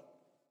it up.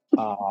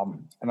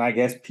 And I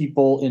guess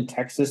people in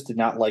Texas did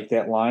not like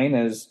that line,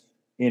 as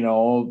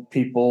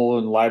people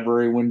in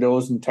library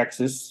windows in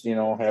Texas,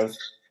 have.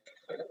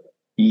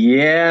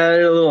 Yeah,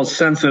 they're a little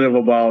sensitive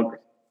about.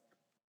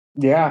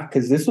 Yeah,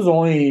 because this was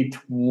only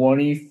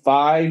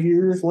 25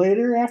 years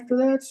later after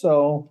that,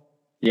 so.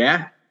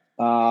 Yeah.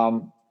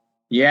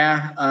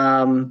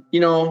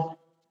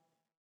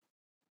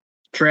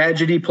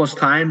 Tragedy plus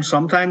time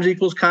sometimes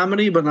equals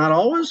comedy, but not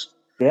always.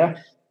 Yeah.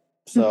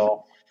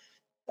 So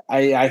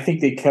I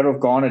think they could have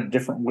gone a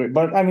different way,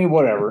 but I mean,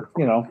 whatever,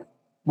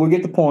 we'll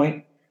get the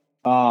point.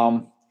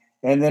 And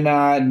then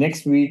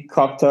next week,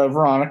 cut to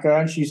Veronica,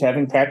 and she's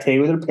having pate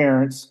with her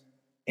parents,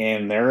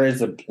 and they're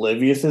as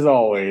oblivious as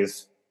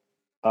always,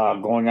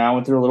 going on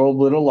with their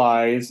little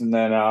lives. And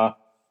then,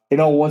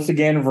 once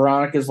again,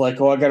 Veronica's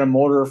like, "Oh, I got a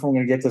motor if I'm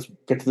going to get to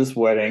this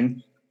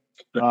wedding."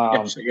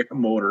 Yes, I get a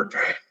motor.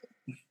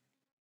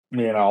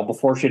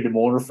 Before she had the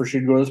motor,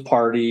 she'd go to this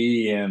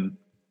party, and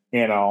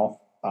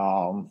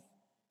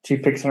she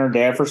picks on her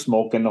dad for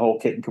smoking, the whole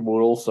kit and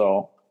caboodle.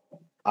 So,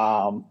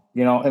 and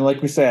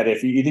like we said,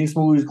 if you think this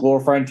movie is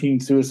glorifying teen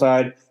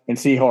suicide and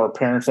see how our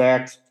parents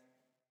act.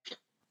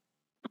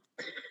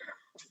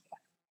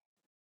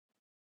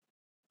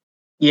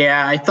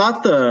 Yeah, I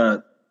thought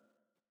the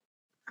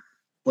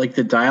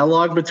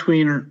dialogue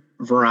between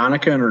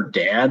Veronica and her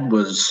dad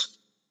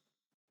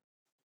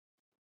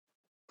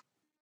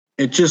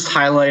it just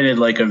highlighted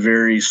like a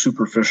very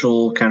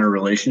superficial kind of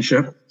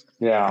relationship.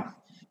 Yeah.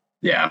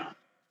 Yeah.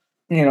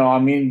 I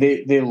mean,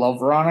 they love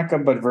Veronica,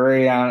 but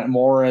very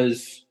more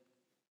as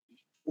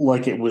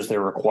like it was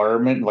their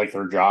requirement, like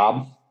their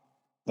job.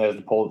 As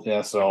opposed,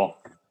 yeah. So,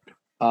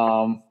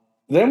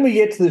 then we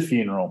get to the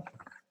funeral,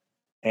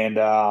 and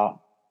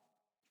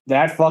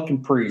that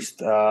fucking priest,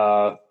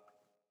 Glenn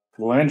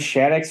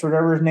Shaddix,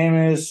 whatever his name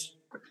is,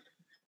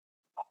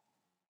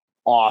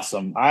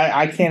 awesome.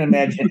 I can't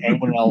imagine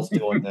anyone else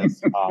doing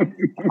this.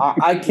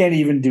 I can't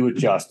even do it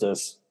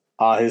justice.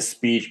 His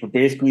speech, but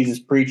basically he's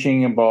just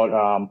preaching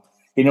about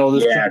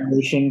this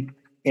generation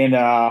and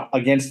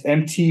against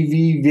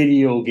MTV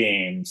video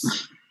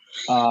games.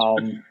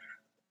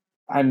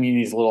 I mean,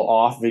 he's a little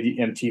off.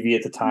 MTV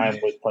at the time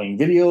was playing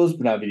videos,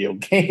 but not video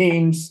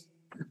games.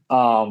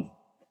 But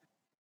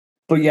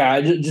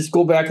yeah, just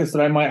go back and said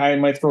I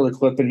might throw the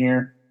clip in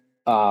here.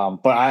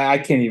 But I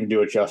can't even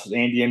do it justice.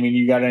 Andy, I mean,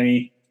 you got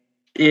any?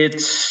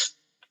 It's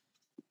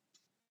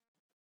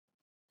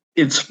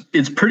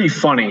pretty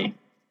funny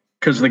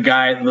because the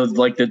guy,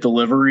 the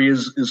delivery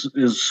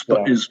is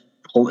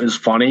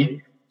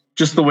funny.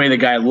 Just the way the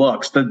guy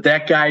looks.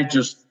 That guy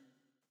just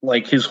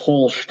like his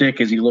whole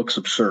shtick is he looks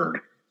absurd.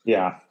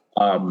 Yeah.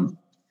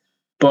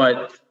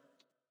 But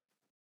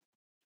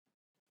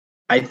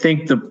I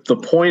think the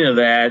point of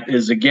that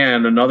is,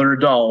 again, another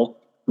adult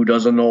who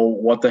doesn't know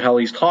what the hell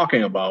he's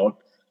talking about.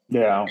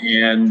 Yeah.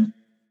 And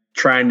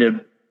trying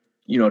to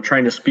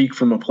speak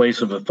from a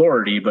place of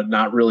authority, but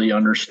not really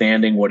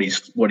understanding what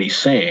he's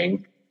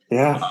saying.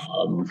 Yeah.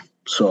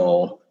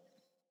 So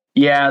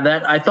yeah,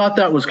 that I thought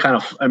that was kind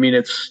of, I mean,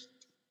 it's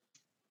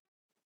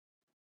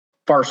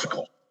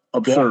farcical,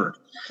 absurd.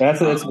 Yeah.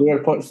 That's a good way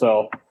to put it.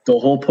 So the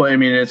whole point, I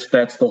mean,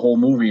 that's the whole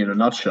movie in a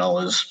nutshell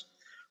is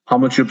how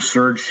much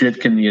absurd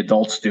shit can the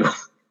adults do?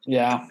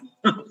 Yeah.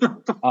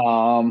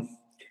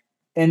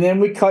 And then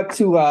we cut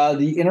to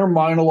the inner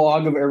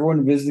monologue of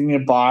everyone visiting a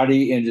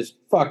body and just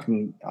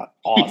fucking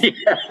awesome.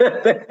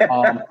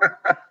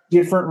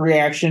 Different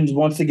reactions.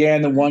 Once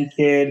again, the one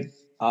kid,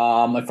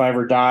 if I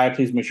ever die,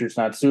 please make sure it's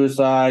not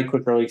suicide.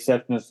 Quick early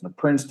acceptance in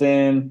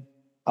Princeton.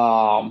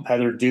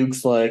 Heather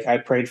Duke's like, I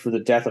prayed for the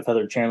death of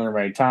Heather Chandler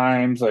many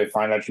times. I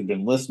find out you've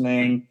been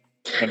listening.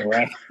 And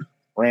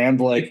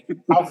Rand like,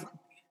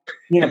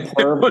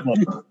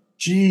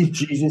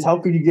 Jesus, how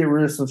could you get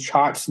rid of some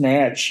shot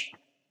snatch?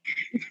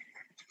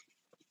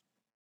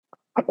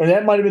 And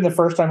that might have been the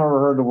first time I ever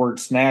heard the word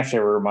snatch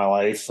ever in my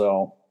life.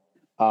 So,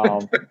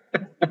 and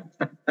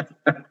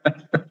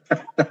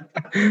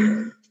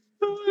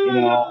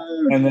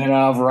then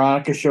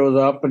Veronica shows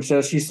up and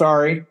says she's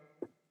sorry.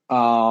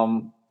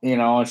 And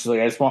she's like,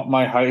 I just want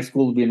my high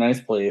school to be a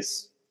nice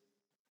place.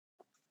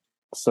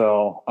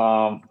 So,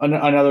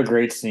 another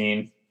great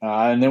scene.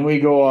 And then we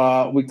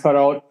cut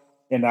out,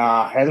 and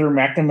Heather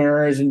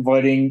McNamara is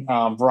inviting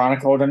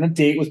Veronica out on a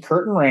date with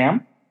Kurt and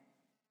Ram.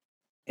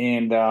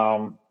 And,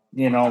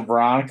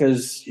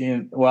 Veronica's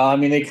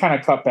they kind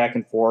of cut back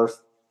and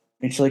forth.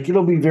 And she's like,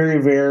 it'll be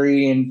very,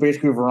 very, and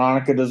basically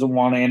Veronica doesn't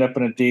want to end up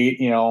in a date,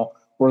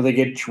 where they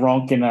get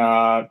drunk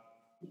and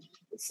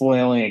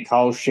flailing and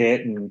cow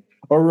shit,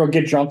 or we'll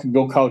get drunk and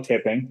go cow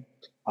tipping,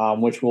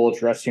 which we'll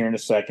address here in a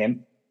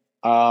second.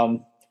 And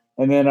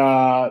then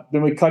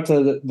we cut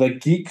to the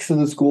geeks of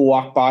the school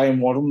walk by,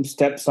 and one of them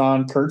steps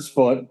on Kurt's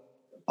foot.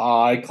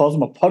 He calls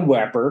him a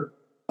pudwapper.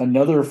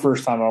 Another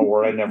first-time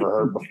word I never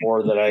heard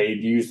before that I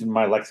used in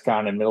my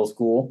lexicon in middle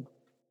school.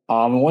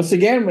 And once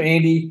again,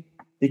 Andy,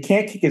 they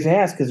can't kick his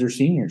ass because they're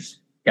seniors.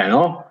 Yeah, I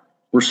know.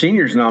 We're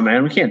seniors now,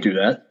 man. We can't do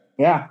that.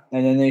 Yeah,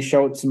 and then they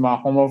showed some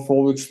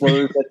homophobic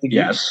slurs at the game.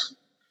 Yes.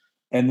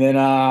 And then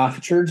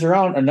turns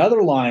around,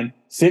 another line,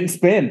 sit and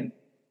spin.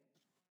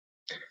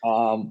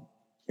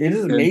 It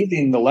is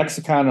amazing the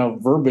lexicon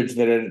of verbiage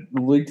that had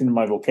leaked into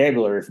my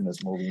vocabulary from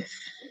this movie.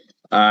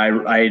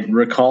 I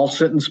recall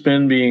sit and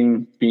spin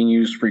being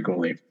used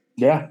frequently.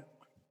 Yeah.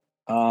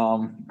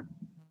 And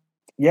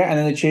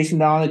then they chase him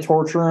down, they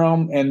torture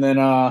him, and then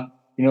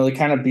they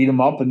kind of beat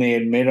him up, and they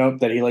admit up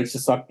that he likes to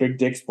suck big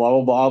dicks, blah,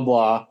 blah, blah,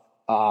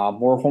 blah.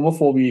 More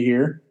homophobia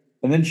here.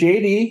 And then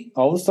JD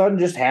all of a sudden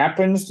just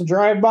happens to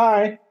drive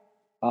by,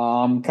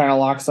 kind of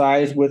locks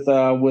eyes with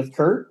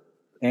Kurt,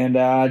 and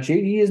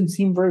JD doesn't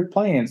seem very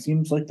planned.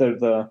 Seems like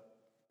the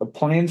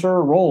plans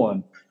are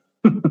rolling.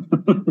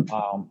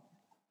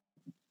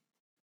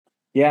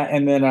 Yeah,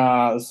 and then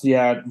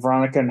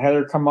Veronica and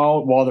Heather come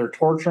out while they're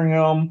torturing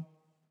him.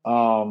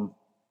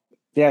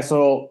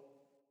 So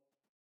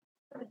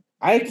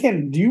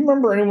do you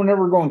remember anyone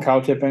ever going cow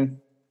tipping?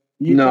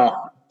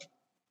 No.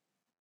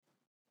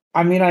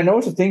 I mean, I know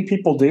it's a thing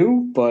people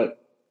do,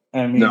 but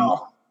I mean,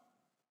 no.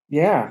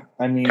 Yeah,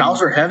 I mean,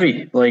 cows are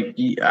heavy. Like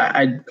it's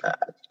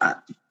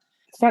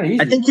not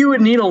easy. I think you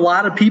would need a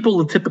lot of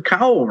people to tip a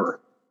cow over.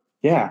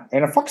 Yeah,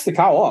 and it fucks the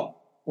cow up.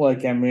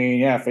 Like, I mean,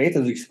 yeah, Faith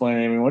is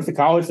explaining. I mean, once the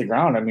cow hits the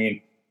ground, I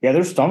mean, yeah,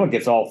 their stomach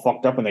gets all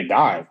fucked up and they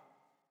die.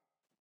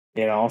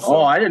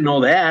 So, I didn't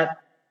know that.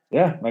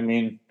 Yeah, I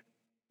mean,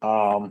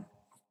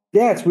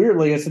 it's weird.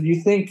 Like I said,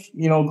 you think,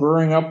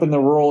 growing up in the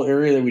rural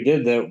area that we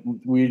did, that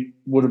we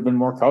would have been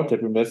more cow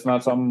tipping, but it's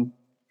not something,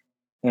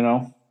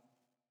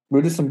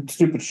 we did some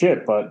stupid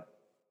shit, but,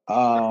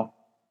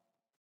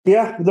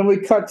 then we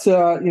cut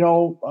to,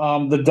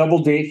 the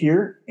double date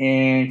here,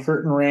 and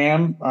Kurt and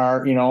Ram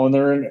are, and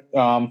they're in,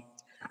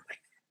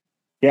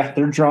 Yeah,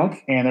 they're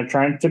drunk and they're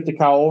trying to tip the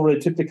cow over. They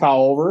tip the cow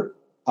over.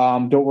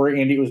 Don't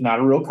worry, Andy. It was not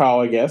a real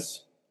cow, I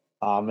guess.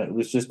 It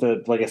was just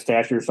like a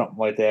statue or something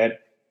like that.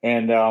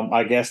 And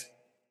I guess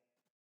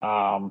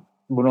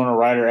Winona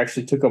Ryder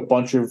actually took a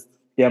bunch of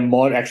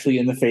mud actually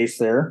in the face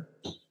there,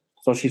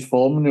 so she's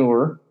full of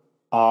manure.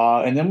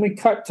 And then we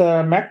cut to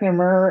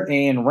McNamara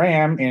and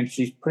Ram, and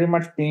she's pretty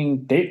much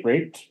being date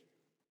raped.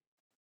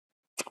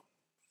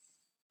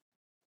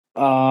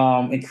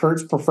 And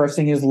Kurt's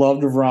professing his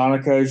love to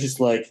Veronica. He's just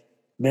like,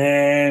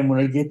 man, when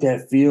I get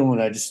that feeling,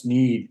 I just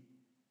need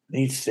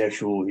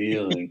sexual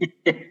healing.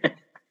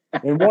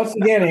 And once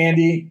again,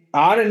 Andy,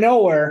 out of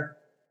nowhere,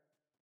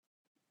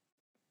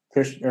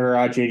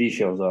 JD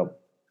shows up.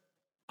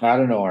 Out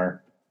of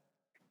nowhere.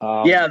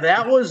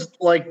 That was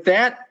like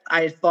that.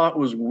 I thought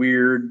was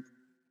weird.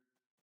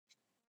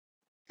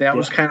 That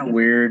was kind of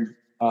weird.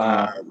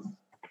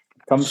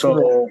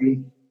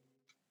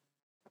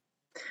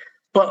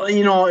 But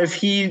if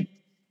he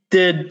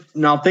did,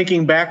 now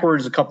thinking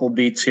backwards a couple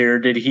beats here,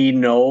 did he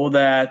know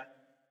that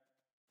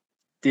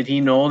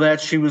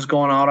she was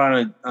going out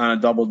on a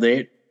double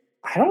date?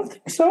 I don't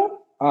think so.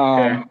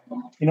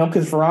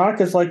 Because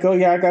Veronica's like, oh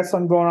yeah, I got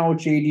something going on with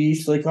JD.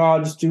 She's like, oh,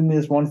 just do me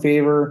this one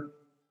favor.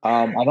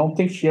 I don't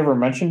think she ever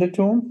mentioned it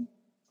to him.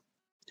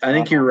 I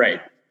think you're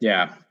right.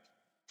 Yeah.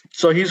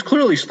 So he's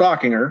clearly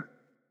stalking her.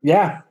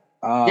 Yeah.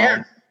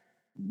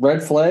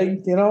 Red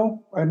flag,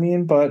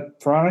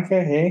 but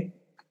Veronica, hey.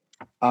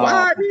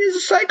 He's a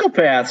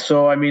psychopath.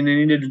 So, they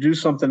needed to do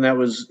something that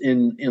was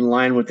in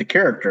line with the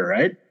character,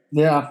 right?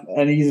 Yeah.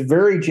 And he's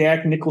very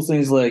Jack Nicholson.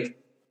 He's like,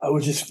 I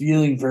was just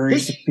feeling very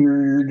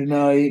superior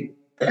tonight.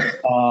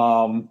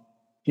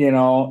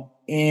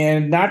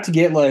 And not to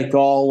get like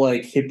all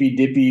like hippy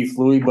dippy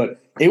fluey,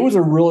 but it was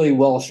a really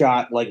well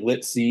shot, like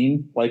lit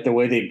scene. Like the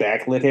way they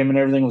backlit him and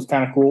everything was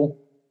kind of cool.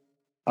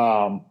 So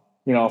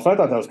I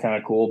thought that was kind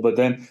of cool. But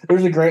then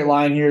there's a great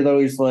line here though.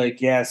 He's like,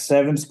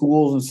 7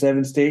 schools in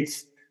 7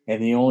 states,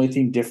 and the only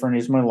thing different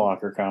is my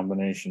locker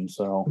combination.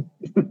 So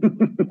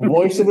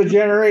voice of a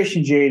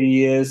generation,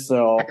 JD is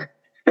so.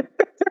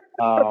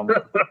 So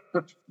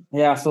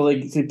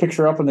they pick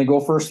her up and they go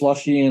for a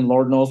slushie and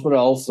Lord knows what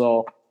else.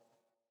 So,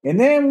 and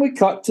then we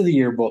cut to the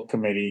yearbook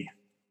committee,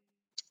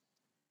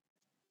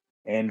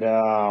 and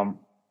and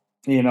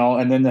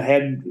then the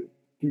head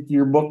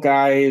yearbook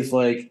guy is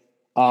like,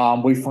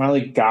 we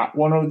finally got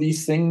one of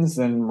these things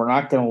and we're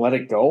not going to let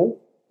it go.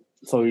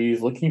 So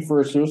he's looking for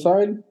a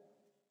suicide.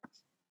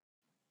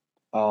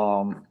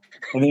 And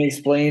then he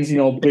explains,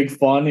 Big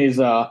Fun is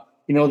the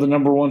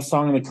number 1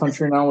 song in the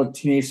country now with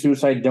Teenage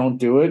Suicide, Don't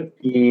Do It.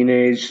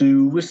 Teenage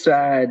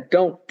Suicide,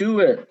 Don't Do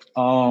It.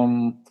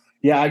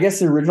 I guess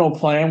the original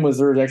plan was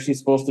there was actually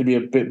supposed to be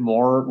a bit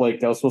more, like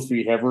that was supposed to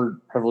be heavily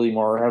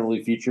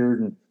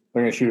featured, and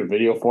they're going to shoot a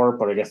video for it,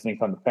 but I guess it didn't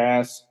come to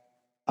pass.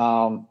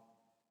 And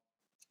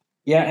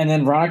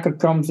then Veronica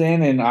comes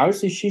in, and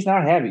obviously she's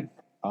not happy.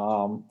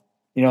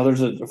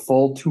 There's a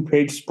full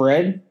 2-page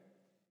spread.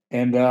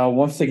 And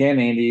once again,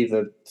 Andy,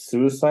 the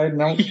suicide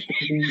note.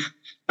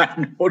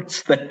 I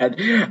noticed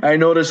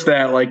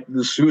that. Like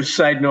the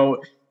suicide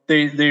note,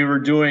 they were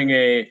doing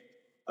a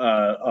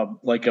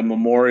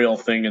memorial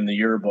thing in the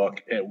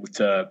yearbook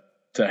to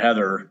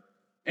Heather,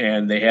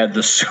 and they had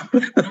the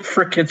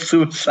freaking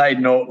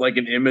suicide note, like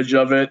an image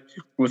of it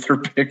with her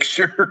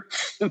picture.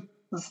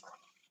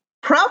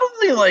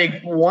 Probably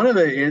like one of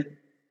the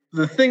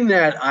thing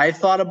that I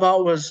thought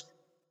about was.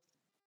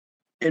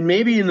 And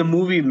maybe in the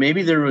movie,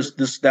 maybe there was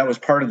that was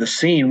part of the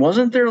scene.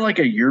 Wasn't there like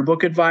a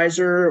yearbook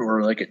advisor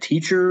or like a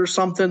teacher or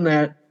something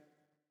that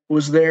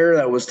was there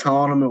that was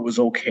telling them it was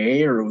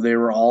okay, or they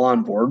were all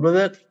on board with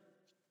it?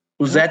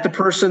 Was that the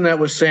person that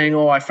was saying,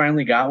 oh, I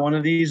finally got one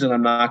of these and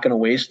I'm not going to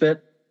waste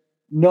it?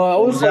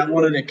 No, was that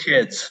one of the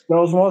kids? That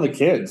was one of the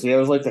kids. Yeah, it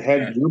was like the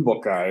head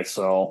yearbook guy.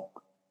 So,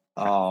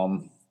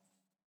 and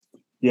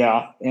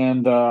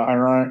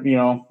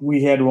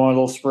we had one of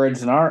those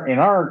spreads in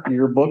our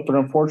yearbook, but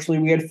unfortunately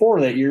we had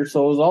 4 that year,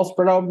 so it was all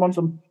spread out a bunch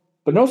of,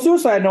 but no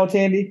suicide notes,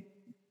 Andy.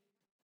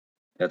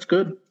 That's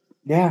good.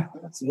 Yeah,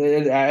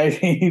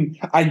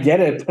 I get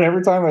it, but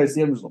every time I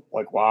see him, I'm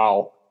like,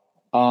 wow.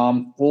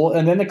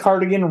 And then the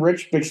cardigan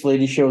rich bitch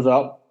lady shows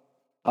up,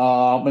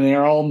 and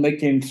they're all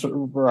making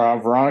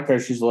Veronica.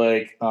 She's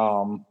like,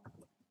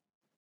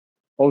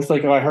 she's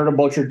like, I heard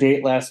about your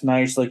date last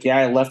night. She's like,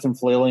 I left him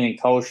flailing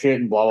and cow shit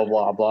and blah, blah,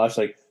 blah, blah. She's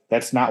like,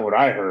 that's not what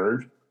I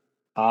heard.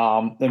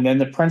 And then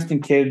the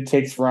Princeton kid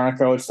takes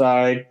Veronica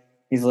outside.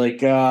 He's like,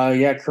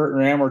 Kurt and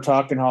Ram were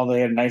talking how they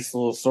had a nice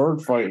little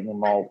sword fight in the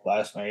mall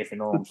last night, if you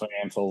know what I'm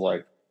saying. So I was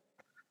like,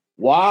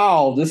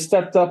 wow, this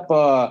stepped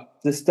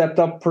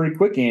up pretty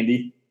quick,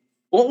 Andy.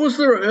 What was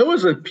there? It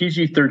was a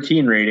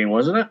PG-13 rating,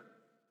 wasn't it?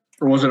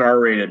 Or was it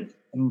R-rated?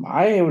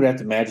 I would have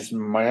to imagine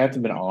it might have to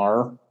have been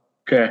R.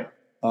 Okay.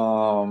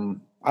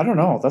 I don't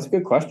know. That's a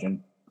good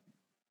question.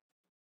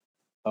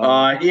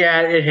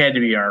 It had to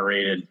be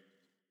R-rated.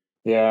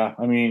 Yeah,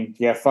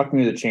 fuck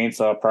me with a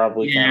chainsaw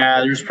probably.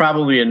 Yeah, there's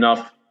probably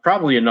enough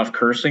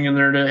cursing in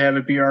there to have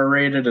it be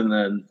R-rated, and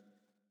then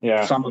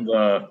some of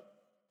the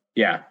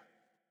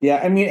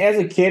Yeah, I mean, as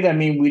a kid, I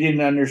mean, we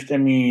didn't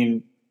understand. I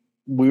mean,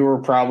 we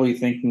were probably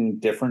thinking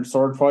different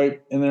sword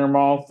fight in their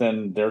mouth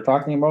than they're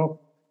talking about.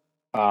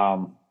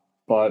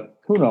 But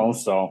who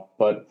knows? So,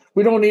 but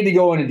we don't need to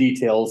go into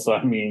details. So,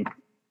 I mean,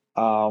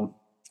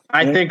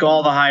 I think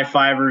all the high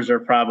fivers are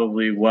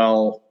probably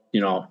well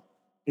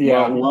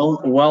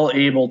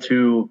able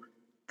to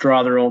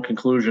draw their own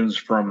conclusions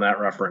from that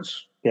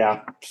reference.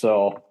 Yeah.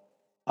 So,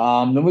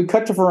 then we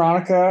cut to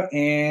Veronica,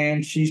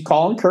 and she's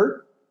calling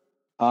Kurt.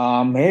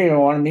 Hey, I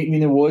want to meet me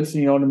in the woods,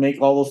 to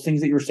make all those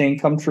things that you're saying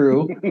come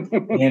true.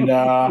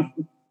 And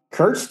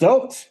Kurt's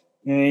stoked,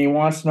 and he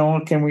wants to know,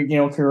 can we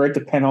write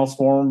the penthouse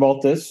forum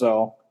about this?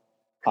 So,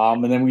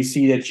 and then we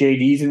see that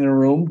JD's in the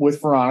room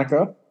with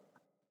Veronica.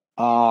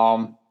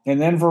 And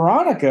then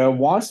Veronica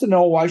wants to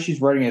know why she's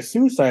writing a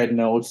suicide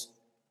notes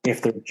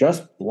if they're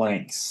just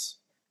blanks.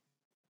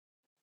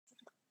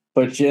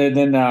 But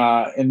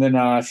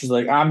then she's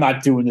like, I'm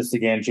not doing this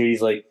again.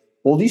 JD's like,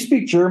 well, do you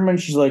speak German?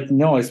 She's like,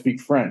 no, I speak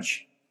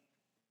French.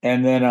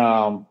 And then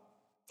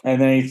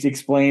he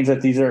explains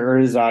that these are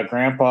his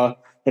grandpa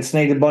had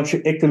snagged a bunch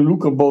of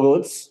Ikaluka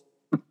bullets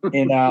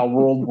in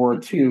World War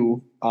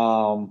II.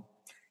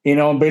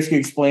 And basically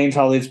explains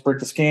how they just prick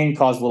the skin,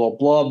 cause a little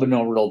blood, but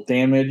no real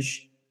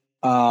damage.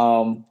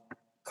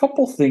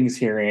 Couple things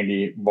here,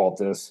 Andy, about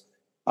this.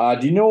 Do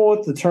you know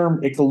what the term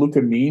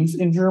Ikaluka means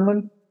in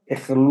German?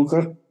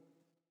 Ikaluka?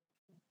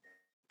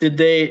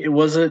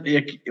 Wasn't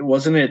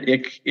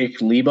it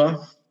Ich liebe?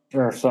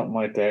 Or something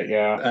like that,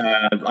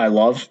 yeah. I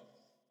love?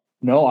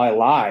 No, I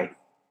lie.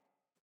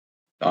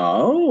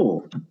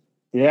 Oh.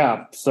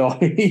 Yeah, so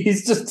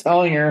he's just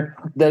telling her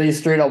that he's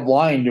straight up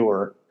lying to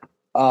her.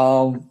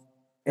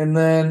 And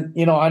then,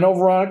 I know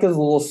Veronica's a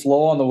little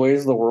slow on the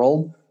ways of the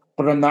world,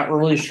 but I'm not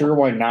really sure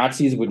why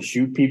Nazis would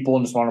shoot people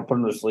and just want to put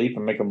them to sleep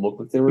and make them look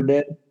like they were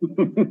dead.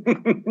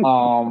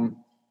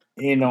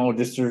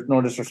 Just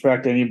no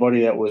disrespect to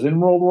anybody that was in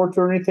World War II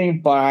or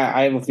anything, but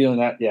I have a feeling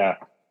that, yeah.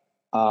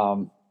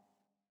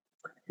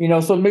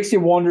 So it makes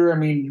you wonder, I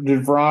mean,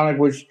 did Veronica,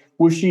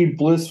 was she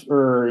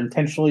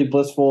intentionally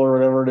blissful or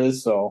whatever it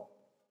is? So,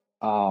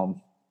 and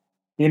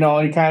he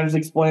kind of just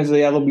explains that,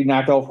 they'll be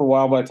knocked out for a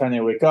while. By the time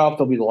they wake up,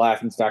 they'll be the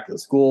laughing stock of the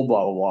school,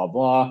 blah, blah,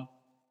 blah,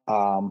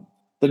 blah.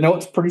 The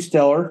note's pretty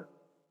stellar.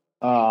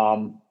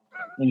 And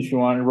if you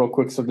want it real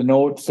quick, so the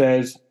note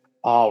says,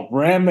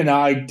 Rem and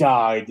I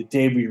died the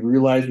day we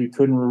realized we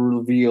couldn't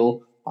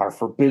reveal our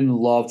forbidden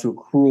love to a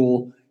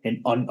cruel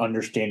and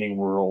ununderstanding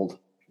world.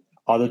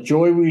 The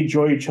joy we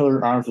enjoyed each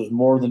other's arms was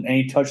more than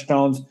any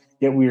touchdowns,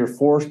 yet we were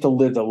forced to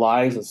live the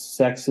lives of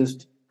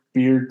sexist,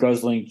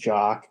 beer-guzzling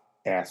jock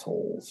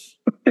assholes.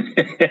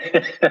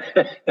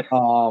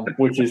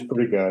 Which is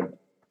pretty good.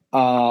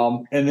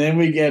 And then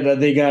we get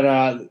they got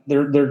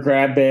their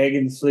grab bag,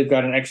 and so they've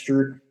got an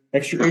extra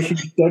issue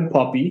stud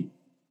puppy.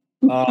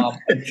 A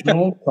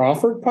Joan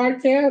Crawford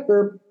podcast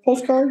or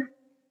postcard.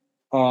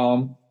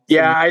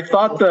 Yeah, I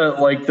thought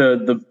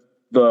the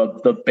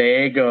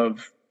bag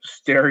of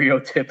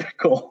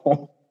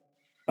stereotypical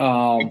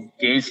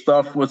gay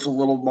stuff was a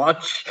little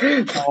much.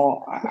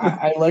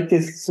 I like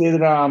to say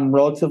that I'm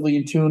relatively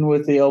in tune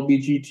with the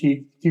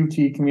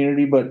LGBTQT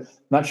community, but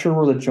not sure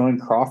where the Joan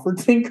Crawford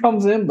thing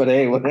comes in. But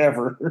hey,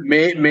 whatever.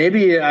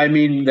 Maybe I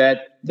mean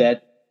that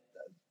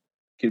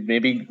could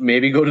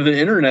maybe go to the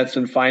internets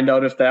and find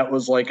out if that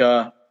was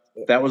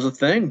a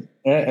thing.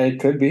 It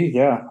could be,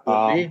 yeah.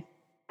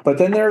 But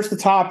then there's the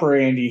topper,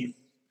 Andy.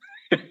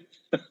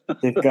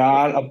 They've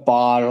got a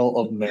bottle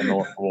of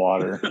mineral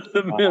water.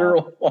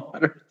 Mineral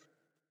water.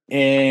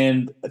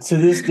 And to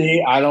this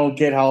day, I don't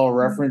get how a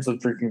reference of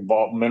drinking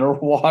mineral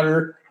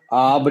water.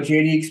 But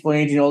JD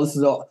explains,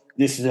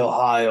 this is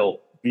Ohio.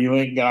 If you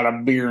ain't got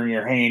a beer in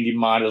your hand, you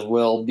might as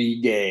well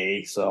be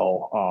gay.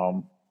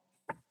 So,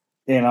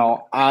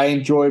 I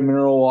enjoy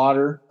mineral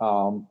water.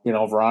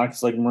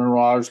 Veronica's like mineral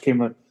waters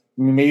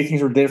maybe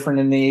things were different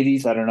in the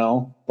 80s. I don't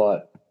know.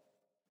 But,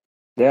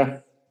 yeah.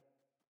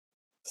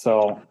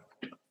 So...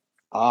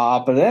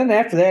 but then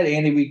after that,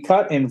 Andy, we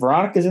cut, and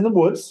Veronica's in the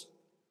woods.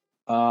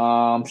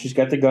 She's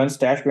got the gun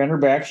stashed behind her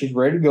back. She's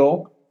ready to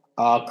go.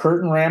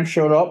 Kurt and Ram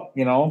showed up,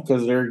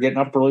 because they're getting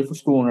up early for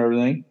school and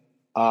everything.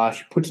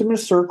 She puts them in a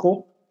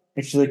circle,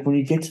 and she's like, when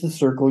you get to the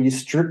circle, you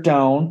strip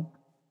down.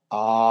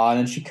 And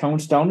then she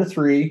counts down to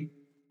 3.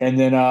 And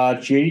then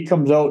JD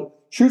comes out,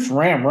 shoots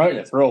Ram right in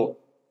the throat.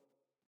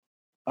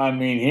 I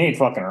mean, he ain't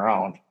fucking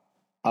around.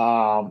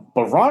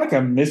 But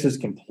Veronica misses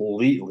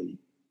completely.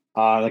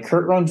 The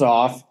Kurt runs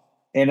off.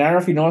 And I don't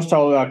know if you noticed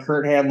how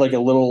Kurt had like a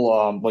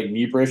little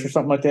knee brace or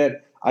something like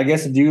that. I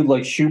guess the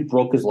dude shoot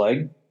broke his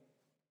leg.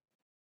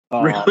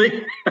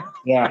 Really?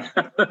 Yeah.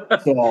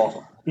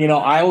 So,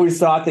 I always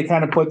thought they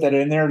kind of put that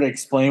in there to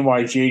explain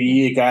why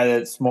JD, a guy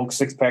that smokes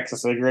 6 packs of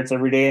cigarettes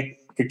every day,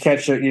 could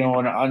catch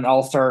an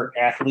all-star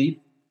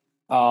athlete.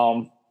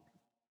 But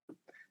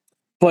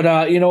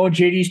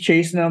JD's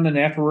chasing him, and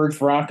afterwards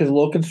Veronica's a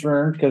little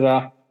concerned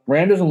because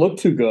Rand doesn't look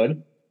too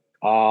good.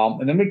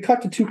 And then we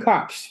cut to 2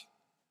 cops.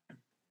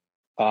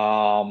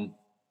 And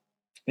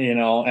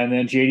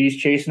then JD's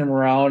chasing him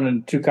around,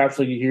 and 2 cops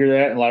you hear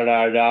that, and la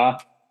da da da.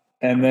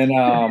 And then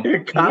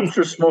cops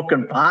are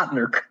smoking pot in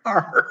their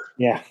car.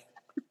 Yeah.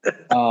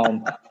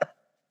 And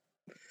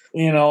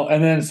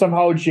then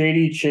somehow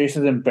JD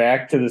chases him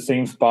back to the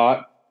same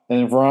spot, and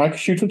then Veronica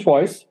shoots him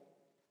twice.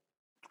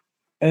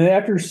 And then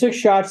after 6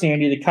 shots,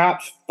 Andy, the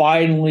cops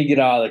finally get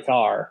out of the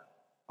car.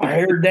 I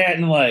heard that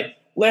and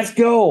let's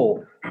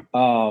go.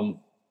 And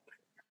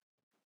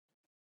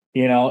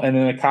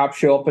then the cops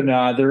show up and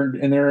they're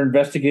in their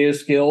investigative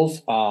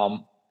skills.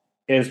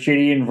 As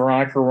JD and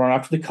Veronica run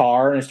off to the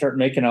car and start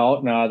making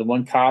out, and the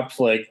one cop's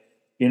like,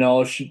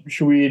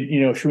 should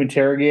we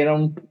interrogate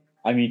them?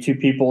 I mean, 2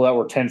 people that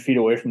were 10 feet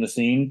away from the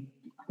scene.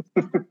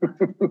 But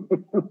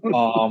the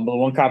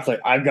one cop's like,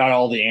 I've got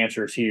all the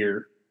answers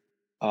here.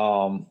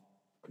 Blah,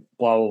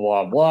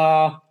 blah, blah,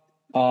 blah.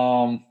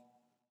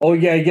 Oh,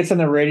 yeah, he gets on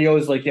the radio.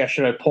 He's like, yeah,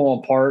 should I pull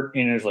them apart?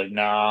 And he's like,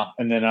 nah.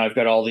 And then I've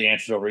got all the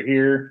answers over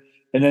here.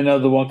 And then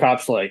the one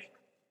cop's like,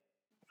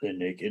 they're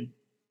naked.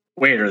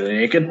 Wait, are they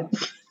naked?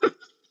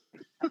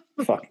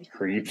 Fucking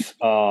creeps.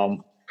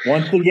 Once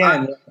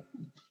again,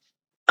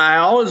 I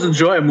always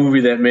enjoy a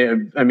movie that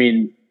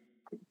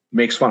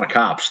makes fun of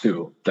cops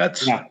too.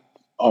 That's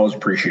always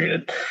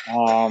appreciated.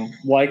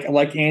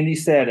 Like Andy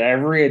said,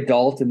 every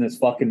adult in this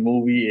fucking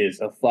movie is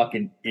a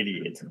fucking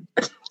idiot.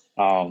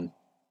 And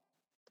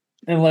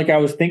I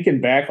was thinking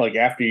back,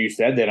 after you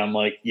said that, I'm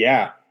like,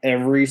 yeah,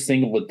 every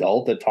single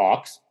adult that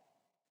talks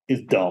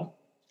is dumb.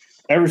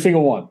 Every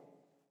single one.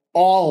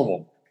 All of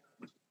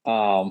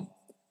them.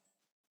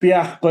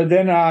 But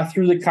then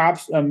through the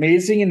cops'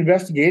 amazing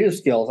investigative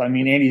skills, I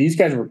mean, Andy, these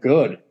guys were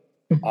good.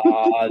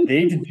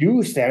 They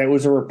deduced that it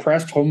was a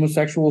repressed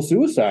homosexual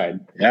suicide.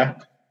 Yeah.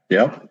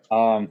 Yep.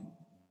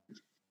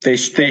 They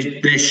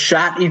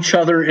shot each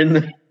other in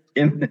the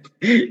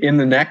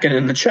neck and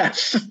in the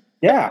chest.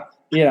 Yeah,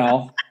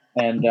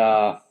 and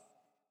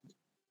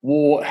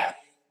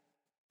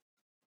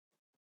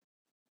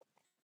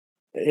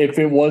if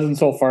it wasn't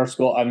so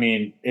farcical, I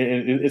mean,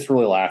 it's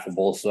really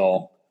laughable.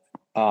 So.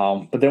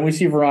 But then we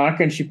see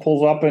Veronica and she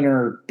pulls up in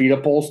her beat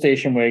up old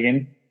station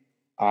wagon.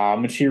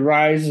 And she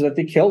realizes that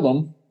they killed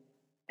him.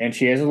 And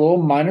she has a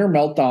little minor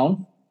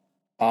meltdown.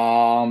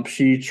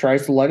 She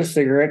tries to light a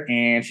cigarette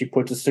and she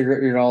puts a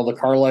cigarette, the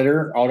car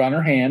lighter out on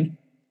her hand.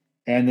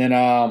 And then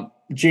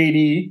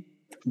JD,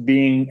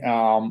 being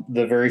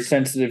the very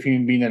sensitive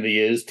human being that he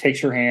is, takes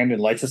her hand and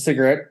lights a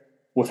cigarette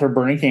with her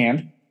burning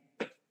hand.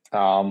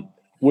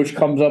 Which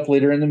comes up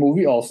later in the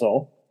movie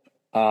also.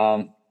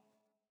 And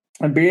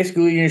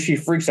basically, she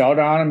freaks out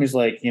on him. He's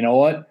like, you know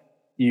what?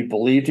 You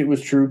believed it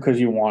was true because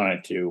you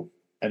wanted to.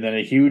 And then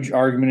a huge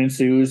argument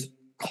ensues.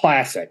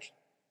 Classic.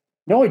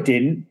 No, I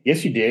didn't.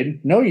 Yes, you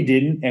did. No, you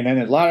didn't. And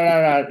then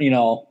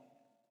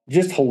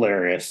just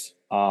hilarious.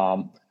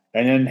 And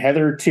then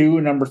Heather 2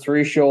 and number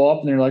 3 show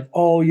up and they're like,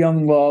 oh,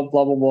 young love,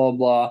 blah, blah, blah,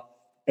 blah.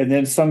 And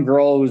then some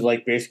girl who's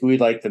basically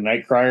the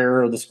night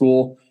crier of the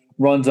school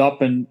runs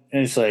up and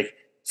it's like,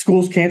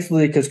 school's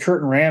canceled because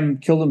Kurt and Ram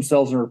killed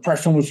themselves in a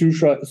repressed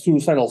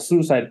suicidal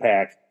suicide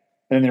pact.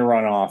 And then they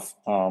run off.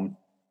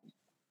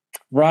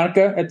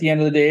 Veronica, at the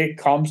end of the day,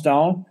 calms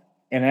down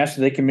and asks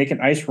if they can make an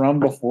ice rum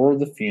before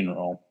the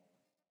funeral.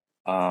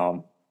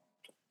 Blah,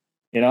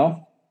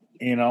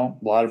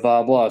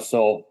 blah, blah.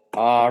 So,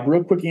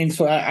 real quick, Ian,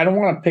 so I don't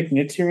want to pick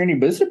nits here, Andy,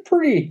 but this is a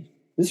pretty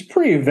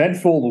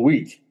eventful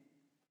week.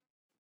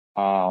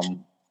 Yeah,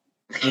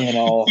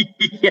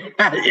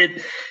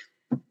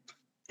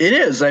 it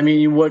is. I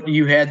mean, what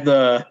you had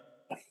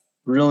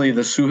Sunday,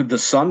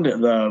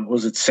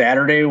 was it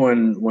Saturday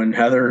when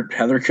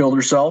Heather killed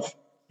herself?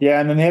 Yeah,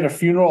 and then they had a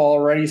funeral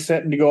already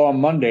set to go on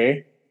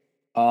Monday.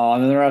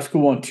 And then they're out of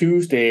school on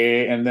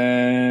Tuesday, and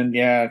then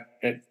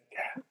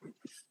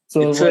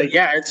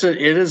it's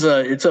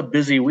a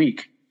busy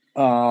week.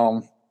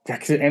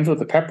 Because it ends with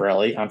the pep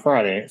rally on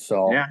Friday.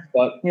 So yeah,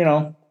 but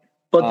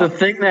the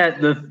thing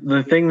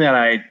that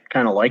I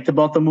kind of liked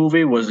about the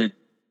movie was it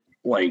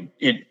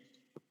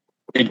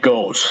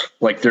goes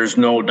there's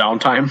no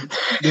downtime.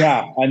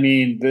 Yeah, I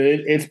mean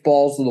it's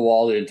balls to the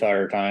wall the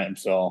entire time.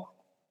 So,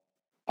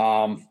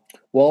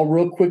 well,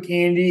 real quick,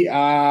 Andy,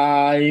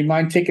 you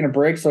mind taking a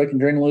break so I can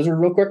drain the lizard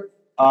real quick?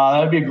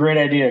 That'd be a great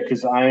idea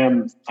because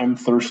I'm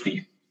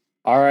thirsty.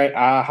 All right,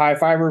 high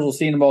fivers. We'll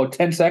see you in about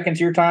 10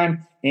 seconds. Your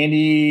time,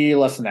 Andy.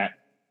 Less than that.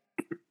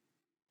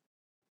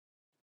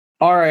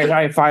 All right,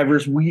 high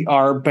fivers. We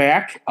are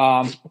back.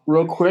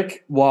 Real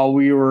quick, while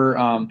we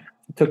were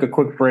took a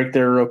quick break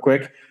there, real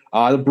quick.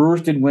 The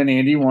Brewers did win,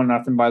 Andy.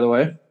 1-0, by the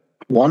way.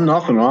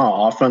 1-0.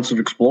 Wow, offensive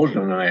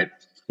explosion tonight.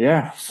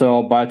 Yeah.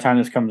 So by the time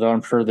this comes out,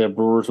 I'm sure the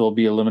Brewers will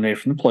be eliminated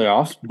from the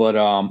playoffs. But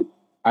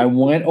I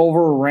went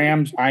over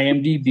Rams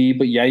IMDb,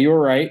 but yeah, you were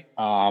right.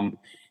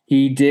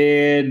 He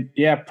did,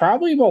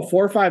 probably about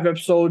 4 or 5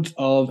 episodes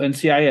of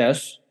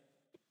NCIS.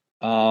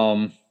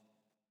 What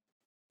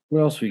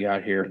else we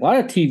got here? A lot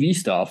of TV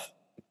stuff.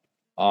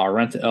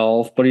 Rent to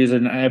Elf, but he's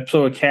in an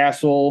episode of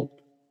Castle.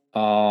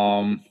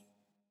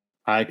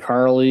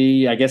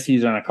 iCarly. I guess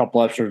he's on a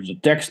couple episodes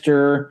of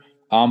Dexter.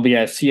 But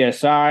yeah,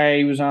 CSI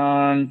he was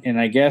on, and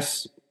I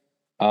guess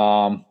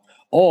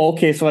Oh,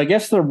 okay. So I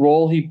guess the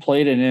role he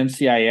played in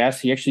NCIS,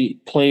 he actually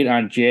played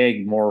on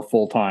JAG more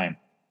full time.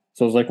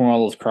 So it was like one of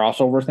those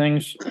crossover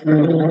things.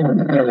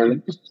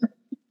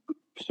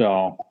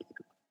 So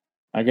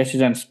I guess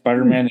he's on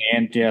Spider-Man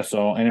and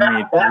so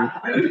Enemy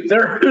 3.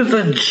 There is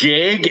a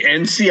JAG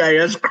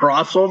NCIS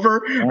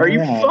crossover. Are you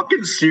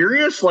fucking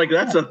serious? Like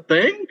that's a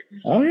thing?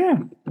 Oh yeah,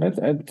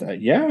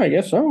 yeah, I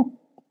guess so.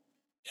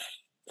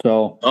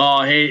 So,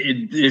 oh hey,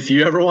 if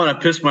you ever want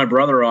to piss my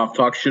brother off,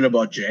 talk shit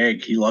about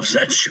Jag. He loves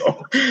that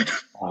show.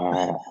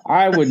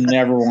 I would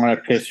never want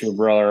to piss your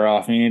brother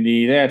off,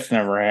 Andy. That's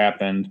never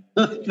happened.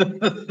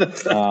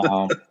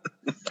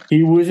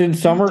 He was in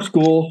summer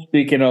school.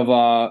 Speaking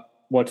of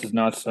what's his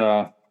nuts?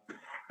 Oh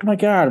my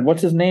God,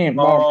 what's his name?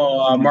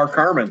 Mark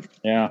Harmon.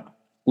 Yeah,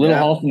 Little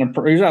House on the.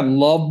 He was on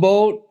Love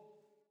Boat.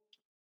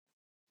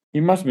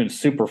 He must have been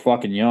super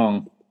fucking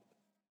young.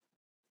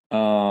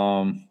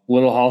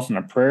 Little House on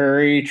the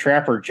Prairie,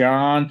 Trapper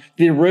John,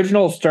 the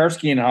original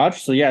Starsky and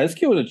Hutch. So yeah, this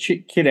kid was a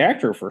kid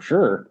actor for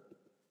sure.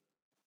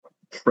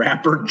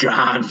 Trapper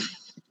John.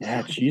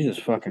 Yeah, Jesus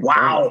fucking.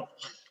 Wow.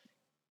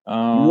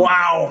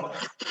 Wow.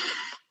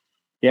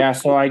 Yeah,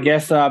 so I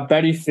guess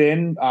Betty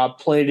Finn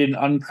played an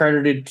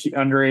uncredited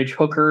underage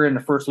hooker in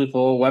the first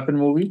Lethal Weapon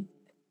movie.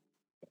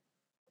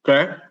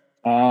 Okay.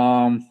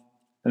 And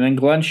then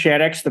Glenn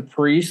Shaddix, the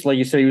priest, like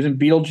you said, he was in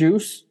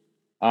Beetlejuice.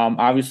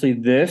 Obviously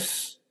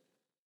this.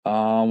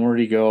 Where'd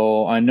he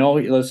go? I know.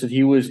 Listen,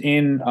 he was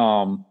in.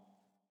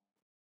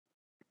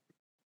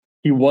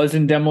 He was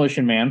in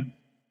Demolition Man.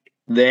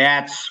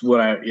 That's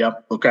what I.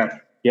 Yep. Okay.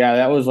 Yeah,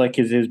 that was like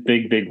his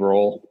big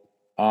role.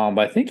 But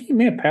I think he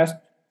may have passed.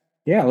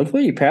 Yeah, it looks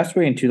like he passed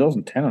away in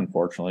 2010,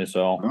 unfortunately.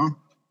 So,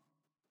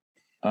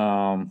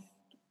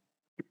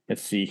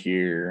 let's see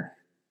here.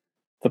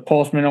 The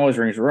Postman Always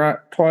Rings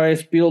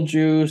Twice.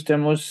 Beetlejuice.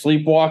 Demolition.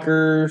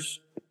 Sleepwalkers.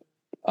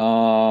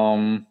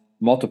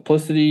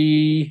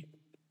 Multiplicity.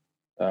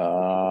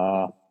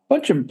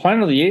 Bunch of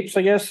Planet of the Apes,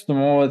 I guess. The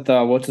one with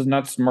what's his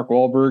nuts, Mark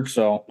Wahlberg.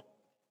 So,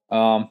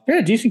 had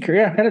a decent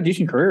career. Had a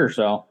decent career.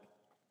 So,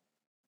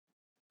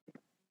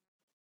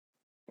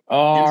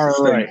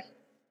 all right,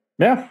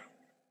 yeah.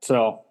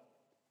 So,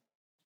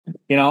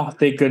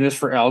 thank goodness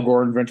for Al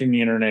Gore inventing the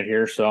internet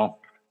here. So,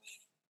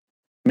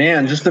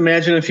 man, just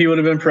imagine if he would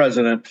have been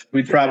president.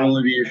 We'd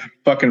probably be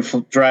fucking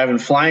driving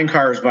flying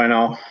cars by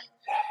now.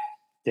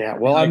 Yeah,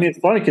 well, I mean, it's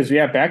funny because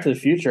Back to the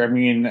Future. I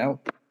mean,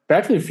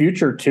 Back to the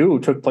Future 2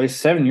 took place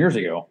 7 years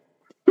ago.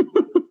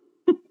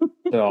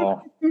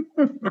 So,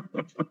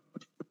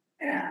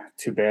 yeah,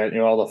 too bad.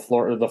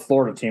 The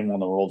Florida team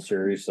won the World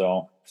Series.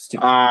 So,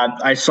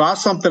 I saw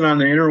something on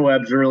the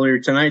interwebs earlier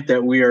tonight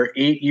that we are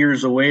 8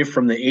 years away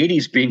from the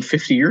 80s being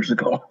 50 years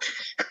ago.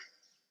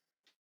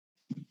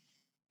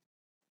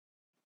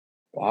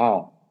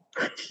 Wow.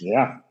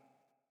 Yeah.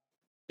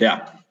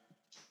 Yeah.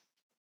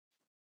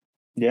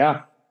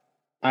 Yeah.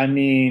 I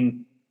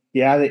mean,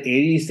 yeah, the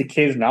 80s, the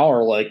kids now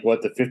are like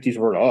what the 50s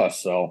were to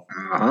us. So,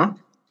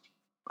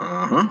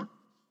 man,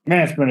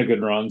 it's been a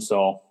good run.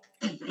 So,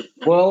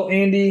 well,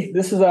 Andy,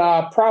 this is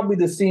probably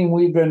the scene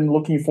we've been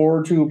looking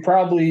forward to,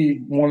 probably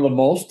one of the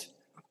most.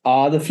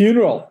 The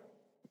funeral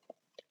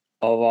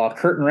of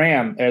Kurt and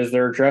Ram as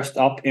they're dressed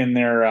up in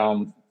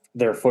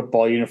their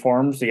football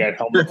uniforms. They got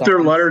helmets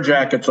their leather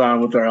jackets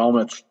on with their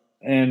helmets.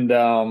 And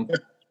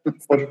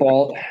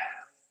football.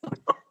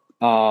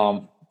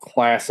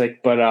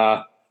 Classic,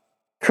 but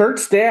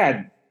Kurt's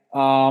dad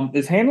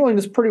is handling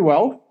this pretty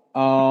well.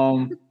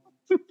 But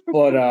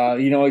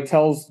he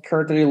tells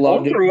Kurt that he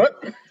loved it.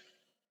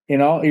 He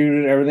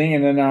did everything,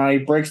 and then he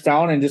breaks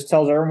down and just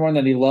tells everyone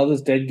that he loves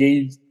his dead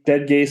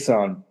gay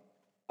son.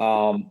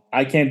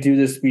 I can't do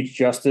this speech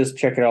justice.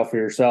 Check it out for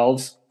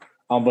yourselves.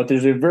 But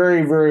there's a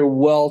very, very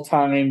well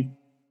timed.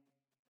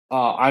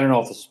 I don't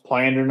know if this is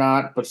planned or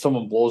not, but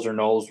someone blows their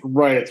nose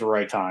right at the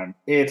right time.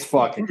 It's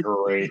fucking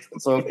great.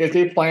 So if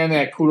they plan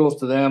that, kudos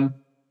to them.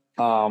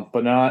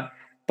 But not.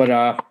 But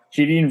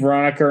JD and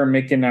Veronica are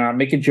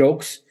making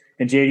jokes,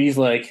 and JD's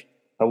like,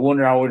 I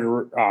wonder how he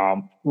would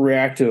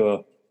react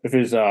to if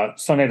his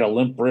son had a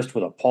limp wrist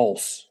with a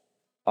pulse.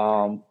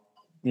 And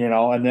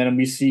then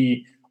we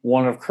see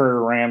one of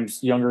Kurt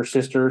Ram's younger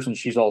sisters, and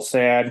she's all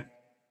sad.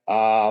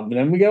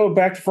 Then we go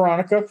back to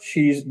Veronica.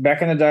 She's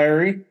back in the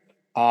diary.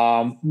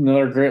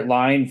 Another great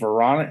line,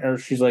 Veronica, or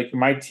she's like,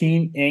 my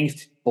teen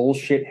angst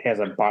bullshit has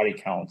a body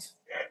count.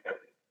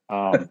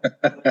 In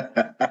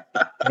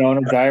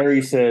her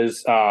diary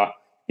says,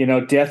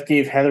 death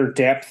gave Heather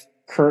depth,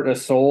 Kurt a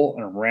soul,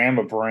 and Ram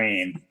a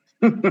brain.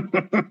 Are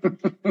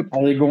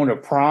they going to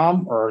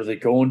prom or are they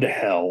going to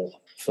hell?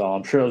 So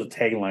I'm sure there's a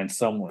tagline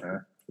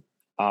somewhere.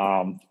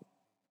 And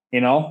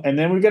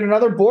then we get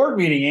another board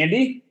meeting,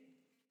 Andy.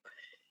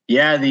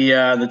 Yeah,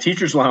 the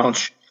teacher's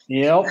lounge.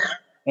 Yep.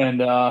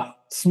 And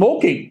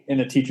smoking in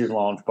the teacher's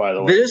lounge, by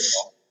the way.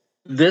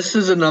 This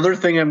is another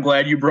thing I'm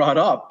glad you brought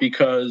up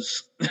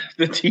because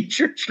the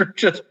teachers are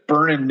just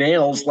burning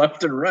nails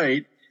left and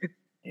right.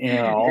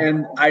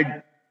 And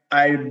I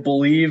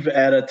believe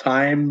at a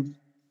time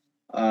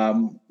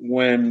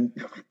when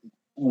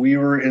we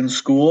were in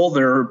school,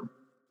 there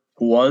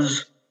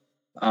was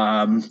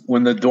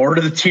when the door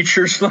to the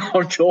teacher's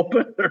lounge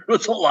opened, there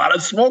was a lot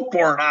of smoke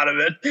pouring out of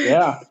it.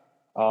 Yeah.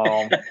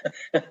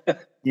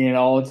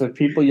 To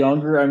people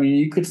younger, I mean,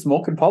 you could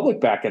smoke in public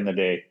back in the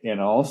day,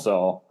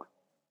 so.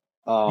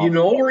 You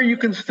know where you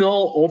can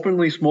still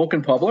openly smoke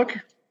in public?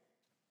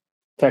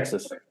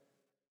 Texas.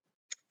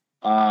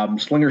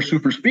 Slinger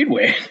Super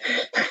Speedway.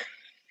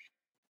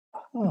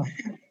 Huh.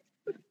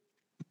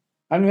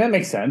 I mean, that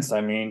makes sense. I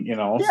mean,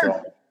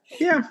 so.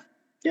 Yeah.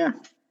 You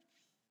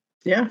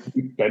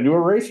been to a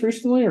race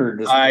recently, or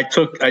just? I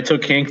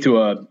took Hank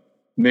to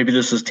maybe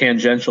this is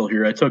tangential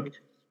here. I took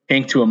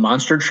Hank to a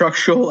monster truck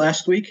show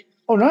last week.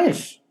 Oh,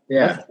 nice.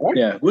 Yeah,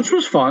 which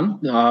was fun.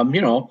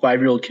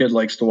 5-year-old kid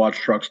likes to watch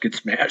trucks get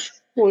smashed.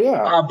 Well,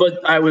 yeah.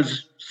 But I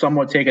was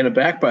somewhat taken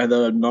aback by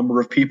the number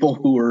of people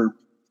who were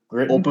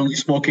openly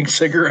smoking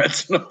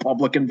cigarettes in a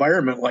public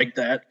environment like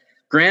that.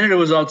 Granted, it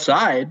was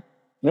outside.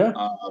 Yeah.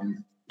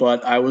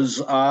 But I was,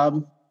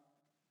 that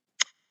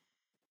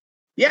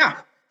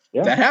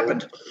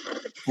happened.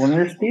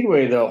 Slinger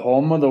Speedway, the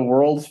home of the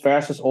world's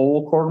fastest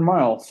oval quarter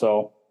mile.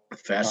 So, the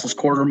fastest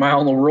quarter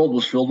mile in the world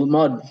was filled with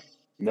mud.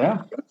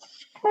 Yeah.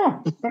 Huh.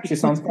 Actually,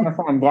 sounds kind of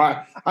fun. I'm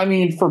glad. I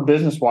mean, for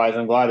business wise,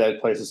 I'm glad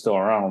that place is still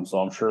around. So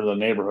I'm sure the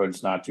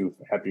neighborhood's not too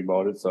happy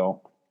about it.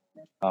 So,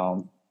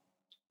 but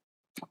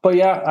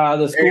yeah,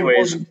 the school.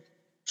 Anyways,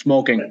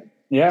 smoking.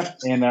 Yeah,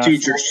 and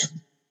teachers.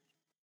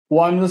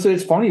 Well, I'm gonna say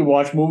it's funny. You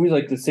watch movies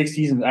like the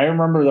 '60s, and I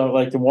remember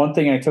the one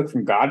thing I took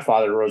from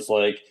Godfather was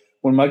like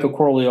when Michael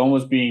Corleone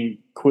was being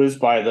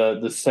quizzed by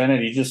the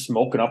Senate, he's just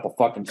smoking up a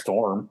fucking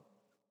storm.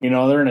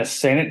 They're in a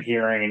Senate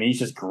hearing, and he's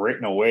just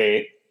gritting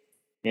away.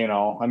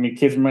 I mean,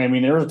 kids. I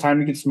mean, there was a time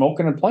you could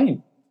smoke in a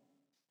plane.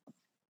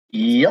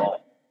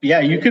 Yep. Yeah,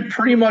 you could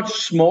pretty much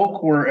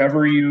smoke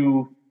wherever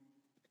you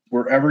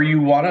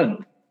wanted,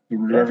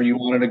 wherever you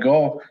wanted to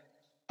go.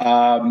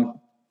 I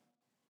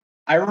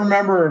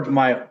remember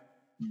my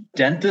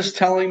dentist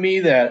telling me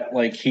that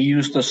like he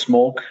used to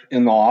smoke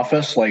in the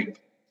office, like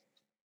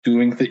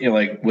doing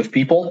like with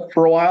people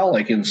for a while,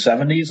 like in the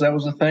 70s, that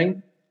was a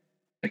thing.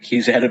 Like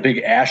he's had a big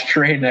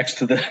ashtray next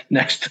to the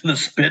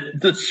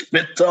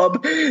spit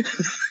tub.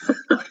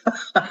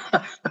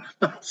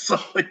 So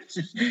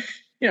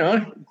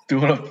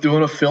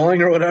doing a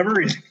filling or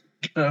whatever, he's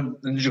gonna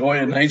enjoy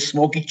a nice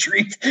smoky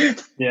treat.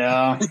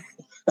 Yeah.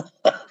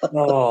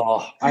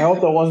 Oh, I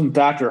hope that wasn't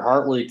Dr.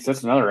 Hartley, because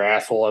that's another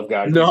asshole I've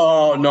got.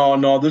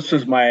 No. This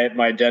is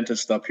my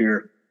dentist up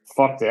here.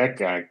 Fuck that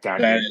guy.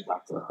 Goddamn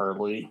Dr.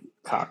 Hartley,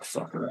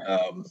 cocksucker.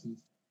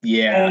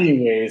 Yeah.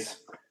 Anyways,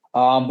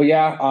 but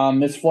yeah,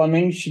 Miss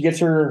Fleming, she gets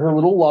her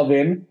little love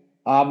in.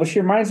 But she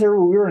reminds her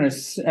we were in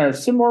a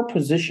similar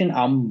position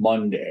on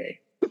Monday.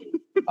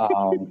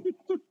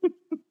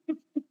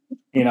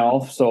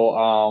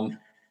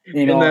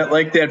 And that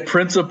like that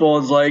principal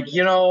is like,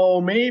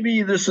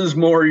 maybe this is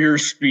more your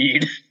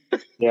speed.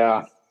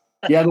 Yeah.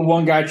 The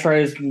one guy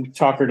tries to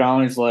talk her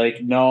down. He's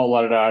like, no,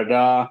 la da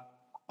da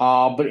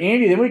da. But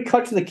Andy, then we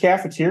cut to the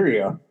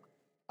cafeteria.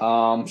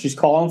 She's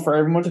calling for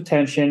everyone's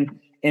attention.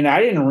 And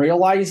I didn't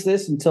realize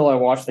this until I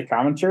watched the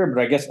commentary,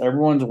 but I guess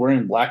everyone's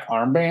wearing black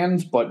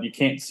armbands, but you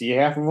can't see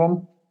half of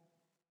them.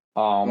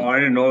 I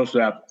didn't notice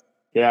that.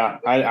 Yeah,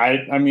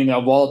 I mean,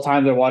 of all the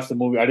times I watched the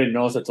movie, I didn't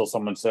notice it until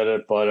someone said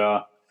it.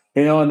 But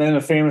and then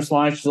the famous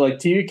line, she's like,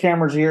 "TV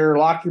cameras here,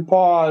 lock your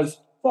paws,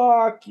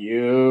 fuck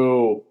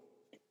you."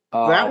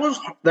 That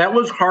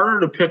was harder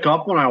to pick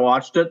up when I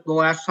watched it the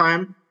last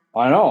time.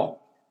 I know.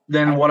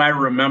 Than what I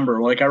remember.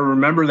 Like I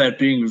remember that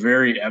being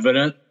very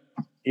evident.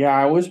 Yeah,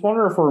 I always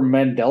wonder if we're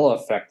Mandela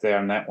effect there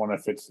on that one,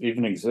 if it's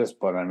even exists.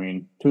 But I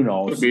mean, who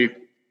knows? Could be.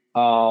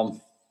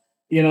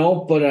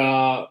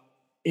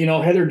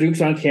 Heather Duke's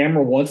on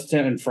camera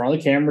in front of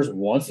the cameras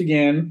once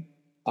again.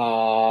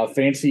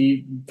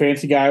 Fancy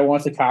guy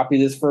wants to copy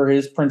this for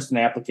his Princeton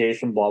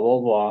application. Blah blah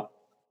blah.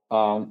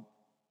 And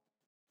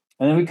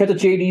then we cut to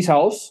JD's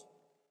house,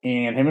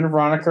 and him and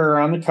Veronica are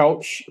on the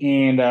couch,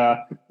 and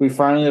we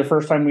finally, the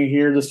first time we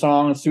hear the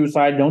song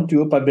 "Suicide Don't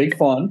Do It" by Big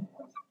Fun.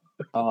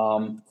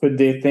 Could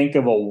they think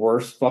of a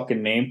worse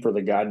fucking name for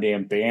the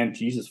goddamn band?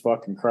 Jesus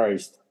fucking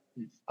Christ.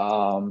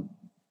 And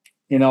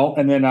then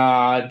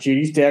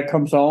JD's dad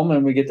comes home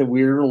and we get the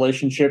weird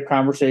relationship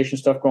conversation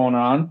stuff going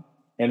on.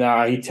 And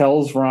he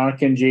tells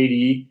Veronica and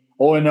JD,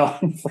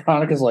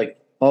 Veronica's like,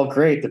 oh,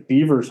 great, the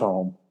beaver's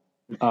home.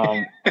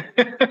 And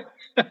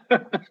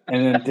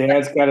then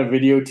dad's got a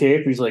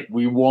videotape. He's like,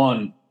 we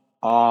won.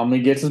 He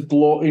gets his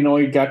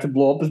he got to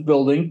blow up his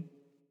building.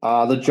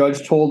 The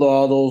judge told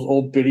all those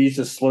old biddies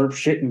to slurp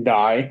shit and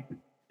die.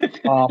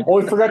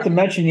 We forgot to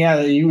mention,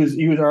 that he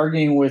was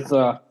arguing with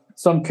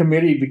some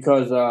committee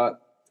because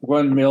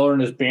Glenn Miller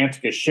and his band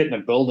took a shit in a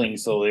building,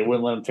 so they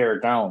wouldn't let him tear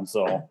it down.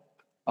 So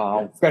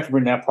forgot to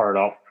bring that part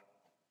up.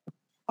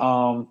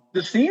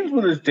 The scenes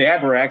with his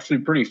dad were actually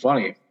pretty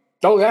funny.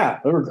 Oh yeah,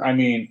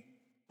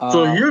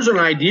 so here's an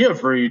idea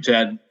for you,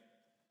 Ted.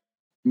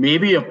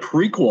 Maybe a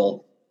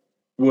prequel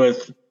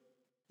with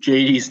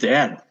JD's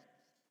dad.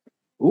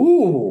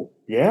 Ooh,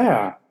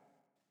 yeah.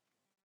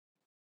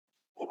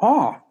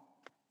 Huh.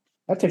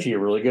 That's actually a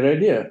really good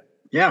idea.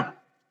 Yeah.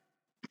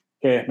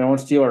 Okay, no one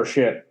steal our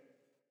shit.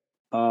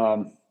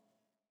 Yeah,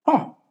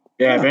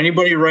 if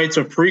anybody writes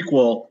a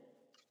prequel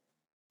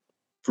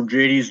for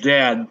JD's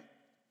dad,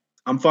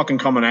 I'm fucking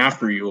coming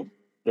after you.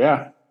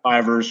 Yeah.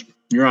 Ivers,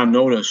 you're on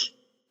notice.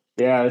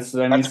 Yeah, that's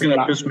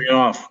gonna piss me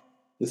off.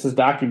 This is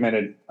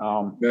documented.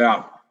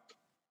 Yeah.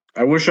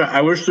 I wish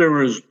there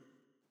was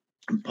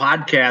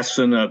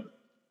podcasts in the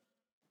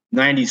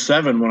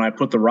 97 when I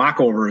put The Rock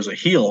over as a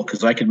heel,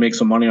 because I could make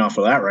some money off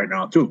of that right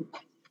now too.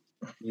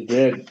 You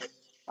did.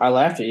 I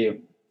laughed at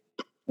you.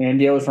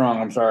 Andy, I was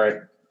wrong. I'm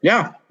sorry.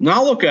 Yeah.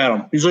 Now look at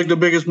him. He's like the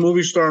biggest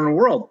movie star in the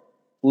world.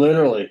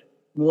 Literally.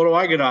 What do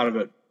I get out of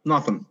it?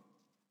 Nothing.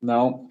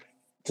 No.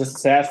 Just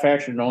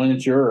satisfaction knowing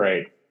that you're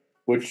right.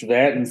 Which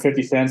that and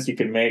 50 cents you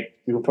can make.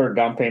 You can put a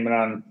down payment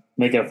on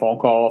making a phone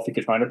call if you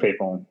could find a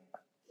payphone.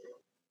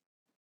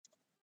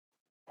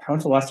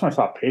 When's the last time I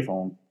saw a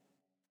payphone?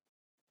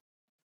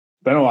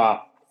 Been a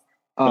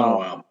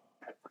while.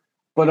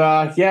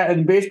 But yeah,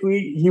 and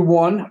basically he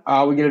won.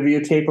 We get a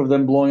videotape of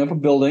them blowing up a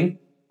building.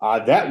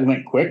 That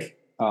went quick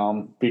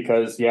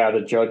because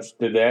the judge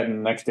did that, and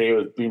the next day it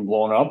was being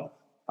blown up.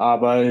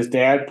 But his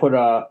dad put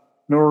a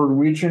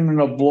Norwegian in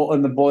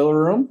the boiler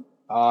room.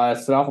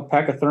 Set off a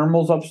pack of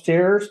thermals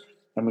upstairs,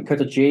 and we cut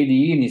to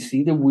JD, and you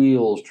see the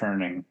wheels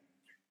turning,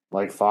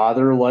 like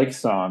father, like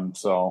son.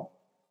 So,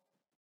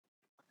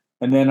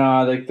 and then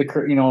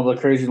the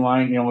crazy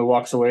line, he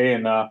walks away,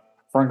 and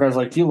front guy's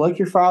like, "Do you like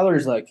your father?"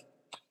 He's like,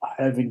 "I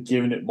haven't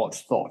given it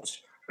much thought."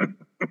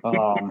 But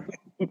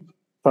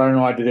I don't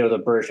know why I did it with a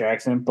British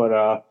accent,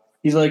 but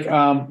he's like,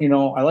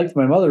 I liked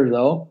my mother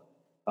though,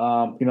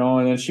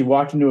 and then she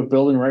walked into a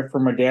building right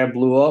before my dad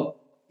blew up.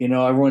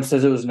 Everyone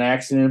says it was an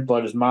accident,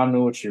 but his mom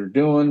knew what she was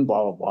doing,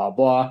 blah, blah, blah,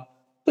 blah.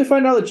 They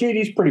find out that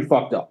JD's pretty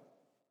fucked up.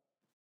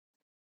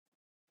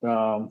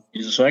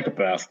 He's a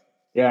psychopath.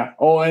 Yeah.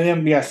 Oh,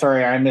 and then,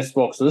 sorry, I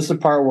misspoke. So this is the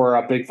part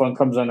where Big Fun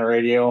comes on the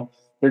radio.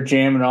 They're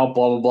jamming out,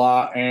 blah, blah,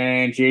 blah,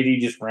 and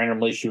JD just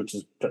randomly shoots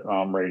his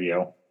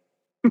radio.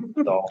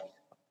 So,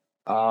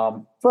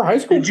 for high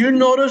school. Did you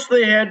notice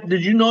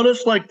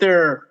like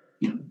their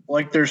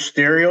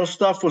stereo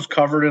stuff was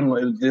covered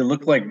in, they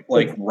looked like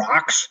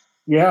rocks?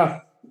 Yeah.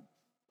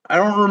 I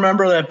don't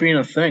remember that being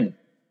a thing.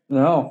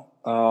 No.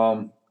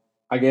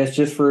 I guess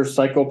just for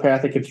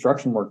psychopathic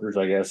construction workers,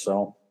 I guess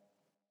so.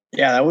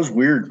 Yeah, that was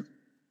weird.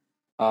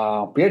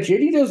 But yeah,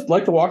 JD does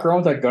like to walk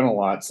around with that gun a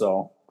lot,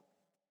 so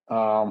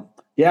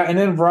and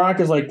then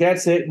Veronica's like,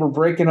 "That's it, we're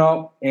breaking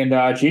up," and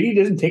JD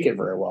doesn't take it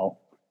very well.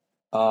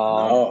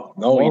 No,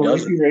 he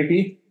doesn't.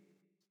 Rapey.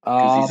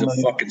 Because he's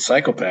a fucking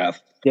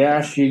psychopath.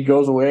 Yeah, she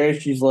goes away.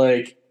 She's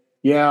like,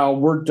 "Yeah,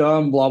 we're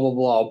done, blah, blah,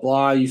 blah,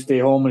 blah. You stay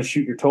home and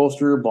shoot your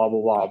toaster, blah,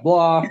 blah, blah,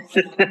 blah."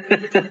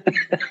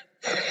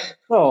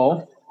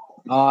 So,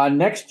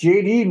 next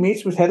JD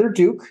meets with Heather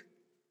Duke.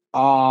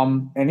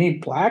 And he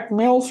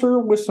blackmails her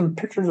with some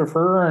pictures of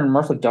her and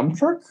Martha Dump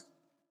Truck.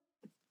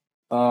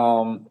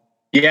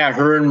 Yeah,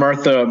 her and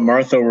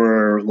Martha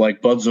were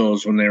like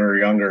budzos when they were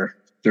younger.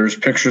 There's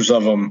pictures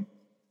of them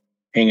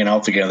hanging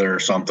out together or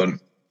something.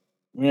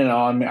 I mean,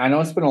 I know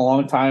it's been a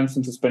long time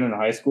since it's been in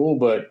high school,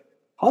 but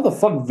how the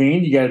fuck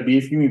vain you gotta be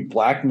if you need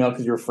blackmail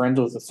because you're friends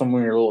with someone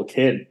when you're a little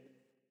kid?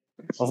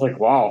 I was like,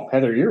 wow,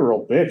 Heather, you're a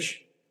real bitch.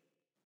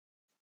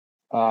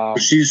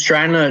 She was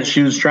trying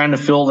to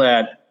fill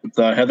the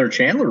Heather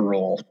Chandler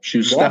role. She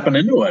was stepping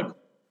into it.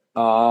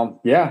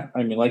 Yeah.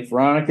 I mean, like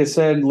Veronica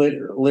said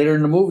later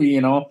in the movie,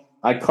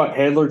 I cut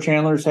Heather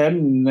Chandler's head,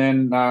 and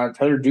then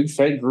Heather Duke's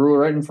head grew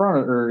right in front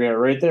of her,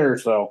 right there.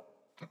 So,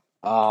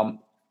 and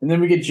then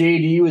we get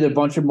JD with a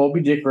bunch of Moby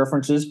Dick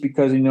references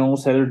because he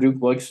knows Heather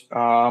Duke likes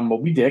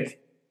Moby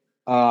Dick.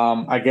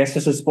 I guess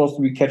this is supposed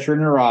to be Catcher in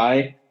Her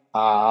Eye,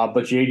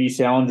 but JD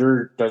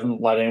Salinger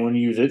doesn't let anyone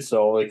use it,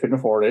 so they couldn't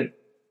afford it.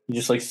 He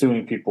just likes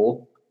suing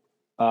people.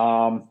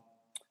 And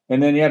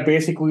then,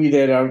 basically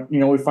that,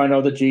 we find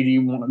out that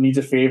JD needs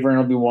a favor, and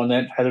it'll be one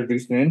that Heather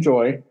Duke's going to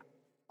enjoy.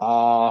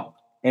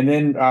 And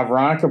then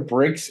Veronica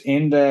breaks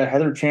into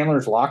Heather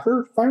Chandler's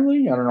locker,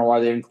 finally. I don't know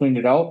why they haven't cleaned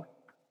it out.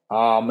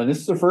 And this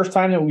is the first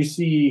time that we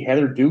see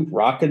Heather Duke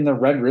rocking the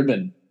red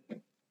ribbon.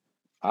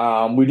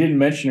 We didn't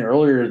mention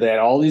earlier that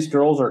all these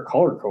girls are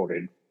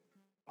color-coded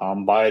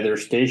by their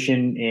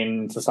station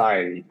in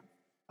society,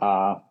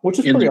 which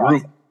is pretty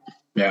awesome.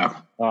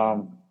 Yeah.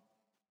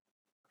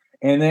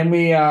 And then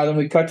we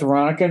cut to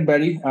Veronica and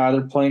Betty.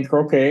 They're playing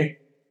croquet.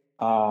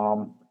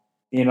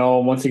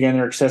 Once again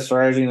they're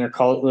accessorizing their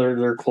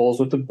clothes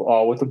with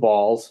the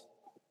balls.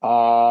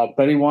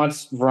 Betty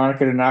wants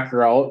Veronica to knock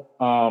her out,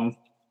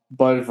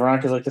 but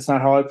Veronica's like, "That's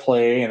not how I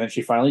play." And then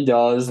she finally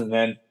does. And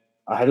then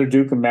Heather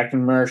Duke and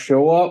McNamara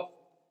show up.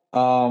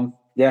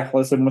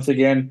 Listen, once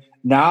again,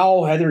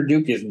 now Heather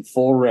Duke is in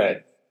full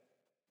red.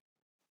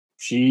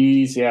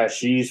 She's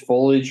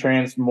fully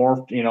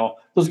transmorphed. It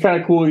was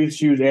kind of cool.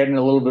 She was adding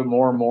a little bit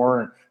more and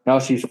more, and now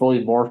she's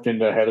fully morphed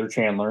into Heather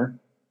Chandler.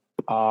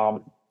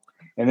 And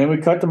then we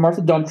cut to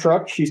Martha Dump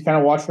Truck. She's kind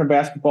of watching a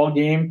basketball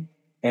game,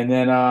 and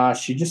then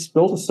she just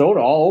spilled a soda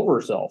all over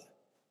herself.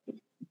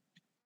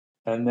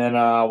 And then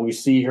we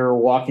see her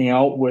walking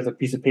out with a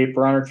piece of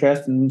paper on her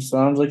chest, and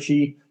sounds like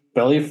she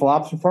belly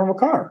flops in front of a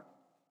car.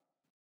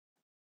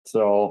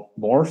 So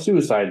more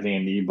suicides,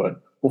 Andy,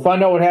 but we'll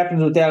find out what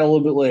happens with that a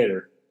little bit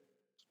later.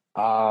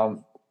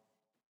 And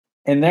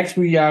next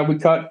we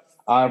cut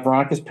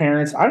Veronica's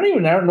parents. I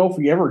don't know if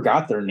we ever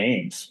got their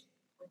names.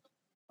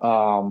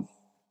 Like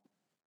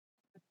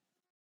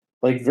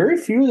very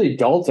few of the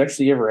adults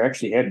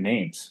actually had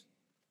names.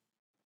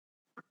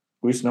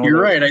 You're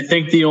right. I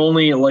think the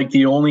only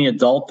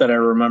adult that I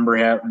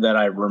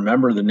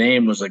remember the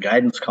name was a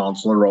guidance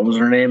counselor. What was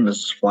her name?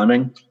 Mrs.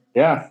 Fleming.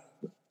 Yeah.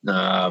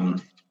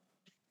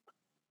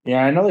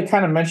 Yeah, I know they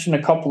kind of mentioned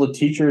a couple of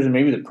teachers and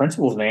maybe the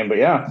principal's name, but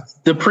yeah.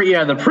 The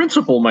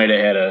principal might have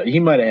had a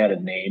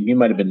name. He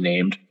might have been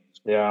named.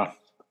 Yeah.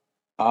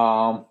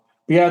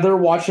 Yeah, they're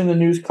watching the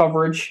news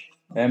coverage,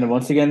 and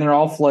once again they're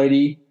all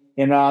flighty,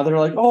 and they're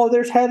like, "Oh,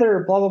 there's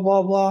Heather," blah blah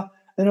blah blah,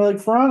 and they're like,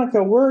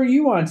 "Veronica, where are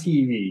you on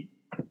TV?"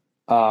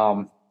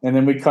 And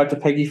then we cut to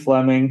Peggy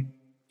Fleming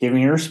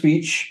giving her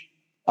speech.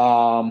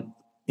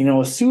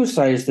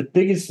 Suicide is the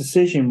biggest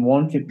decision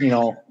one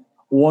that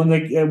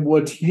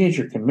what a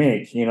teenager can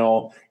make.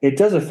 It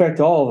does affect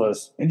all of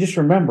us. And just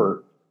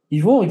remember,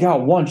 you've only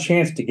got one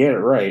chance to get it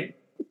right.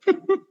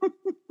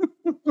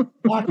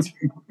 What?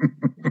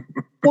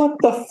 What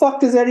the fuck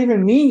does that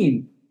even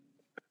mean?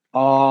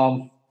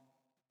 Oh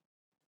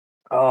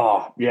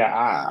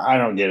yeah, I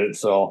don't get it.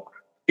 So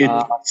it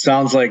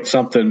sounds like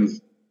something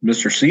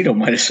Mr. Cito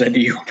might have said to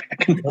you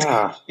back in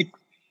the day.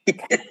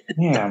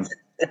 Man,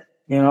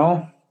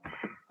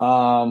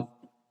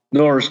 no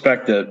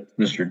disrespect intended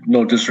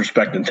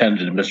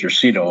to Mr.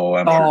 Cito.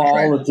 I'm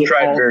sure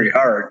tried very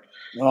hard.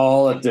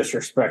 All the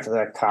disrespect to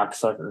that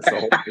cocksucker.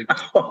 So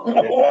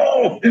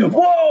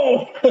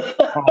whoa!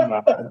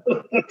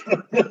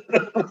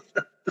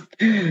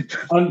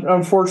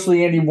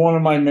 Unfortunately, Andy, one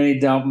of my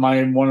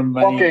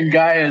fucking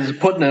guy is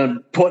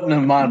putting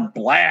him on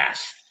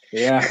blast.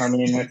 Yeah, I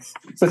mean it's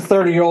a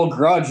 30-year-old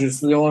grudge. It's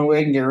the only way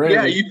I can get rid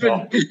of it.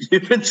 Yeah,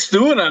 you've been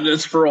stewing on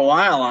this for a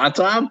while, huh,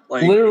 Tom?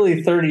 Like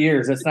literally 30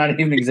 years. That's not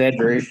even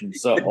exaggeration.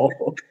 So,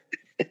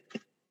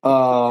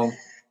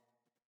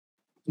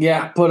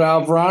 yeah,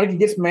 but Veronica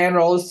gets mad at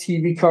all this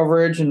TV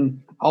coverage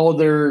and all of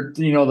their,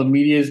 the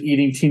media is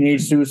eating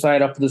teenage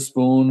suicide up to the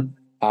spoon,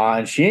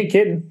 and she ain't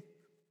kidding.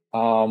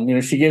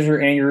 She gives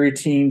her angry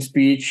teen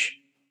speech,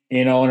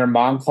 and her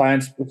mom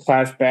claps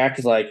back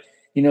is like,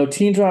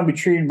 teens want to be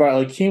treated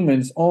like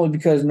humans only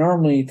because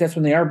normally that's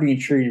when they are being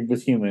treated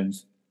with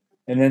humans.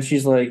 And then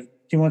she's like, "Do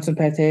you want some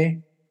pate?"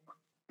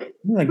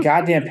 Like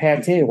goddamn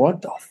pate!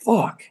 What the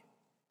fuck?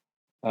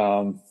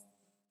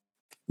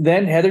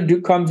 Then Heather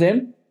Duke comes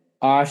in.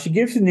 She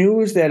gives the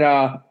news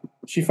that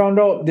she found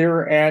out they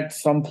were at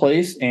some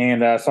place,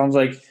 and sounds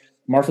like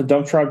Martha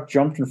Dumptruck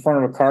jumped in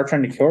front of a car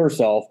trying to kill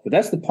herself. But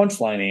that's the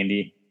punchline,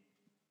 Andy.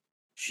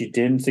 She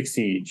didn't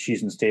succeed.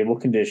 She's in stable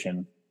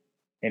condition.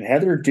 And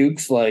Heather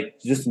Duke's like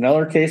just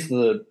another case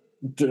of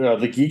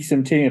the geeks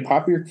imitating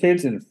popular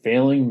kids and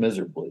failing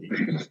miserably.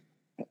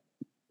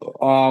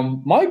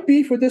 My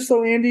beef with this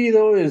though, Andy,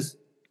 is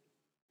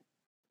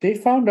they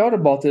found out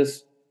about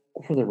this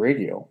over the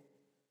radio.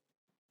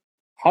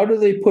 How do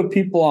they put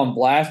people on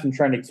blast and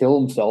trying to kill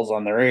themselves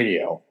on the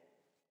radio?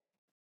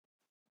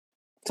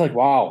 It's like,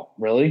 wow,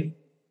 really?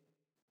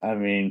 I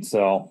mean,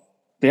 so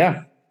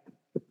yeah.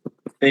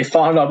 They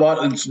found out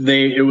about it.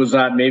 It was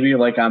maybe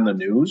like on the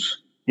news.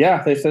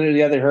 Yeah, they said it.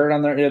 Yeah, they heard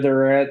on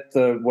they're at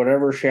the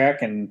whatever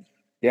shack, and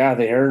yeah,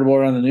 they heard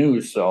about it on the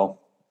news. So,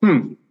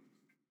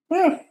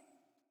 yeah.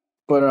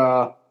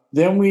 But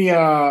then we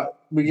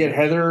get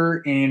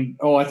Heather, and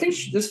I think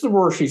this is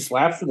where she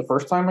slaps for the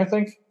first time. I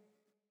think.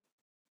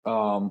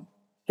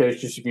 Because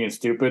she's being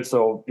stupid.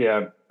 So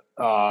yeah,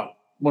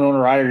 Winona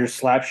Ryder just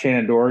slapped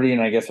Shannon Doherty,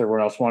 and I guess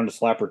everyone else wanted to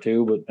slap her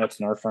too, but that's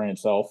an art in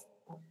itself.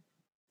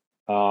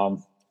 But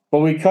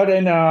we cut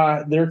in.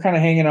 They're kind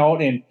of hanging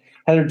out, and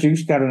Heather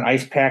Duke's got an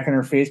ice pack in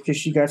her face because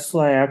she got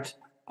slapped.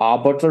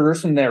 But they're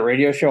listening to that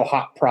radio show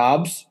Hot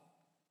Probs,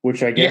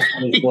 which I guess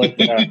is like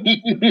the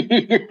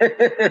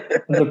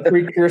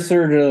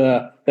precursor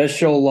to that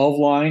show Love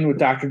Line with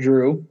Dr.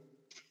 Drew.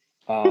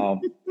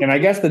 And I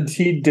guess the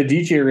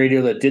DJ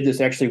radio that did this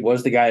actually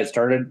was the guy that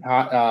started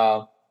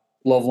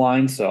Love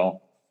Line.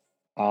 So,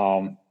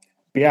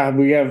 yeah,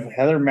 we have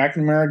Heather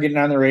McNamara getting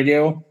on the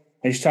radio,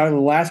 and she's talking.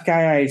 The last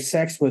guy I had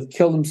sex with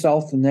killed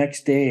himself the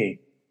next day.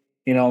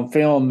 I'm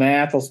failing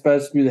math. I'll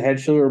supposed to be the head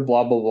shoulder.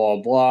 Blah blah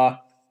blah blah.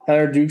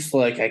 Heather Duke's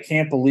like, I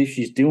can't believe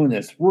she's doing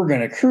this. We're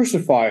gonna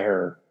crucify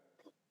her.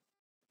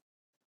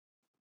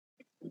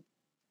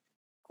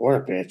 What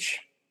a bitch.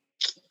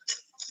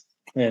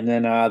 And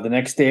then the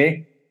next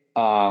day,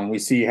 we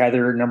see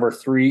Heather number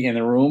 3 in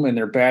the room, and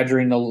they're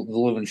badgering the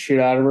living shit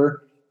out of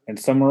her. And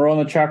somewhere on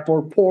the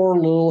chalkboard, poor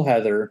little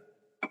Heather.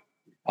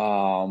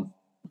 And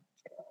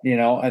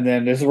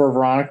then this is where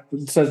Veronica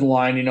says the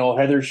line,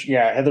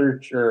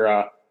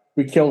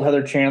 we killed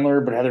Heather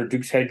Chandler, but Heather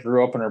Duke's head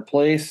grew up in her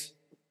place.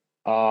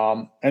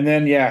 And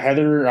then,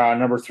 Heather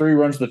number 3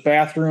 runs to the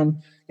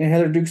bathroom, and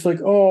Heather Duke's like,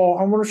 oh,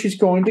 I wonder if she's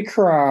going to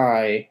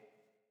cry.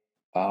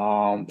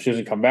 She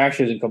doesn't come back.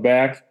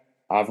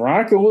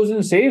 Veronica goes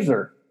and saves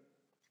her.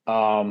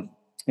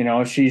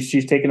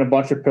 She's taking a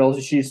bunch of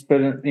pills. She's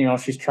spitting.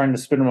 She's trying to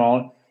spit them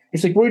out.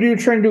 He's like, "What are you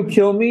trying to do?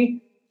 Kill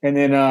me?" And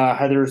then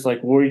Heather's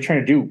like, "What are you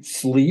trying to do?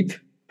 Sleep?"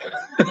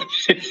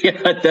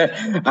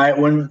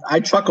 When I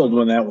chuckled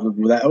when that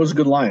was a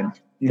good line.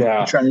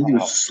 Yeah, you trying to do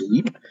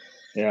sleep.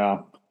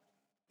 Yeah,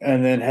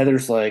 and then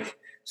Heather's like,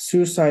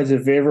 "Suicide's a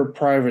favorite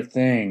private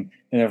thing,"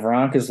 and then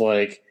Veronica's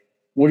like,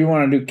 "What do you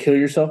want to do? Kill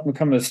yourself?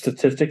 Become a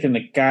statistic in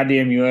the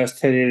goddamn U.S.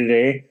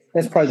 today?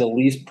 That's probably the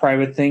least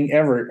private thing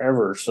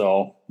ever."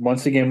 So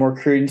once again, more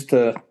credence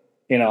to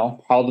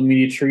how the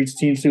media treats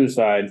teen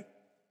suicide.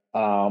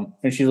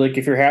 And she's like,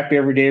 "If you're happy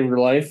every day of your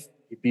life,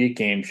 you'd be a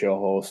game show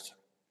host."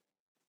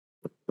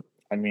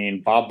 I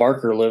mean, Bob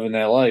Barker living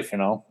that life,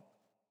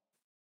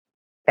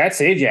 Pat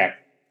Sajak.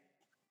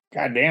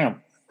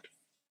 Goddamn.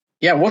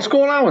 Yeah, what's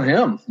going on with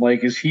him?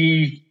 Like, is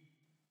he?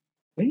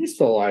 I think he's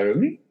still alive,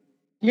 isn't he?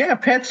 Yeah,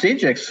 Pat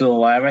Sajak's still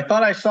alive. I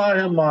thought I saw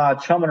him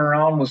chumming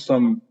around with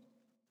some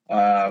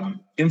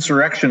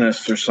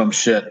insurrectionists or some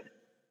shit.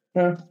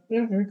 Yeah,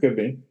 it could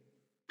be.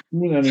 I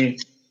mean,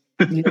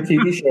 you're a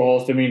TV show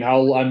host.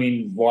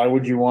 Why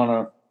would you want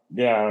to?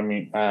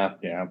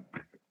 Yeah.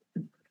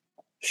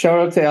 Shout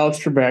out to Alex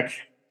Trebek.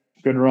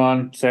 Good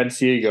run. Sad to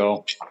see you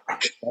go.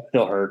 That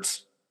still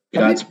hurts.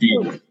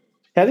 Godspeed.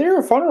 Have they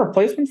ever found a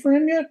replacement for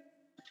him yet?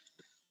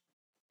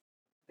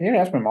 I gotta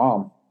ask my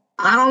mom.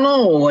 I don't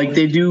know. Like,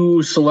 they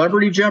do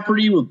Celebrity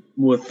Jeopardy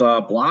with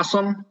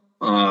Blossom.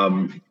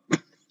 What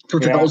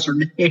the hell's her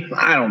name?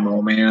 I don't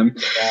know, man.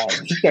 Yeah,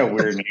 she's got a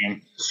weird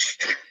name.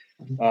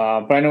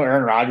 But I know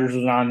Aaron Rodgers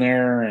was on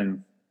there,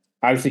 and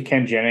obviously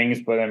Ken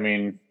Jennings. But I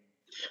mean,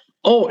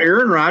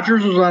 Aaron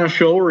Rodgers was on a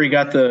show where he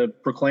got to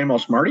proclaim how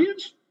smart he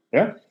is.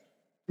 Yeah,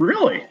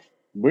 really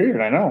weird.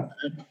 I know.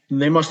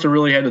 They must have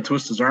really had to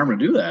twist his arm to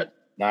do that.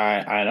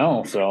 I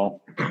know. So,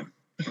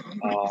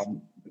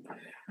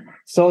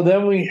 so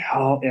then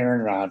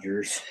Aaron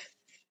Rodgers.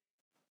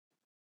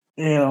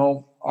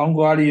 I'm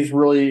glad he's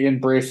really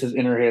embraced his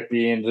inner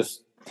hippie and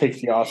just takes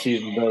the off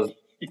season and does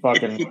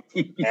fucking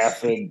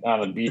acid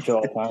on the beach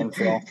all the time.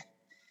 So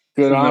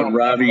good on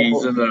him.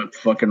 He's in the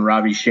fucking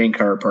Ravi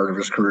Shankar part of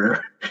his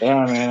career.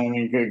 Yeah, man. I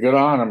mean, good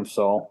on him.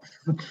 So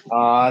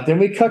then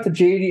we cut to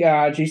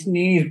Jason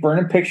Nene's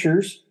burning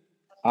pictures.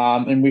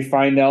 And we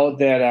find out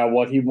that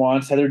what he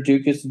wants Heather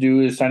Dukas to do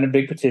is sign a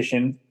big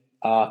petition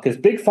because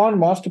Big Fun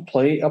wants to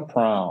play a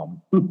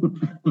prom.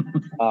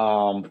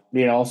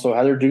 So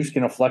Heather Duke's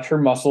going to flex her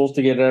muscles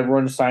to get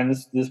everyone to sign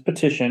this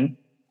petition,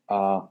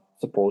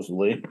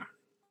 supposedly.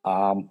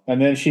 And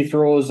then she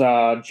throws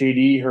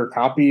JD her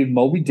copy of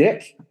Moby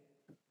Dick,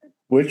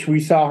 which we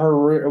saw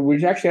her,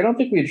 which actually I don't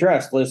think we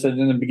addressed. Listen,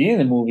 in the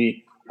beginning of the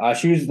movie,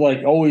 she was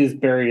like always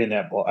buried in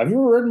that book. Have you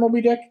ever read Moby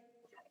Dick?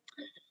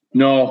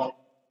 No.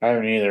 I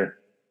haven't either.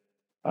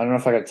 I don't know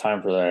if I got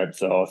time for that,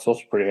 so it's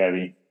also pretty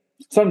heavy.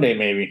 Someday,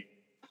 maybe.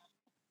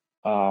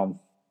 I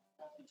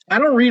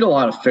don't read a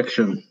lot of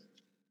fiction.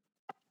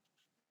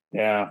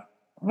 Yeah.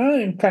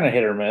 Well, kind of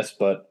hit or miss,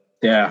 but...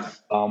 Yeah.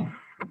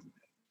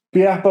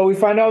 But we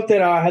find out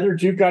that Heather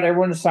Duke got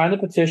everyone to sign the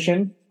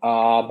petition,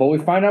 but we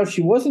find out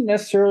she wasn't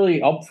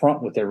necessarily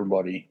upfront with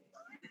everybody.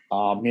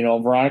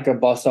 Veronica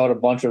busts out a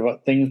bunch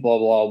of things, blah,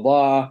 blah,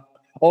 blah.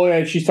 Oh,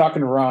 yeah, she's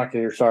talking to Veronica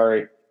here,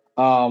 sorry.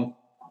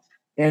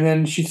 And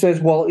then she says,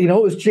 well, it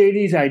was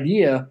JD's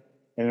idea.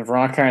 And then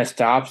Veronica kind of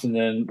stops, and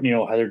then,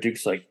 Heather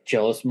Duke's like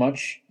jealous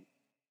much.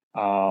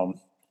 And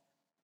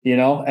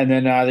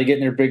then they get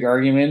in their big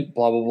argument,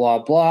 blah, blah, blah,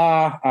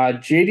 blah.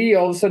 JD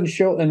all of a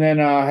sudden and then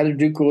Heather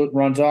Duke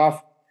runs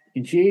off,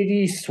 and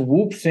JD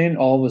swoops in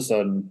all of a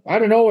sudden.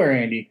 Out of nowhere,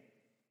 Andy.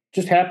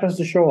 Just happens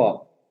to show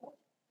up.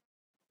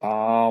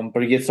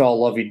 But he gets all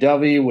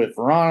lovey-dovey with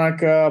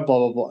Veronica,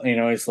 blah, blah,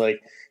 blah. He's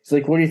like,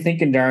 what are you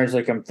thinking, Darren? He's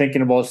like, I'm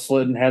thinking about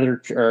slitting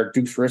Heather or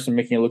Duke's wrist and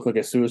making it look like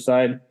a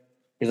suicide.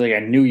 He's like, I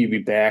knew you'd be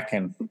back,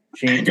 and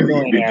she ain't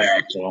really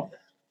happy. So,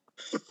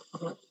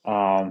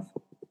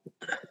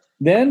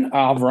 then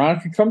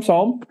Veronica comes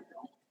home,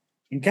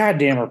 and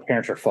goddamn, her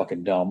parents are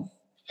fucking dumb.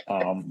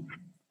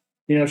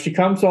 She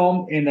comes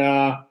home, and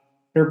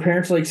her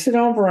parents are like, sit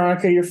down,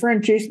 Veronica. Your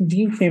friend Jason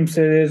Dean Kim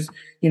says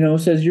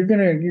you're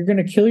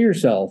gonna kill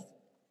yourself.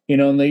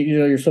 And they,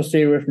 you're supposed to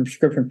stay away from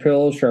prescription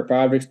pills, sharp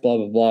objects, blah,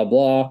 blah, blah,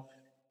 blah.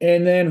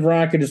 And then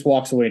Veronica just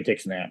walks away and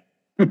takes a nap.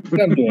 I'm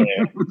doing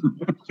it.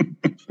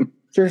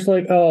 Just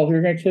like, oh,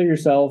 you're going to kill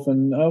yourself,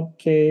 and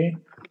okay.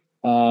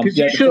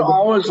 You should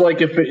always, like,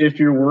 if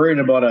you're worried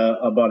about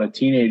a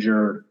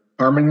teenager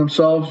harming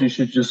themselves, you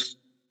should just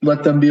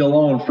let them be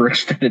alone for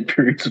extended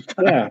periods of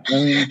time. Yeah, I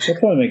mean, that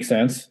probably makes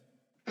sense.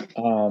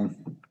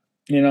 And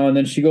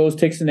then she goes,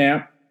 takes a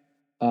nap,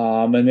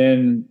 and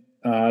then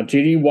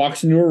JD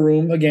walks into her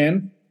room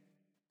again.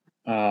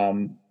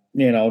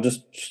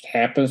 Just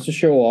happens to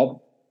show up.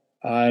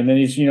 And then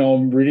he's,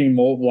 reading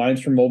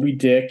lines from Moby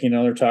Dick.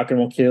 They're talking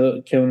about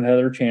killing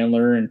Heather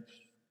Chandler. And,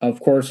 of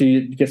course,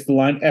 he gets the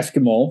line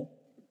Eskimo.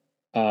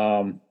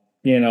 And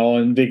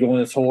they go in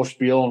this whole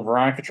spiel. And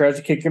Veronica tries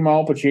to kick him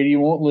out, but JD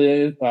won't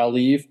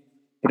leave.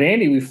 But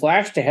Andy, we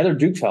flash to Heather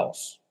Duke's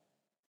house.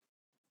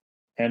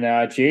 And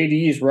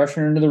JD is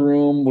rushing into the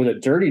room with a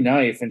dirty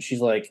knife, and she's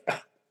like,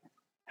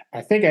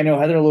 I think I know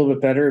Heather a little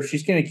bit better. If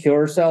she's going to kill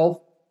herself,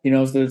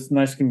 so this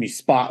knife's going to be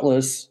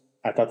spotless.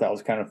 I thought that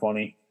was kind of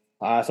funny.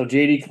 So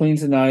JD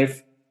cleans the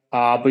knife,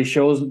 but he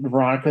shows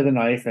Veronica the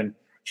knife, and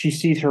she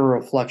sees her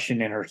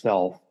reflection in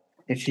herself.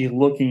 And she's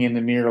looking in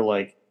the mirror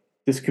like,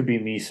 this could be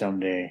me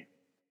someday.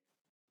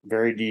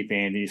 Very deep,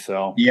 Andy.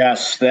 So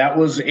yes, that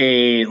was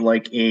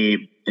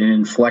an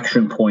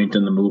inflection point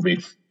in the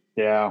movie.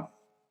 Yeah.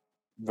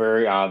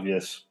 Very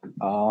obvious.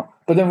 But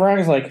then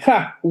Veronica's like,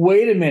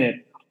 wait a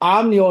minute.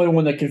 I'm the only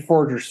one that can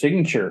forge your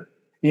signature.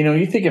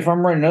 You think if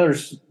I'm writing another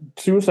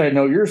suicide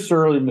note, you're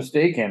sorely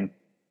mistaken.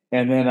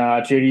 And then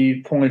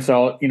JD points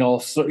out,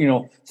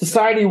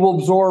 society will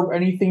absorb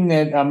anything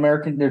that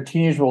their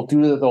teenagers will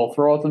do that they'll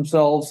throw at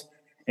themselves.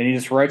 And he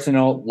just writes a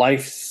note,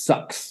 life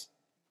sucks.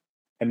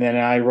 And then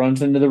he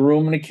runs into the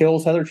room and he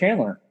kills Heather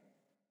Chandler.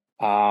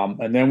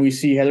 And then we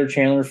see Heather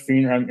Chandler's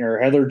funeral, or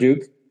Heather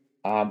Duke.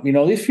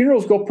 These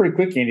funerals go pretty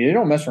quick, Andy. They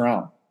don't mess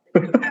around.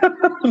 The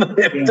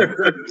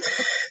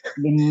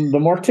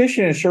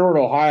mortician in Sherwood,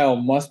 Ohio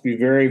must be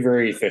very,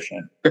 very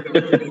efficient. But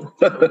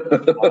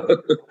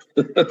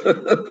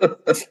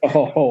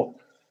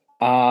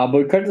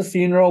we cut the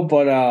funeral,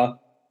 but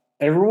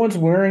everyone's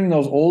wearing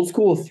those old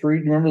school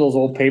remember those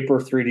old paper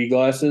 3D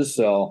glasses?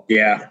 So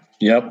yeah,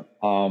 yep.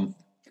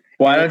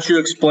 Why don't you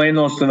explain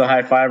those to the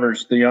high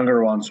fivers, the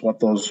younger ones, what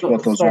those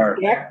are?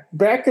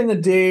 Back in the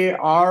day,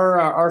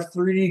 our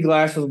 3D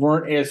glasses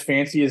weren't as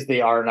fancy as they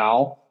are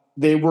now.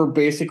 They were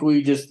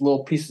basically just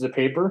little pieces of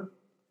paper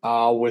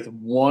with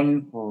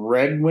one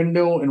red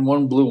window and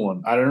one blue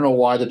one. I don't know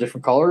why the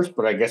different colors,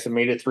 but I guess it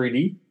made it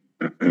 3D.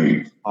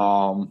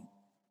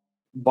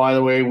 By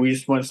the way, we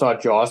just went and saw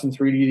Jaws in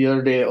 3D the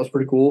other day. That was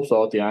pretty cool.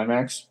 Saw it at the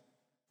IMAX.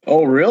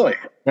 Oh, really?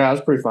 Yeah, it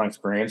was a pretty fun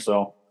experience.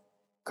 So,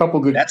 a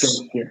couple good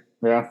jokes here.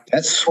 Yeah.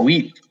 That's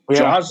sweet. Yeah.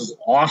 Jaws is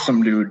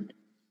awesome, dude.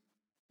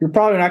 You're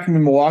probably not going to be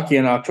in Milwaukee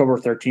on October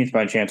 13th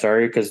by chance, are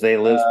you? Because they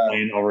live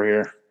playing over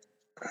here.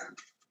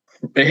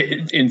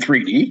 In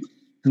 3D?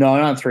 No,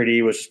 not in 3D.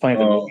 It was just playing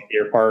the movie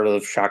theater part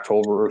of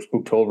Shocktober or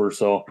Spooktober.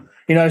 So,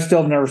 I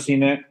still have never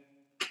seen it.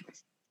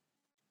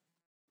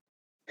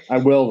 I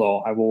will, though.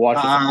 I will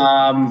watch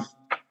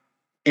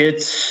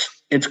it.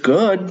 It's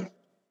good.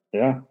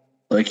 Yeah.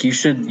 Like you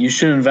should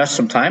invest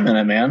some time in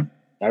it, man.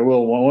 I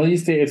will. One of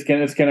these days,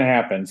 it's gonna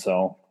happen.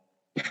 So,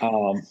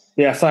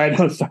 side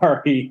note,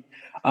 sorry.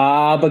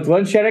 But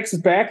Glenn Shaddix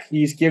is back.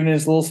 He's giving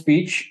his little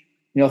speech.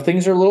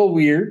 Things are a little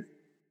weird.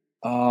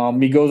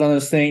 He goes on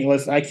this thing.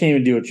 I can't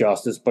even do it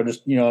justice, but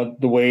just the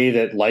way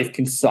that life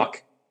can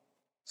suck.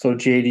 So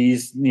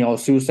JD's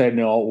suicide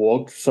note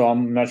woke. So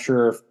I'm not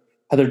sure if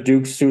Heather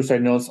Duke's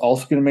suicide note is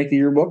also going to make the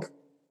yearbook.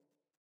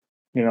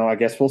 I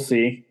guess we'll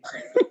see.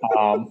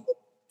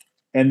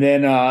 And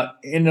then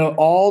in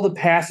all the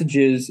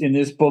passages in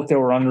this book that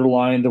were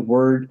underlined, the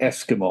word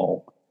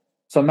Eskimo.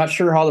 So I'm not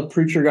sure how the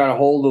preacher got a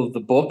hold of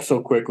the book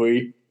so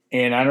quickly.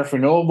 And I don't know if you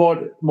know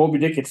about Moby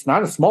Dick. It's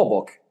not a small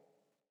book.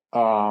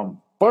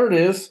 But it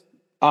is.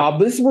 But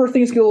this is where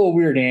things get a little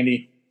weird,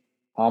 Andy.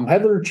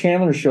 Heather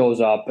Chandler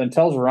shows up and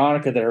tells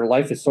Veronica that her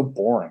life is so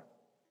boring.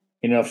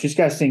 If she's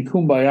got to sing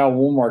Kumbaya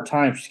one more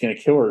time, she's going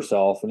to kill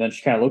herself. And then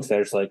she kind of looks at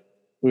her. It's like,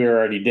 we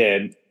already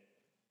did.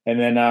 And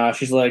then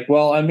she's like,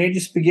 well, I made you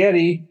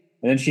spaghetti.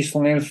 And then she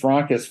slams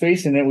Veronica's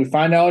face in it. We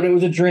find out it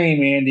was a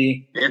dream,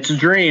 Andy. It's a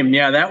dream.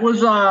 Yeah, that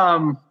was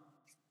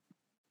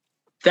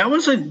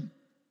a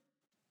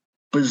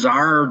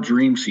bizarre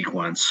dream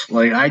sequence.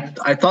 Like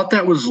I thought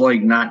that was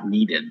like not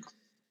needed.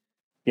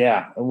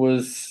 Yeah, it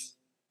was.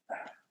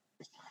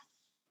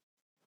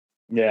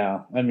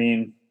 Yeah, I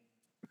mean,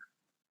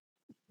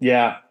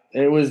 yeah,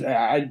 it was.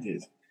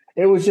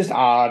 It was just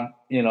odd,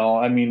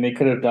 I mean, they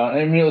could have done.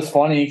 I mean, it was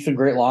funny, some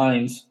great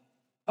lines.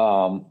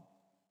 But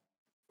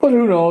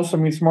who knows? I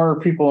mean,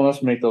 smarter people than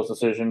us make those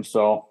decisions.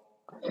 So,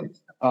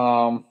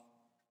 but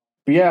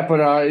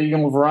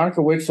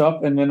Veronica wakes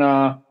up and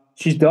then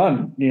she's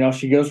done.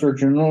 She goes to her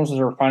journals as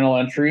her final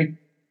entry,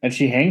 and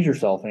she hangs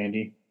herself.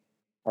 Andy,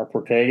 our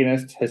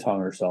protagonist, has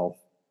hung herself,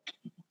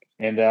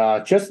 and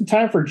just in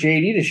time for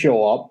JD to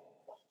show up.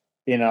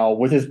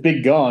 With his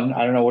big gun.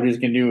 I don't know what he's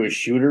going to do. Is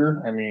shoot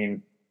her? I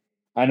mean,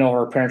 I know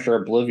her parents are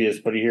oblivious,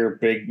 but you hear a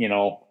big,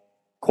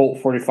 Colt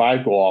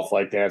 45 go off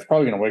like that. It's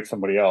probably going to wake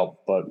somebody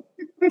up, but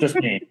just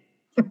me.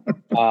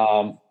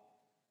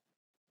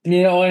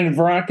 And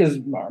Veronica's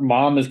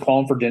mom is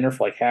calling for dinner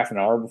for like half an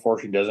hour before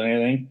she does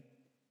anything.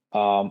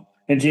 And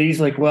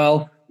JD's like,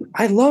 well,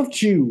 I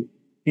loved you.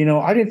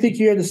 I didn't think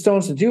you had the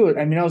stones to do it.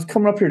 I mean, I was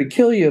coming up here to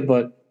kill you,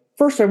 but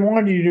first I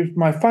wanted you to do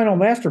my final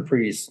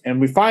masterpiece.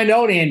 And we find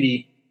out,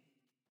 Andy,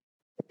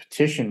 the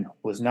petition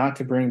was not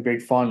to bring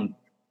big fun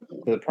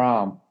to the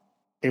prom.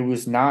 It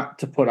was not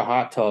to put a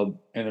hot tub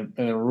in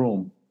a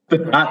room.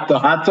 The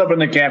hot tub in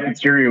the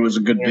cafeteria was a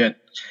good bit.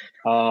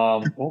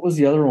 What was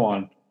the other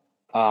one?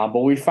 But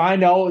we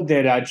find out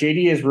that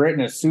JD has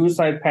written a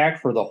suicide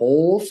pact for the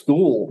whole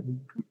school.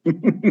 We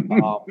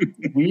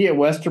at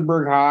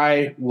Westerberg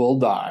High will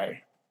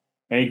die.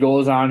 And he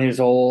goes on his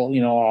whole,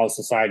 all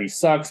society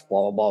sucks,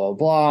 blah, blah, blah,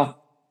 blah,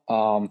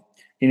 blah.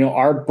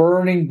 Our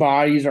burning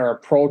bodies are a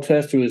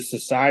protest to a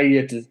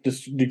society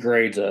that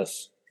degrades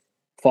us.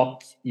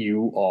 Fuck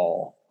you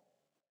all.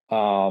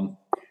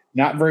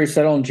 Not very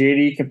subtle. And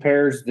JD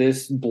compares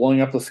this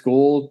blowing up the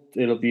school.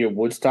 It'll be a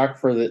Woodstock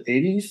for the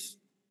 80s.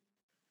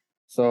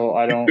 So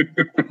it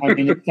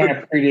kind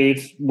of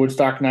predates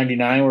Woodstock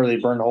 99 where they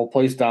burned the whole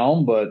place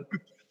down, but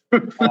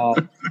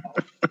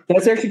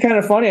that's actually kind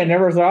of funny. I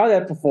never thought of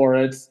that before.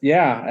 It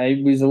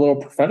was a little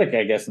prophetic,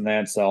 I guess, in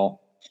that. So,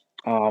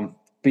 but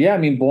yeah,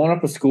 blowing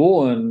up a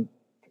school and,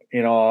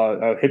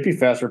 a hippie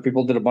fest where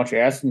people did a bunch of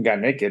acid and got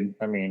naked.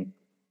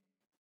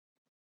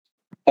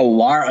 A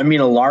large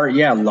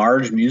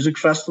music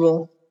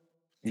festival.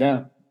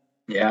 Yeah.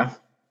 Yeah.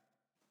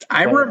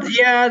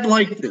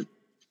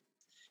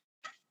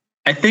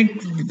 I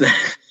think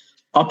that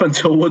up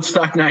until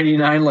Woodstock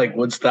 99, like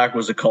Woodstock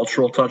was a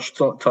cultural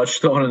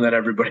touchstone, and then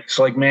everybody's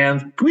like,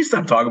 man, can we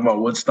stop talking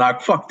about Woodstock?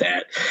 Fuck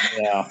that.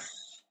 Yeah.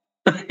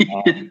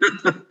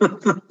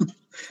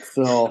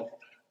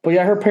 But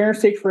yeah, her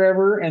parents take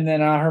forever, and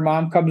then her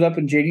mom comes up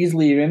and JD's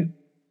leaving.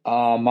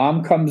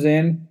 Mom comes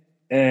in,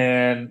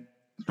 and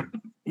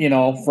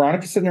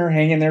Veronica's sitting there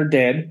hanging there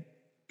dead.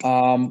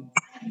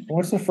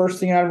 What's the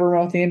first thing out of her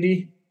mouth,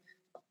 Andy?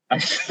 I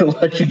should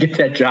let you get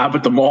that job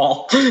at the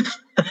mall.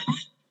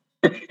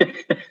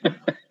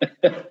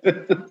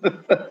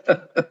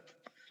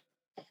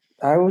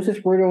 I was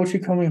just worried about she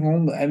coming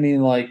home. And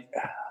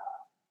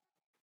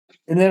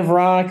then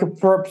Veronica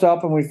perps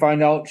up and we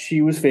find out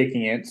she was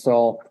faking it.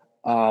 So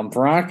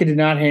Veronica did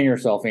not hang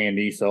herself,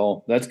 Andy.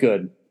 So that's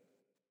good.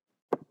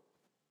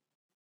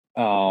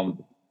 Goddamn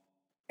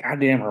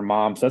her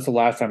mom. So that's the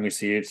last time we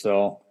see it.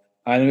 So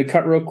and then we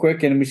cut real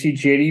quick and we see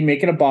JD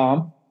making a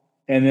bomb.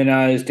 And then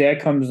his dad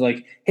comes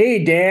like,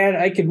 hey, Dad,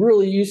 I could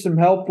really use some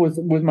help with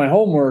my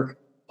homework.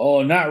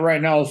 Oh, not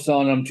right now,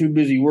 son. I'm too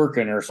busy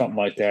working or something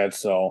like that.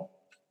 So,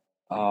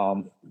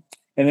 and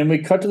then we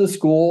cut to the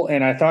school,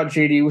 and I thought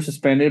JD was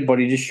suspended, but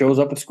he just shows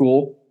up at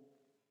school.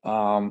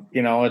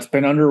 It's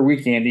been under a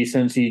week, Andy,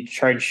 since he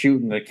tried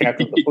shooting the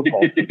captain of the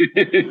football.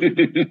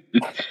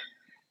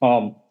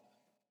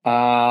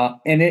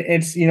 And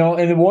it's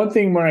and the one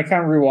thing when I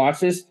kind of rewatch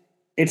this,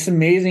 it's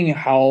amazing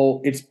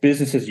how it's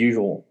business as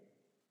usual.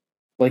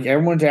 Like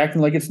everyone's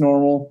acting like it's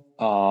normal.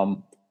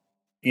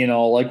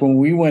 Like when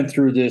we went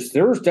through this,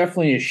 there was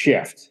definitely a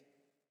shift.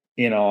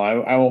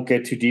 I won't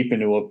get too deep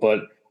into it, but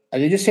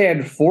they just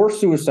had 4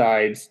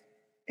 suicides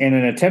and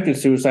an attempted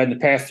suicide in the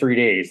past 3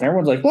 days. And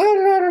everyone's like, blah,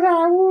 blah, blah,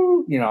 blah,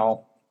 woo,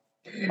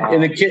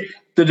 And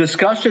the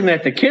discussion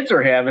that the kids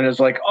are having is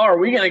like, oh, are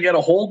we going to get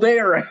a whole day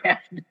or a half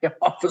day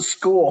off of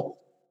school?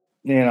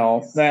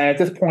 At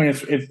this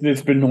point,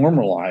 it's been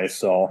normalized.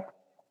 So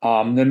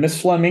then Miss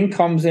Fleming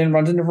comes in,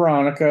 runs into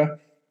Veronica.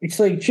 It's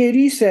like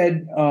JD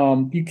said,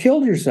 you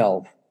killed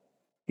yourself.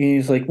 And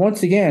he's like,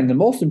 once again, the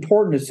most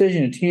important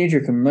decision a teenager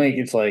can make.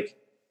 It's like,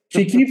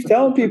 she keeps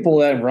telling people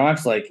that, and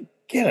Veronica's like,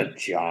 get a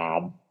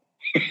job.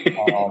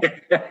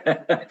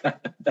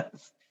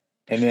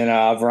 And then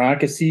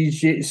Veronica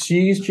sees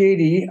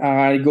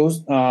JD. He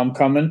goes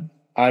coming.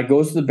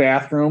 Goes to the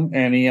bathroom,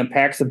 and he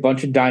unpacks a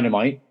bunch of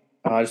dynamite.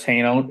 Just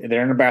hanging out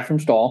there in the bathroom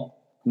stall.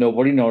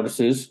 Nobody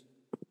notices.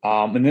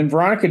 And then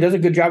Veronica does a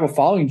good job of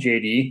following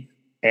JD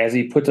as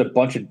he puts a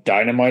bunch of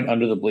dynamite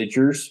under the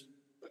bleachers.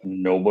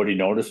 Nobody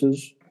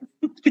notices.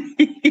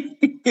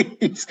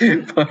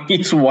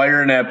 He's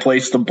wiring that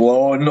place to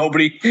blow, and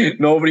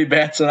nobody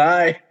bats an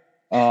eye.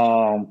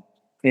 And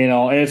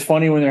it's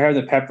funny when they're having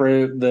the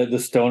pepper, the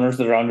stoners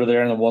that are under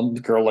there, and the one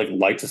girl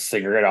lights a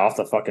cigarette off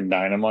the fucking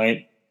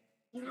dynamite.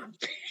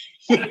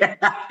 Yeah.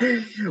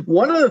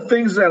 One of the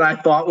things that I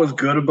thought was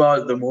good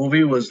about the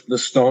movie was the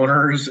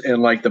stoners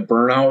and the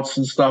burnouts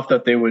and stuff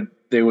that they would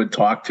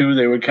talk to.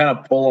 They would kind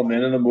of pull them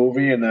into the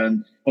movie, and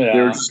then they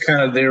were just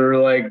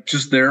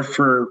just there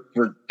for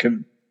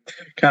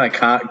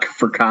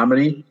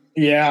comedy.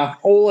 Yeah.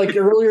 Oh,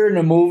 earlier in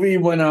the movie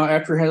when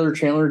after Heather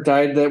Chandler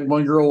died, that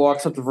one girl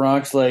walks up to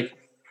Veronica like,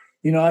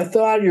 I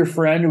thought your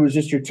friend was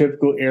just your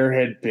typical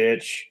airhead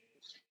bitch.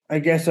 I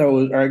guess I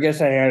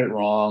had it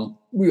wrong.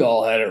 We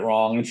all had it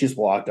wrong. And she just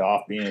walked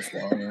off being a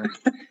stoner.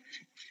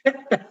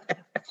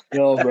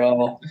 Yo,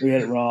 bro, we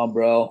had it wrong,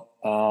 bro.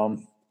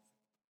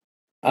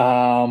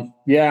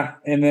 Yeah.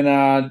 And then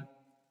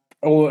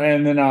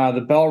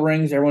the bell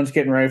rings. Everyone's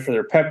getting ready for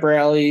their pep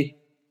rally.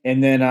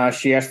 And then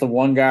she asked the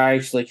one guy,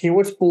 she's like, "Hey,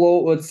 what's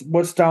below the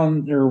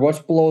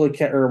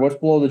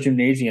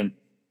gymnasium?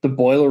 The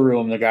boiler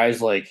room." The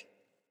guy's like,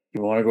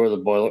 "You want to go to the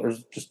boiler?" Or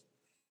just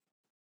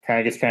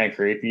gets kind of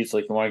creepy. It's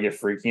like, you want to get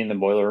freaky in the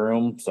boiler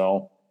room.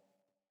 So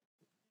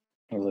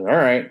I was like, all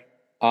right.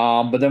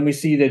 But then we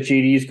see that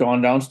JD's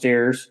gone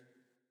downstairs.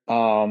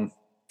 And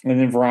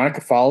then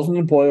Veronica follows in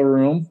the boiler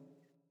room.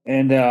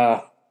 And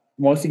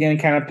once again,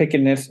 kind of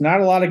picking this.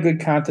 Not a lot of good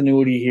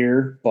continuity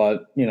here,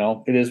 but,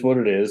 it is what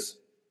it is.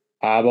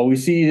 But we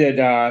see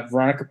that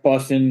Veronica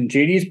busts in.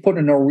 JD's putting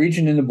a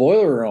Norwegian in the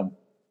boiler room.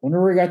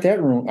 Wonder where he got that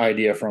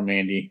idea from,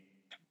 Andy.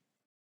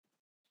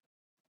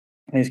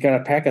 and he's got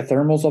a pack of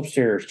thermals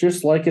upstairs,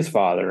 just like his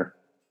father.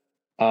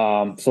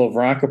 So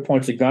Veronica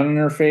points a gun in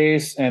her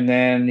face, and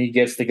then he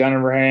gets the gun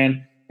in her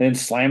hand, then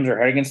slams her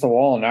head against the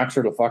wall and knocks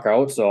her the fuck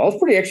out. So I was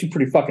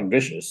pretty fucking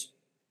vicious.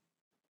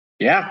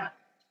 Yeah.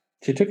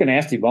 She took a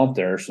nasty bump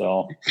there,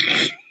 so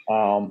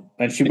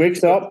and she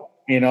wakes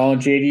up, and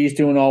JD's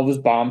doing all of his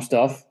bomb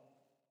stuff.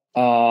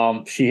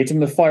 She hits him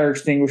with a fire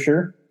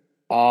extinguisher.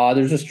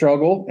 There's a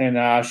struggle,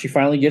 and she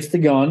finally gets the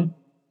gun.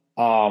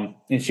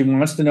 And she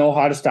wants to know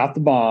how to stop the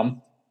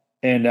bomb.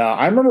 And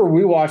I remember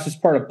we watched this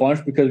part a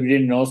bunch because we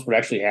didn't notice what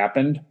actually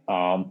happened.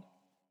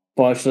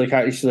 But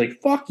she's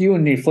like, "Fuck you,"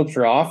 and he flips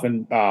her off.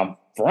 And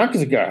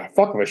Veronica's a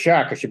fuck of a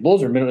shot because she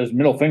blows his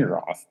middle finger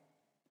off.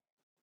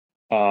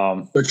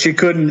 But she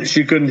couldn't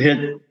shoot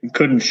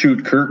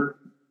Kurt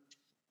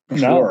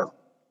before. No.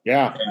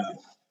 Yeah.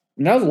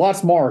 And that was a lot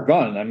smaller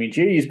gun. I mean,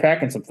 JD's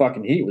packing some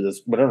fucking heat with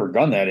this whatever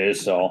gun that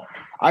is. So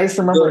I just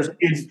remember as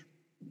kids,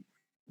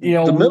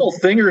 the middle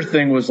finger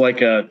thing was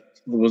like a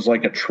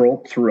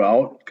trope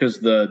throughout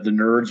because the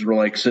nerds were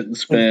like sit and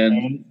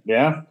spin.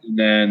 Yeah. And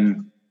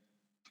then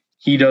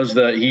he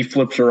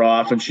flips her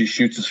off and she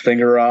shoots his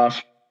finger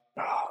off.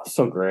 Oh,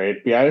 so great.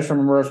 Yeah, I just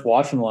remember us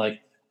watching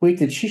like, wait,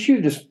 did she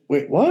shoot this?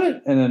 Wait,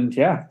 what? And then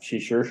yeah, she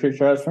sure shot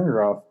his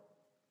finger off.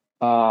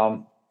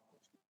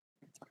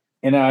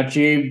 And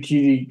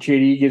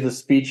JD gives a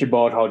speech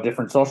about how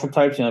different social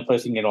types, the only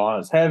place you can get on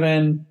is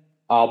heaven.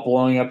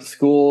 Blowing up the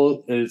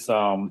school is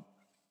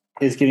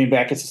getting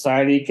back in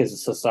society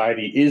because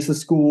society is the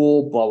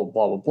school, blah, blah,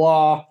 blah, blah,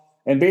 blah.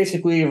 And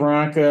basically,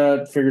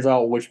 Veronica figures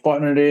out which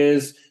button it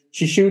is.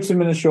 She shoots him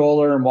in the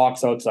shoulder and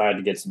walks outside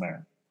to get some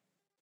air.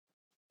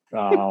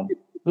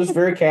 Just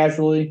very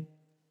casually,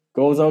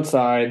 goes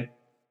outside.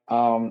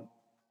 But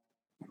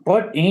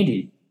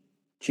Andy,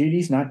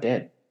 JD's not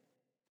dead.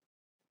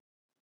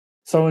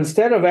 So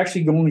instead of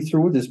actually going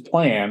through with his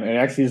plan and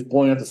actually just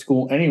blowing up the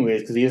school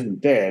anyways because he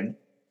isn't dead,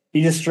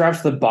 he just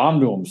straps the bomb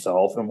to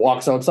himself and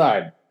walks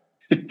outside.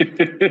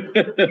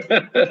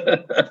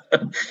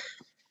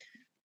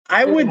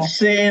 I would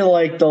say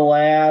like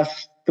the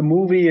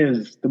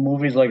movie's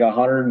like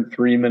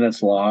 103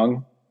 minutes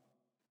long.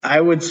 I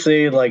would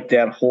say like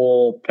that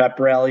whole pep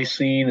rally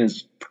scene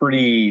is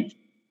pretty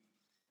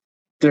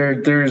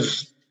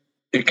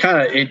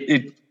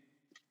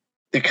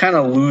it kind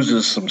of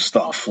loses some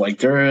stuff. Like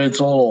it's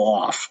a little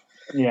off.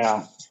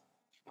 Yeah.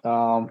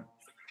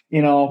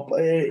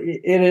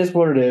 It is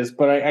what it is.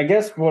 But I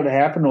guess what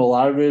happened to a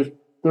lot of it is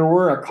there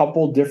were a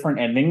couple different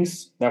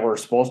endings that were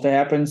supposed to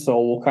happen. So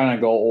we'll kind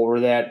of go over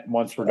that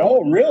once we're done.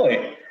 Oh,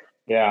 really?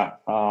 Yeah.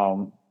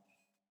 So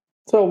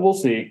we'll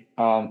see.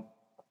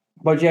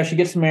 But yeah, she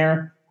gets some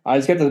air.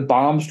 He's got the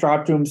bomb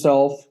strapped to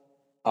himself.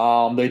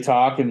 They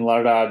talk and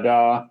la da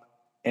da.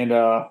 And,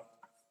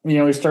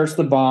 he starts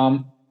the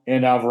bomb.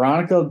 And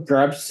Veronica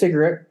grabs a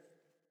cigarette.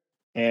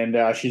 And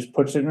she just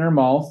puts it in her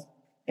mouth.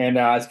 And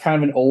it's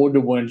kind of an ode to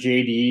when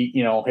JD,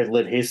 had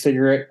lit his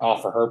cigarette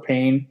off of her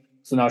pain.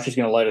 So now she's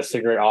going to light a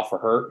cigarette off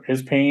of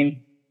his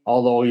pain.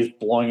 Although he's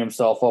blowing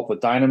himself up with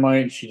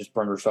dynamite, she just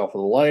burned herself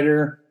with a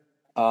lighter.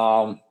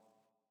 But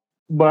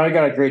I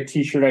got a great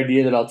T-shirt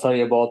idea that I'll tell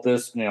you about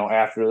this,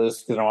 after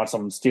this, because I want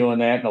someone stealing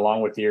that, and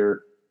along with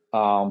your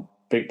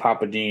Big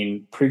Papa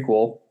Dean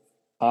prequel.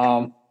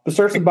 But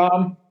starts the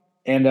bomb,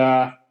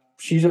 and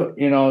she's,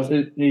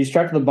 he's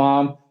strapped to the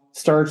bomb,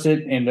 starts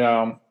it, and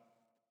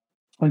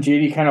when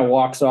JD kind of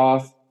walks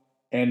off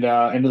and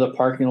into the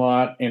parking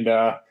lot, and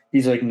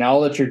he's like, "Now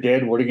that you're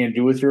dead, what are you going to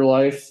do with your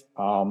life?"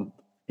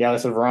 Yeah,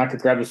 so Veronica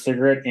grabbed a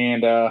cigarette,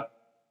 and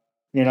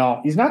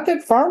he's not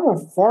that far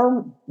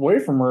away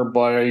from her,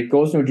 but he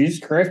goes to a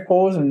Jesus Christ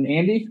pose, and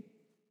Andy,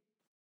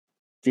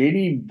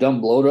 JD done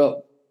blowed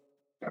up.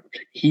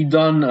 He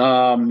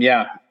done,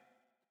 yeah.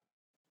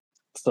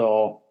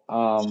 So,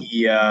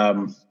 he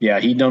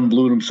done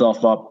blew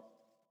himself up.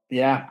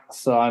 Yeah.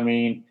 So, I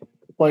mean,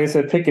 like I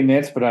said, picking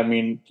nits, but I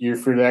mean, you're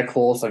for that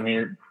close. I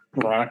mean,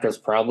 Veronica's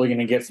probably going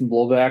to get some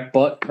blowback,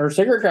 but her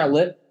cigarette got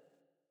lit.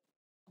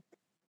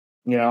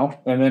 And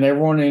then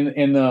everyone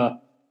in the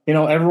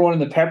everyone in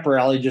the pep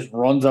rally just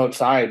runs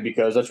outside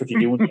because that's what you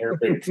do when you hear a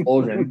big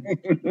explosion.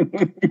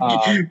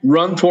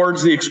 Run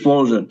towards the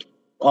explosion,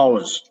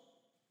 always.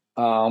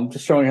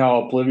 Just showing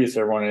how oblivious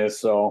everyone is.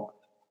 So,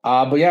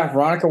 but yeah,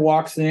 Veronica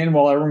walks in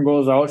while everyone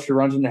goes out. She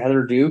runs into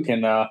Heather Duke,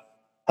 and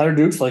Heather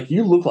Duke's like,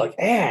 "You look like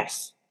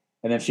ass."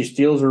 And then she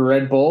steals her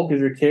Red Bull,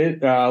 gives her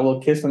kid a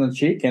little kiss on the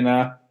cheek, and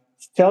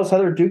she tells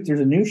Heather Duke there's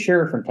a new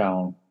sheriff in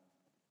town.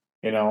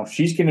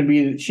 She's gonna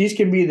be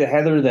the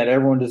Heather that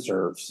everyone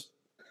deserves,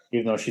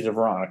 even though she's a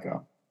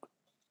Veronica.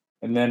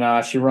 And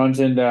then she runs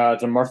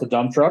into Martha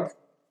Dump Truck,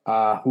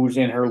 who's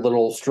in her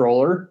little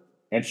stroller,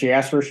 and she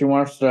asks her if she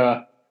wants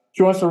to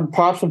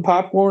pop some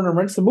popcorn and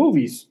rent some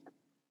movies.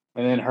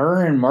 And then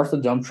her and Martha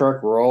Dump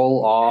Truck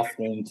roll off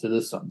into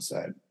the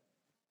sunset.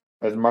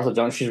 As Martha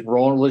Dump, she's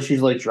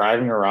like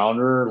driving around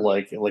her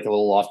like a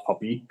little lost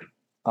puppy.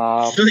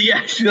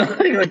 She's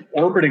like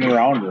orbiting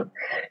around her.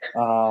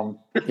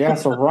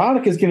 So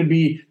Veronica's gonna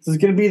be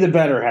the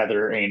better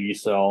Heather, Andy.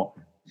 So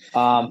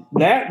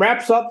That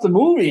wraps up the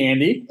movie,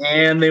 Andy.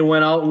 And they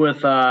went out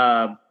with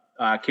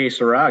Que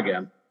Sera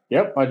again.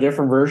 Yep, a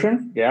different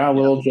version. Yeah, a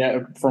little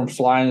from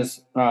Sly and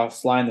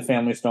the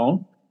Family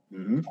Stone.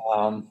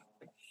 Mm-hmm.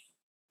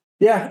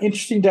 Yeah,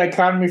 interesting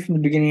dichotomy from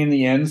the beginning and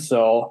the end.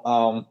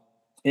 So,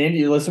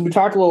 Andy, listen, we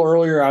talked a little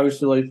earlier.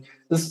 Obviously, like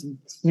this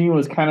scene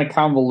was kind of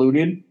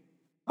convoluted,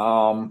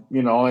 and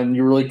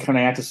you really kind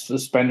of have to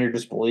suspend your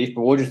disbelief.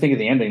 But what did you think of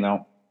the ending,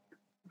 though?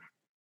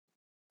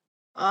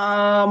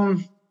 I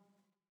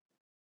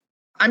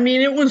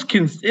mean, it's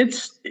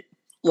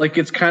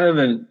kind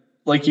of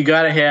you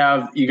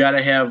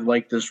gotta have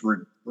like this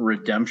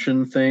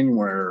redemption thing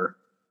where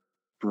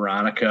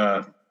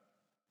Veronica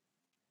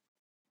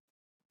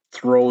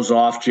throws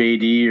off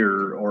JD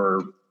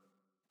or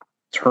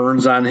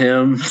turns on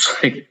him.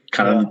 It's like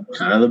kind of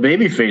the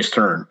baby face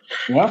turn.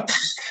 Yeah.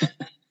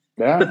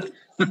 Yeah.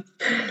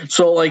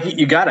 So like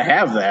you gotta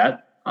have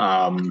that.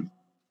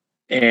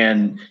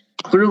 And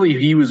clearly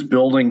he was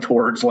building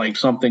towards like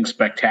something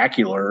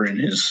spectacular in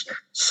his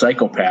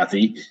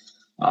psychopathy.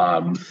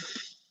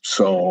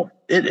 So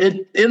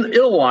it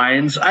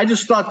aligns. I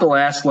just thought the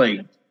last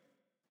like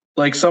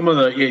some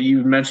of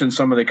you mentioned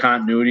some of the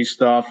continuity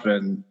stuff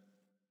and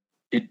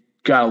it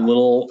got a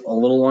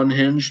little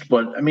unhinged,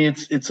 but I mean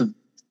it's a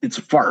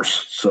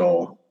farce.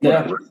 So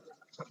whatever.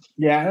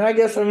 Yeah, and I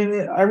guess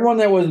everyone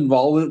that was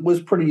involved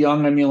was pretty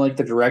young. I mean, like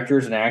the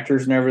directors and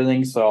actors and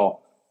everything.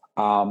 So,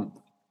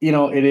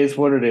 it is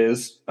what it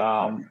is.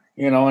 And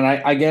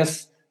I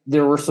guess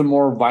there were some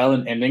more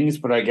violent endings,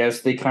 but I guess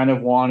they kind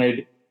of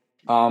wanted.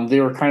 They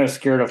were kind of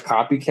scared of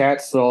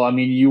copycats. So, I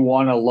mean, you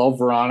want to love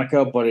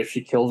Veronica, but if she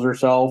kills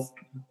herself,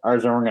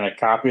 is everyone going to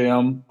copy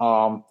them?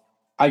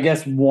 I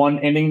guess one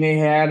ending they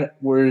had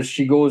where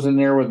she goes in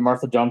there with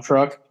Martha Dump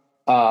Truck.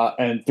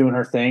 And doing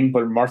her thing,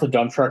 but Martha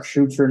Dump Truck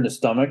shoots her in the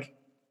stomach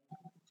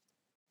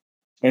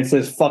and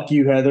says, "Fuck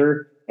you,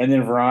 Heather." And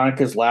then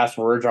Veronica's last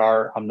words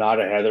are, "I'm not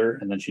a Heather,"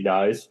 and then she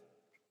dies.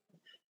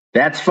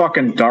 That's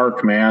fucking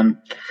dark,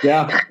 man.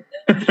 Yeah.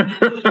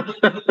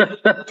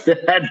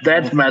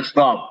 That's messed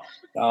up.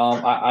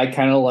 I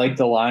kind of like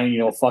the line,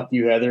 "Fuck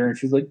you, Heather," and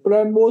she's like, "But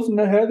I wasn't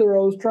a Heather.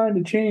 I was trying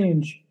to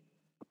change."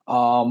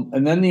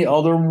 And then the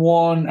other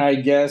one, I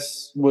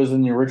guess, was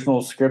in the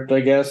original script,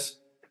 I guess.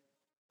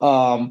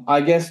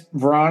 I guess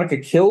Veronica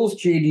kills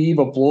JD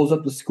but blows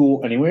up the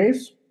school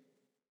anyways.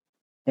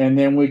 And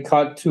then we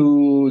cut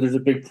to there's a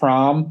big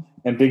prom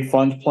and big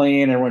fun's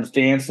playing, everyone's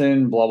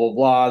dancing, blah blah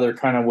blah. They're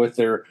kind of with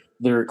their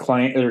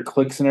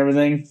cliques and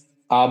everything.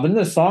 But then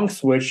the song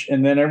switch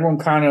and then everyone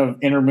kind of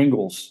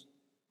intermingles.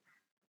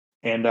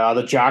 And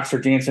the jocks are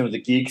dancing with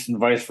the geeks and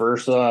vice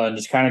versa, and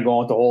just kind of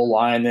going with the whole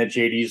line that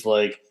JD's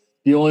like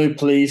the only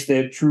place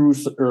that true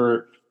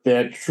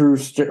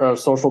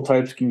social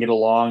types can get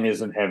along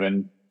is in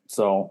heaven.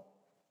 So,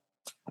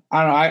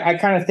 I don't know. I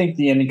kind of think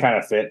the ending kind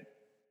of fit.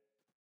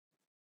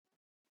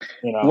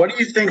 What do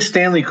you think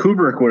Stanley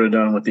Kubrick would have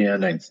done with the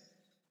ending?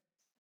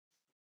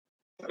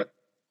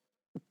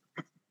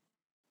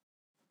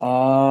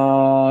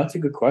 That's a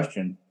good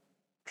question.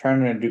 I'm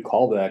trying to do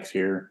callbacks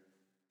here.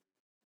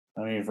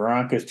 I mean,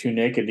 Veronica's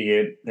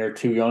they're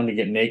too young to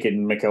get naked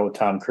and make out with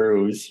Tom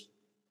Cruise.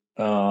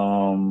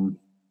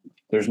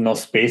 There's no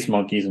space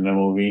monkeys in the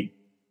movie.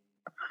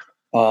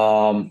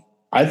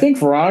 I think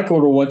Veronica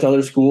would have went to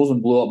other schools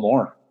and blew up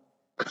more.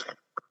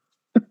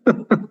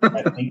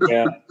 I think,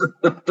 yeah.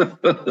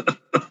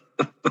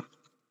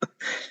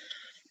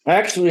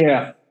 Actually,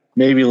 yeah.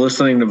 Maybe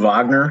listening to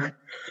Wagner.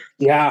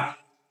 Yeah.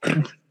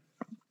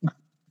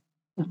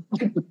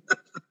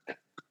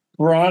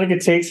 Veronica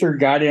takes her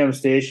goddamn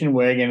station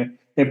wagon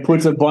and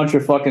puts a bunch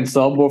of fucking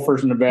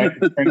subwoofers in the back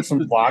and cranks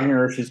some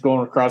Wagner. She's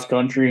going across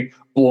country,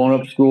 blowing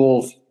up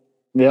schools.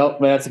 Yep,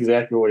 that's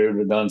exactly what he would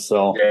have done.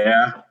 So,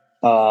 yeah.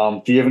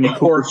 Do you have any?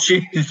 Or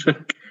she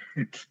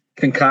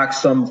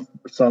concocts some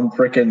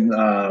freaking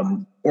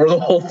or the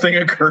whole thing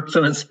occurs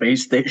in a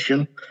space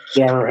station.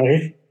 Yeah,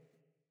 right.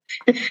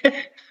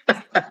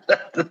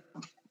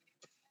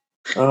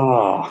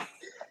 Oh,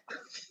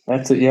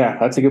 that's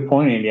a good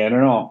point, Andy. I don't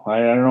know. I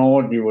don't know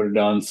what you would have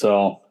done.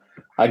 So,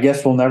 I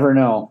guess we'll never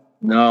know.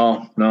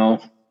 No.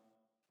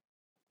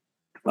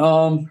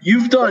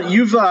 You've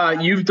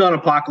done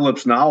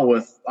Apocalypse Now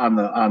on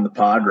the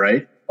pod,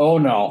 right? Oh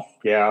no,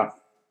 yeah.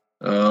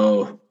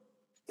 Oh,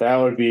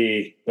 that'd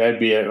be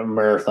a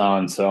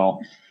marathon.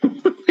 So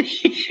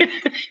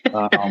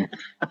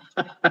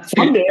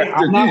someday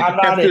I'm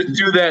not to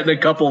do that in a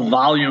couple of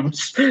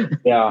volumes.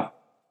 Yeah,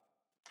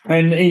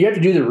 and you have to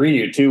do the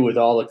redo too with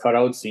all the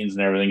cutout scenes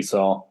and everything.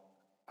 So,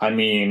 I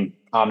mean,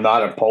 I'm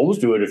not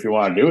opposed to it if you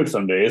want to do it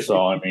someday.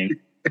 So, I mean,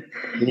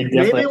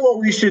 maybe what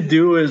we should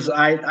do is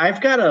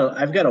I've got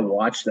to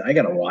watch that. I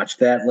got to watch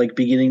that like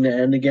beginning to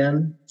end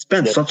again. It's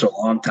been such a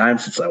long time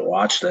since I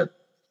watched it.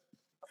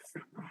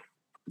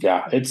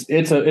 Yeah,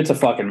 it's a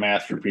fucking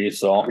masterpiece.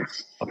 So,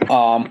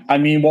 I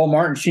mean,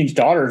 Martin Sheen's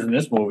daughter's in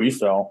this movie,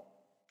 so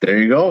there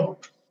you go.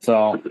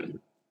 So,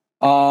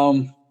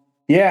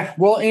 yeah.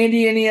 Well,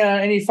 Andy,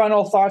 any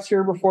final thoughts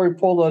here before we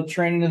pull the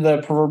train into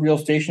the proverbial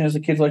station, as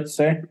the kids like to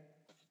say?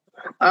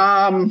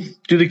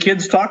 Do the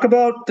kids talk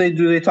about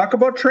they talk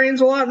about trains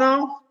a lot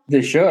now?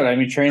 They should. I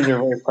mean, trains are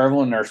very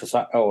prevalent in our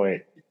society. Oh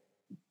wait,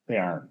 they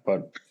aren't.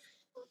 But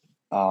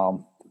I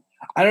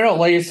don't know.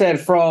 Like I said,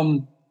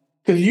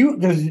 because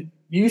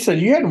you said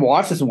you hadn't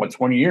watched this in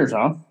 20 years,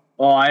 huh?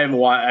 Oh,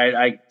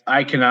 I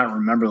cannot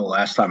remember the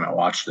last time I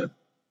watched it.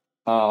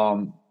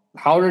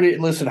 How did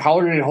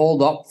it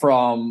hold up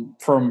from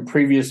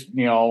previous?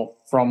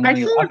 From when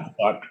you left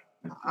it?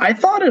 I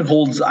thought it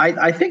holds.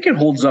 I think it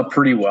holds up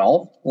pretty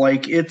well.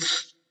 Like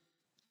it's.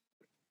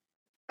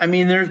 I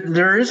mean,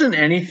 there isn't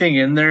anything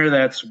in there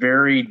that's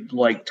very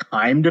like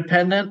time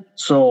dependent.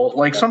 So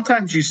like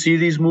sometimes you see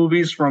these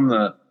movies from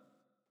the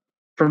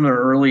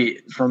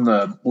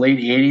late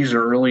 80s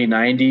or early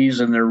 90s,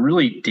 and they're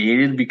really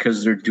dated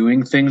because they're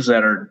doing things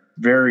that are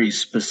very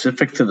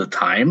specific to the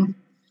time.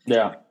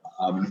 Yeah.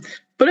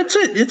 But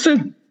it's a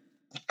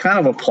kind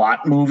of a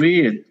plot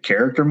movie, a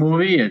character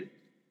movie. I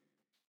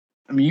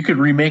mean, you could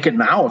remake it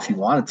now if you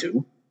wanted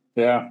to.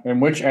 Yeah,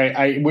 and which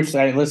I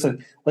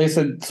listen. Like I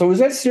said, so is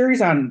that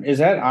series on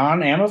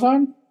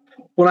Amazon?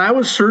 When I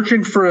was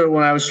searching for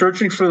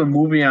the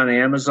movie on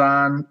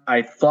Amazon,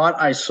 I thought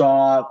I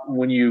saw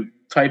when you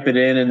type it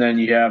in and then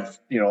you have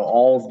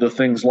all of the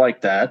things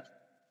like that.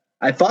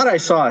 I thought I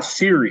saw a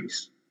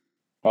series.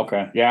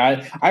 Okay,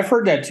 yeah, I've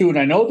heard that too, and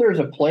I know there's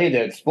a play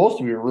that's supposed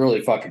to be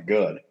really fucking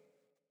good.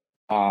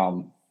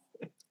 And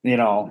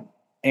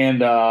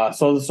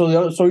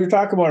so you're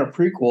talking about a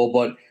prequel,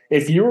 but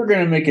if you were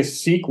going to make a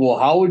sequel,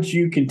 how would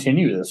you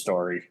continue the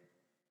story?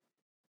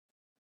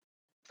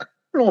 I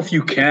don't know if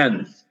you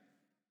can.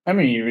 I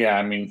mean, yeah,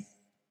 I mean,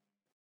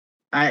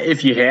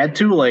 if you had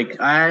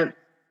to,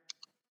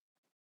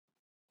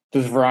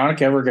 does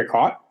Veronica ever get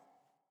caught?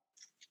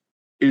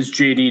 Is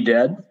JD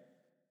dead?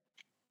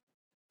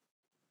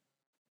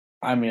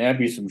 I mean, that'd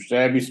be some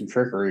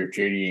trickery if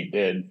JD ain't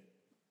dead.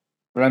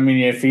 But I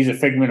mean, if he's a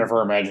figment of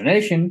her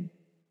imagination.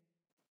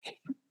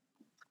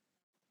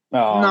 No,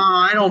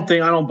 I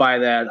don't buy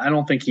that. I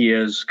don't think he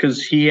is,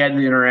 because he had an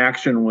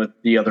interaction with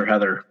the other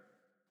Heather.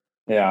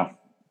 Yeah.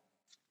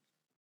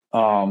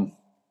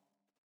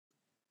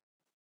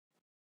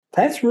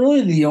 That's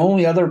really the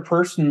only other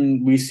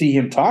person we see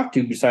him talk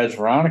to besides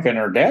Veronica and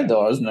her dad,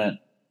 though, isn't it?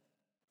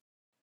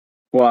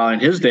 Well,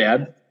 and his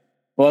dad.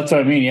 Well, that's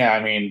what I mean. Yeah,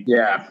 I mean.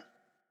 Yeah.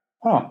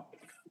 Huh.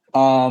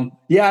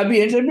 Yeah,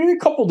 it'd be a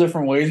couple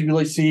different ways you'd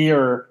like see,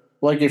 or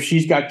like if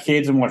she's got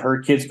kids and what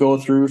her kids go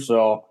through.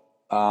 So,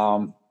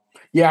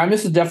 yeah, I mean,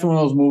 this is definitely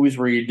one of those movies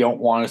where you don't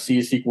want to see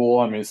a sequel.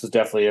 I mean, this is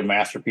definitely a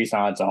masterpiece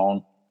on its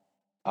own.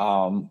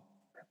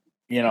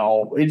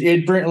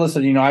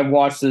 Listen, I've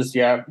watched this,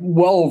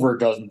 well over a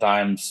dozen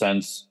times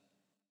since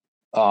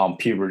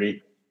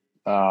puberty.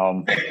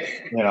 But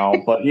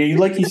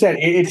like you said,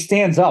 it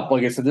stands up.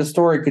 Like I said, this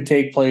story could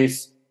take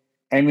place.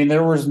 I mean,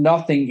 there was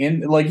nothing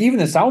in, like, even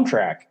the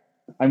soundtrack.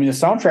 I mean, the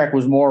soundtrack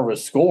was more of a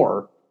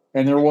score,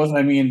 and there wasn't.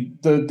 I mean,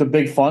 the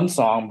big fun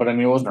song, but I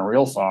mean, it wasn't a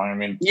real song. I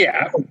mean,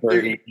 yeah.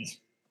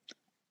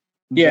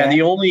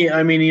 The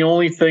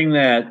only thing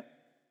that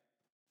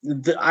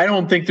I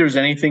don't think there's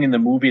anything in the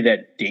movie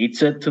that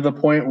dates it to the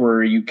point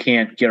where you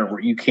can't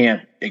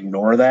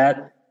ignore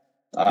that.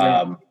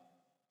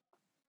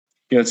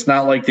 It's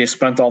not like they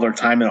spent all their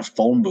time in a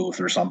phone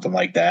booth or something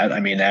like that. I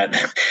mean that.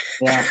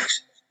 Yeah.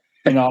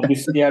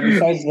 Besides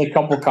the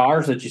couple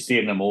cars that you see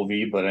in the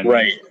movie, but I mean,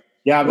 right.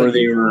 Yeah, but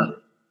they were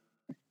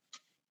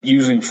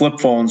using flip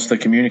phones to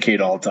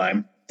communicate all the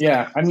time.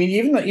 Yeah, I mean,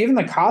 even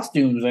the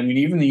costumes. I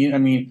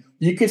mean,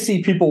 you could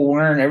see people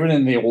wearing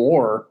everything they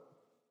wore.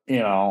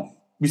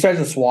 Besides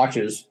the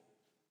swatches.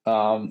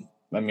 I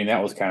mean,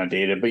 that was kind of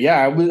dated, but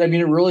yeah, it was. I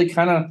mean, it really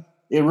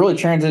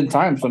transcended in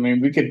time. So I mean,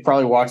 we could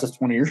probably watch this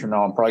 20 years from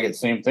now and probably get the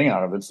same thing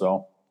out of it.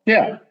 So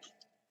yeah,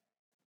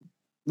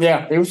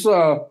 it was.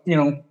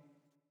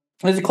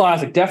 It's a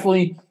classic.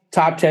 Definitely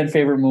top 10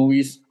 favorite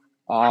movies.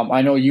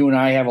 I know you and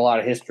I have a lot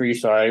of history,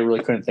 so I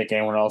really couldn't think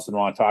anyone else would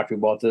want to talk to you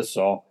about this.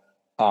 So,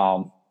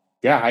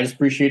 I just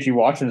appreciate you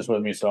watching this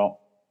with me. So,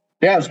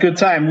 yeah, it was a good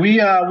time. We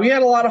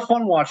had a lot of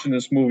fun watching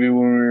this movie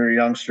when we were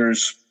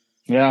youngsters.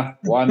 Yeah,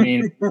 well, I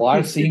mean, a lot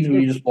of scenes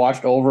we just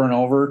watched over and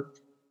over.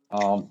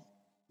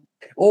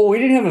 We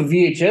didn't have a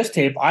VHS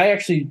tape. I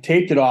actually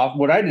taped it off.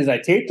 What I did is I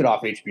taped it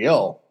off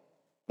HBO.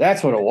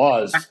 That's what it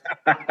was.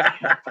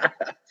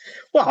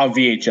 Well, a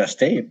VHS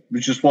tape. It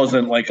just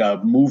wasn't like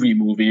a movie.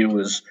 It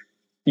was,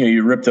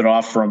 you ripped it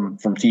off from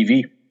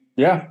TV.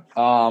 Yeah.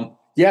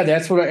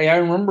 That's what I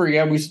remember.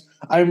 Yeah,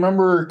 I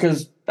remember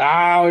because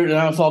now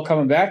it's all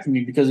coming back to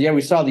me because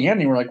we saw the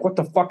ending. We're like, what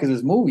the fuck is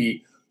this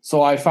movie?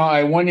 So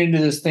I went into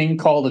this thing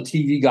called a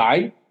TV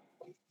guide.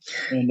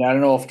 And I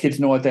don't know if kids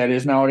know what that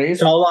is nowadays.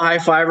 Tell the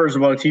high-fivers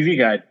about a TV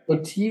guide. A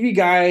TV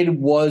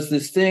guide was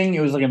this thing.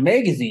 It was like a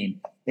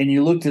magazine. And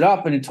you looked it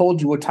up, and it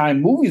told you what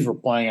time movies were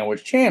playing on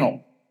which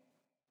channel.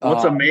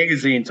 What's a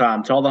magazine,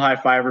 Tom? Tell the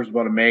high-fivers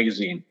about a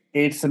magazine.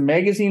 It's a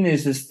magazine.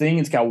 Is this thing.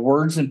 It's got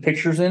words and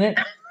pictures in it.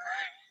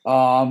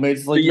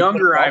 It's like the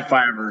younger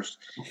high-fivers.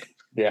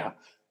 Yeah.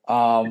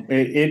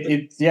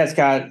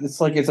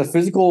 It's a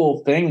physical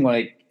thing,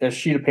 like a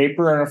sheet of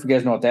paper. I don't know if you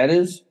guys know what that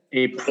is.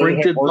 A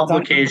printed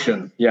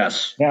publication,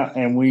 yes. Yeah,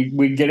 and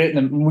we get it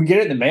in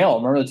the mail.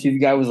 Remember, the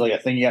TV guide was like a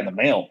thing you got in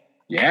the mail.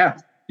 Yeah.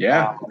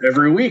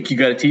 Every week you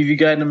got a TV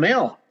guide in the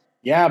mail.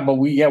 Yeah, but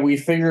we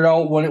figured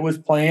out when it was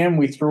playing.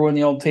 We threw in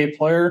the old tape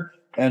player,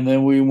 and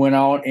then we went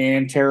out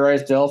and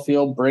terrorized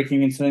Delafield,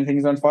 breaking and setting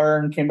things on fire,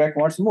 and came back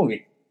and watched the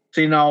movie.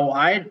 See, now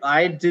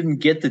I didn't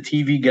get the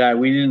TV guide.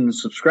 We didn't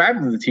subscribe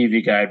to the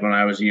TV guide when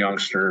I was a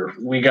youngster.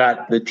 We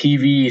got the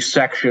TV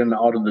section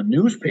out of the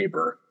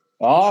newspaper.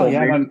 Oh, so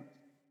yeah.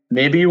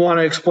 Maybe you want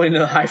to explain to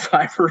the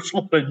high-fivers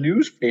what a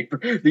newspaper,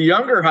 the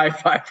younger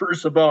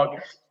high-fivers,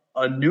 about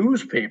a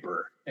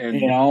newspaper.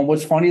 And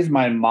what's funny is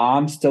my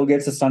mom still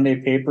gets a Sunday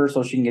paper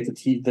so she can get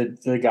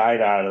the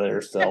guide out of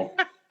there still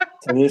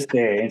to this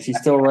day, and she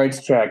still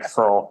writes checks.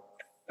 So,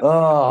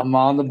 I'm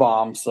on the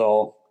bomb.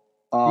 So,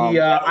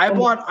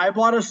 I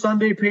bought a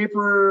Sunday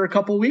paper a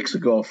couple weeks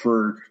ago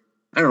for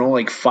I don't know,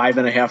 like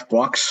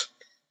 $5.50,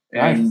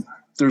 and nice.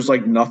 There's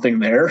like nothing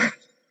there.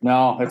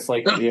 No, it's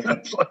like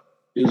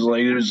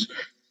there's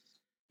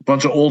a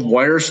bunch of old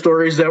wire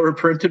stories that were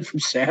printed from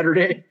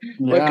Saturday.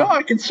 Yeah. Like,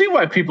 I can see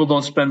why people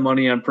don't spend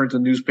money on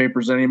printed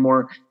newspapers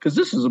anymore, because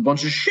this is a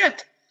bunch of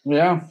shit.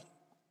 Yeah.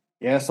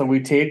 Yeah, so we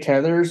taped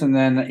Heathers, and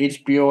then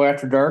HBO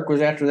After Dark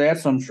was after that,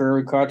 so I'm sure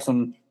we caught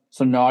some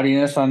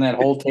naughtiness on that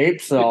whole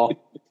tape. So,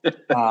 we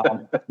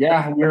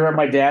were at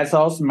my dad's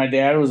house, and my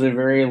dad was a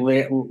very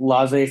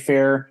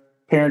laissez-faire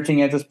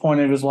parenting at this point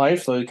of his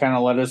life, so he kind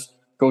of let us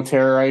go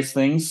terrorize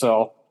things,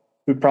 so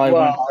we probably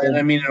and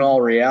I mean, in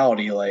all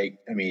reality,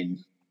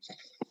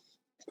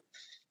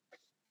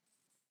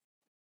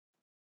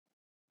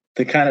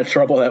 the kind of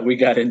trouble that we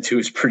got into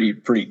is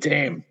pretty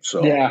tame.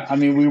 So yeah, I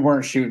mean, we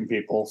weren't shooting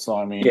people, so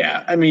I mean,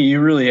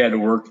 you really had to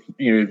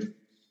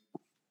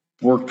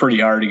work pretty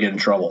hard to get in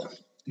trouble.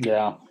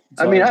 Yeah,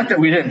 so, I mean, not that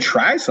we didn't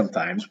try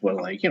sometimes, but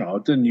it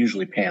didn't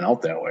usually pan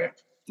out that way.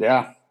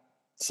 Yeah,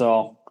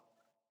 so.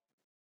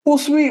 Well,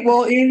 sweet.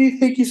 Well, Andy,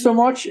 thank you so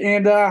much.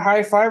 And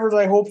high-fivers,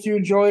 I hope you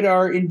enjoyed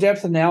our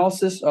in-depth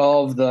analysis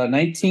of the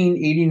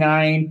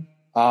 1989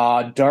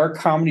 dark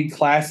comedy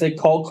classic,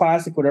 cult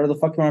classic, whatever the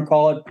fuck you want to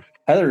call it,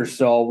 Heather.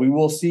 So we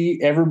will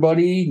see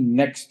everybody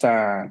next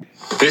time.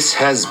 This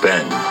has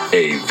been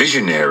a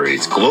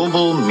Visionaries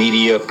Global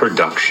Media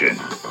production.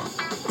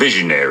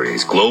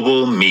 Visionaries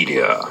Global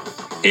Media,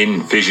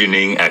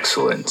 envisioning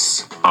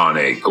excellence on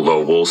a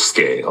global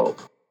scale.